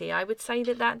reality. I would say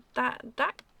that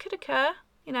could occur,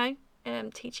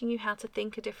 teaching you how to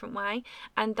think a different way.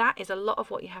 And that is a lot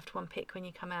of what you have to unpick when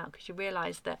you come out, because you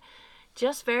realise that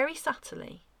just very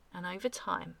subtly and over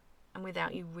time, and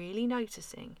without you really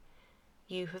noticing,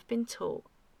 you have been taught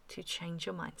to change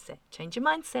your mindset. Change your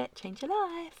mindset, change your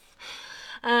life.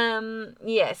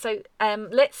 So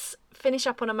let's finish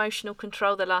up on emotional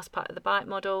control, the last part of the bite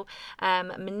model.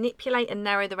 Manipulate and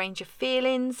narrow the range of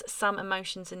feelings. Some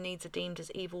emotions and needs are deemed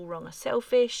as evil, wrong or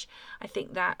selfish. I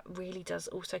think that really does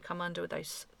also come under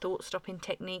those thought stopping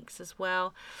techniques as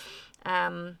well.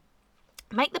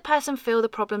 Make the person feel the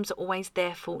problems are always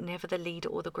their fault, never the leader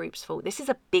or the group's fault. This is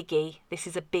a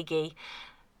biggie.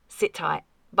 Sit tight,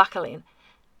 buckle in.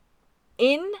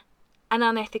 In an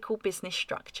unethical business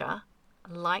structure,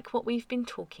 like what we've been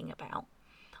talking about,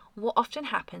 what often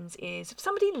happens is if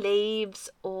somebody leaves,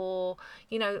 or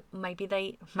maybe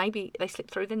they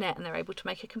slip through the net and they're able to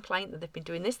make a complaint that they've been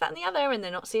doing this, that and the other, and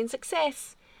they're not seeing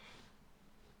success,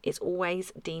 it's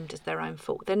always deemed as their own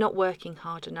fault. They're not working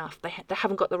hard enough. They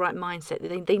haven't got the right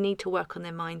mindset. They need to work on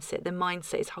their mindset. Their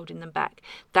mindset is holding them back.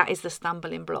 That is the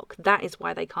stumbling block. That is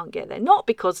why they can't get there. Not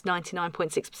because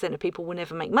 99.6% of people will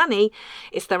never make money.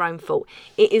 It's their own fault.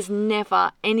 It is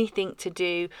never anything to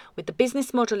do with the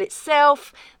business model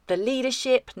itself, the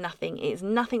leadership, nothing. It is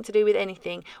nothing to do with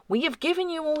anything. We have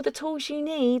given you all the tools you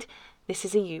need. This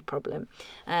is a you problem.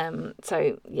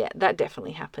 That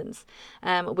definitely happens,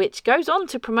 which goes on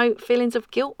to promote feelings of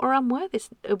guilt or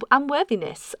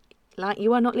unworthiness, like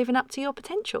you are not living up to your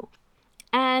potential.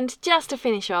 And just to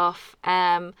finish off,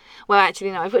 I've got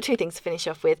two things to finish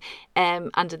off with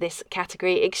under this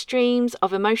category. Extremes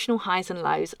of emotional highs and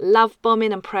lows. Love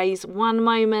bombing and praise one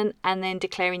moment, and then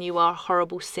declaring you are a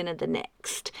horrible sinner the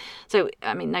next. So,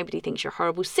 nobody thinks you're a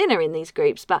horrible sinner in these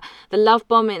groups, but the love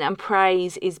bombing and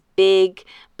praise is big,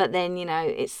 but then,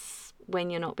 it's when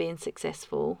you're not being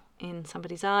successful in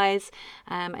somebody's eyes,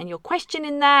 and you're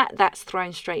questioning that's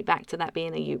thrown straight back to that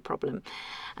being a you problem.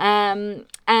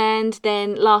 And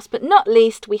then last but not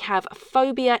least, we have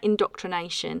phobia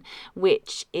indoctrination,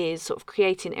 which is sort of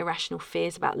creating irrational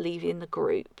fears about leaving the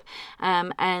group.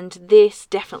 And this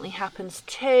definitely happens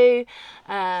too,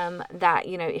 that,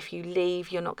 if you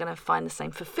leave, you're not going to find the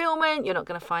same fulfillment, you're not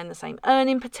going to find the same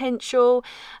earning potential,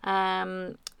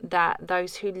 that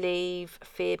those who leave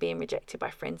fear being rejected by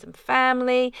friends and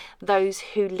family. Those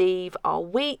who leave are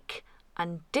weak,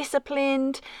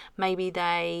 undisciplined, maybe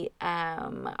they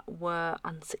were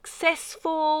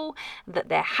unsuccessful, that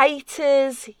they're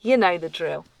haters. You know the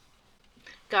drill.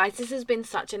 Guys, this has been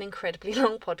such an incredibly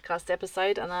long podcast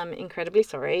episode, and I'm incredibly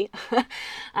sorry.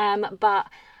 But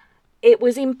it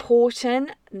was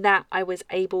important that I was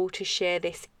able to share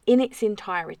this in its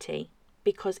entirety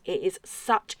because it is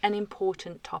such an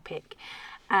important topic.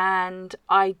 And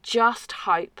I just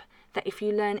hope that if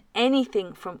you learn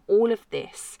anything from all of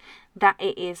this, that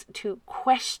it is to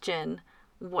question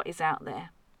what is out there.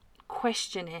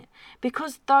 Question it,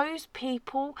 because those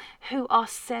people who are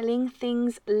selling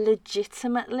things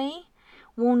legitimately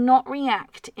will not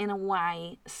react in a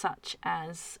way such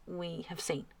as we have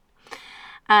seen.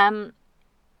 And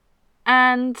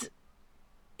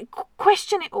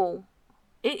question it all.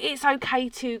 It's okay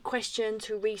to question,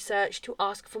 to research, to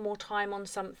ask for more time on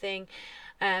something.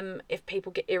 If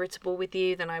people get irritable with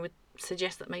you, then I would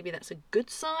suggest that maybe that's a good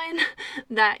sign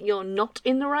that you're not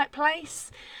in the right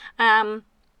place.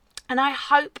 And I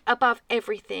hope above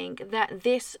everything that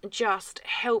this just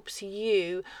helps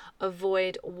you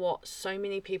avoid what so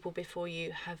many people before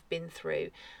you have been through.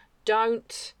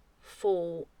 Don't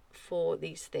fall for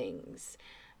these things.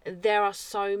 There are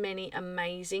so many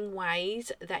amazing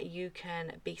ways that you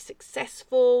can be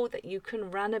successful, that you can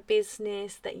run a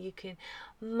business, that you can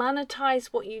monetize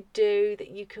what you do, that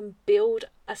you can build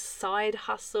a side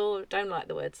hustle. Don't like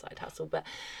the word side hustle, but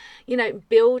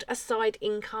build a side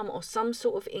income or some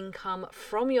sort of income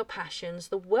from your passions.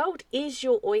 The world is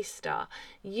your oyster.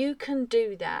 You can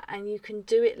do that, and you can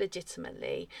do it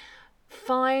legitimately.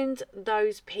 Find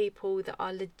those people that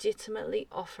are legitimately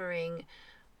offering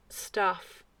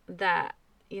stuff that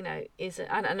is,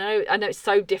 and I know it's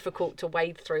so difficult to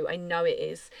wade through. I know it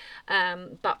is,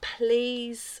 but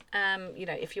please,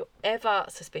 if you're ever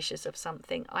suspicious of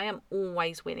something, I am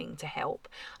always willing to help.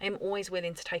 I am always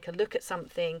willing to take a look at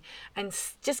something and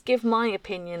just give my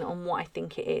opinion on what I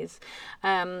think it is.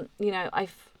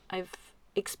 I've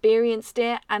experienced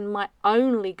it, and my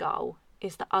only goal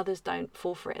is that others don't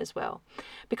fall for it as well.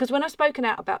 Because when I've spoken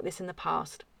out about this in the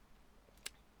past,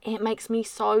 it makes me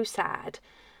so sad,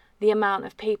 the amount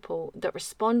of people that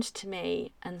respond to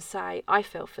me and say, I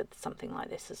fell for something like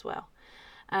this as well.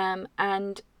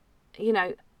 The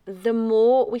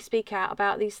more we speak out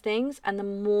about these things and the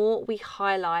more we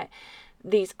highlight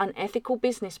these unethical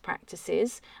business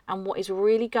practices and what is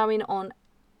really going on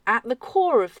at the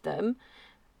core of them,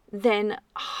 then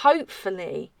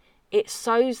hopefully it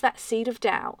sows that seed of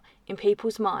doubt in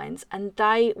people's minds and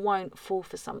they won't fall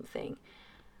for something.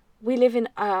 We live in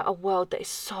a world that is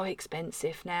so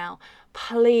expensive now.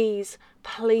 Please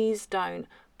don't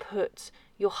put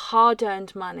your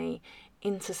hard-earned money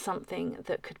into something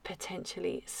that could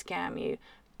potentially scam you.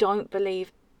 Don't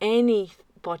believe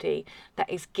anybody that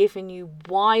is giving you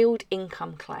wild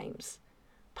income claims.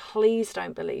 Please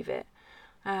don't believe it.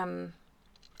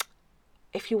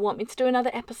 If you want me to do another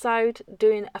episode,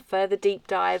 doing a further deep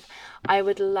dive, I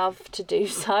would love to do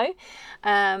so.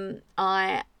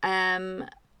 I am...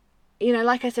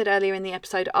 like I said earlier in the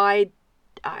episode, I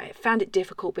found it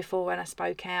difficult before when I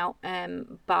spoke out.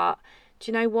 But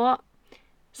do you know what?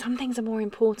 Some things are more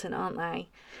important, aren't they?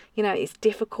 It's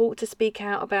difficult to speak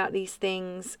out about these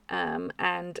things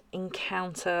and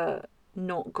encounter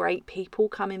not great people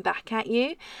coming back at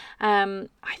you.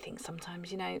 I think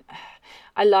sometimes,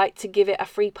 I like to give it a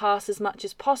free pass as much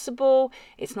as possible.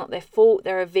 It's not their fault.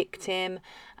 They're a victim.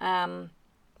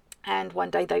 And one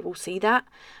day they will see that.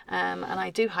 And I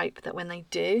do hope that when they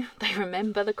do, they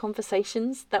remember the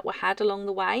conversations that were had along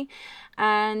the way.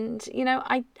 And,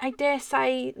 I dare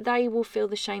say they will feel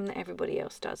the shame that everybody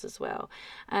else does as well.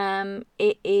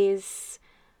 It is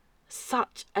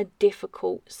such a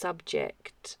difficult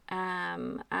subject.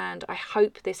 And I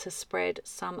hope this has spread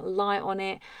some light on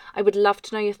it. I would love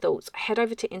to know your thoughts. Head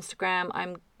over to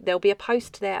Instagram. There'll be a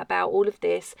post there about all of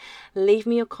this. Leave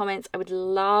me your comments. I would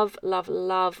love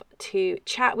to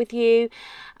chat with you.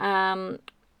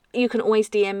 You can always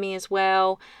DM me as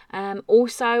well.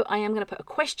 Also, I am going to put a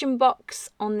question box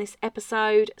on this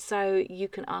episode so you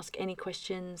can ask any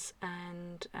questions,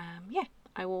 and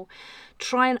I will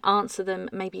try and answer them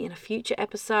maybe in a future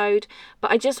episode.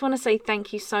 But I just want to say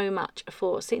thank you so much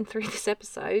for sitting through this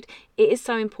episode. It is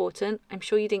so important. I'm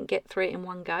sure you didn't get through it in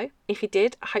one go. If you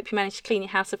did, I hope you managed to clean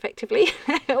your house effectively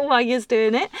while you're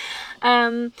doing it.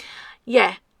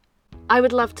 I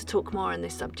would love to talk more on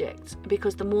this subject,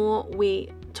 because the more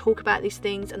we talk about these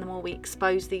things and the more we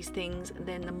expose these things,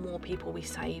 then the more people we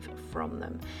save from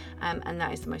them. And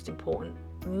that is the most important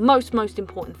most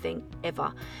important thing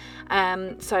ever.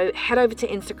 So head over to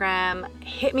Instagram,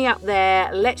 hit me up there,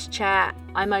 let's chat.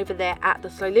 I'm over there at the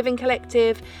Slow Living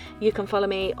Collective. You can follow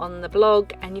me on the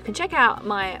blog, and you can check out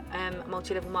my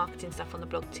multi-level marketing stuff on the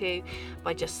blog too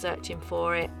by just searching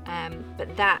for it.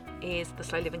 But that is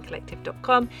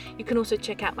theslowlivingcollective.com. You can also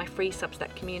check out my free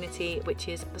Substack community, which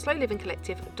is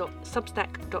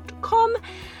theslowlivingcollective.substack.com.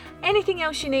 Anything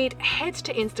else you need, head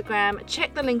to Instagram,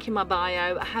 check the link in my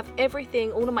bio. I have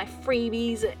everything, all of my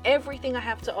freebies, everything I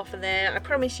have to offer there. I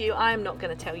promise you, I am not going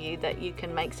to tell you that you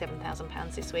can make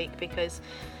 £7,000 this week, because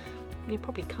you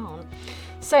probably can't.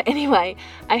 So anyway,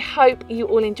 I hope you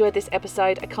all enjoyed this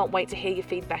episode. I can't wait to hear your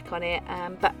feedback on it.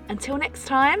 But until next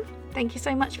time, thank you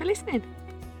so much for listening.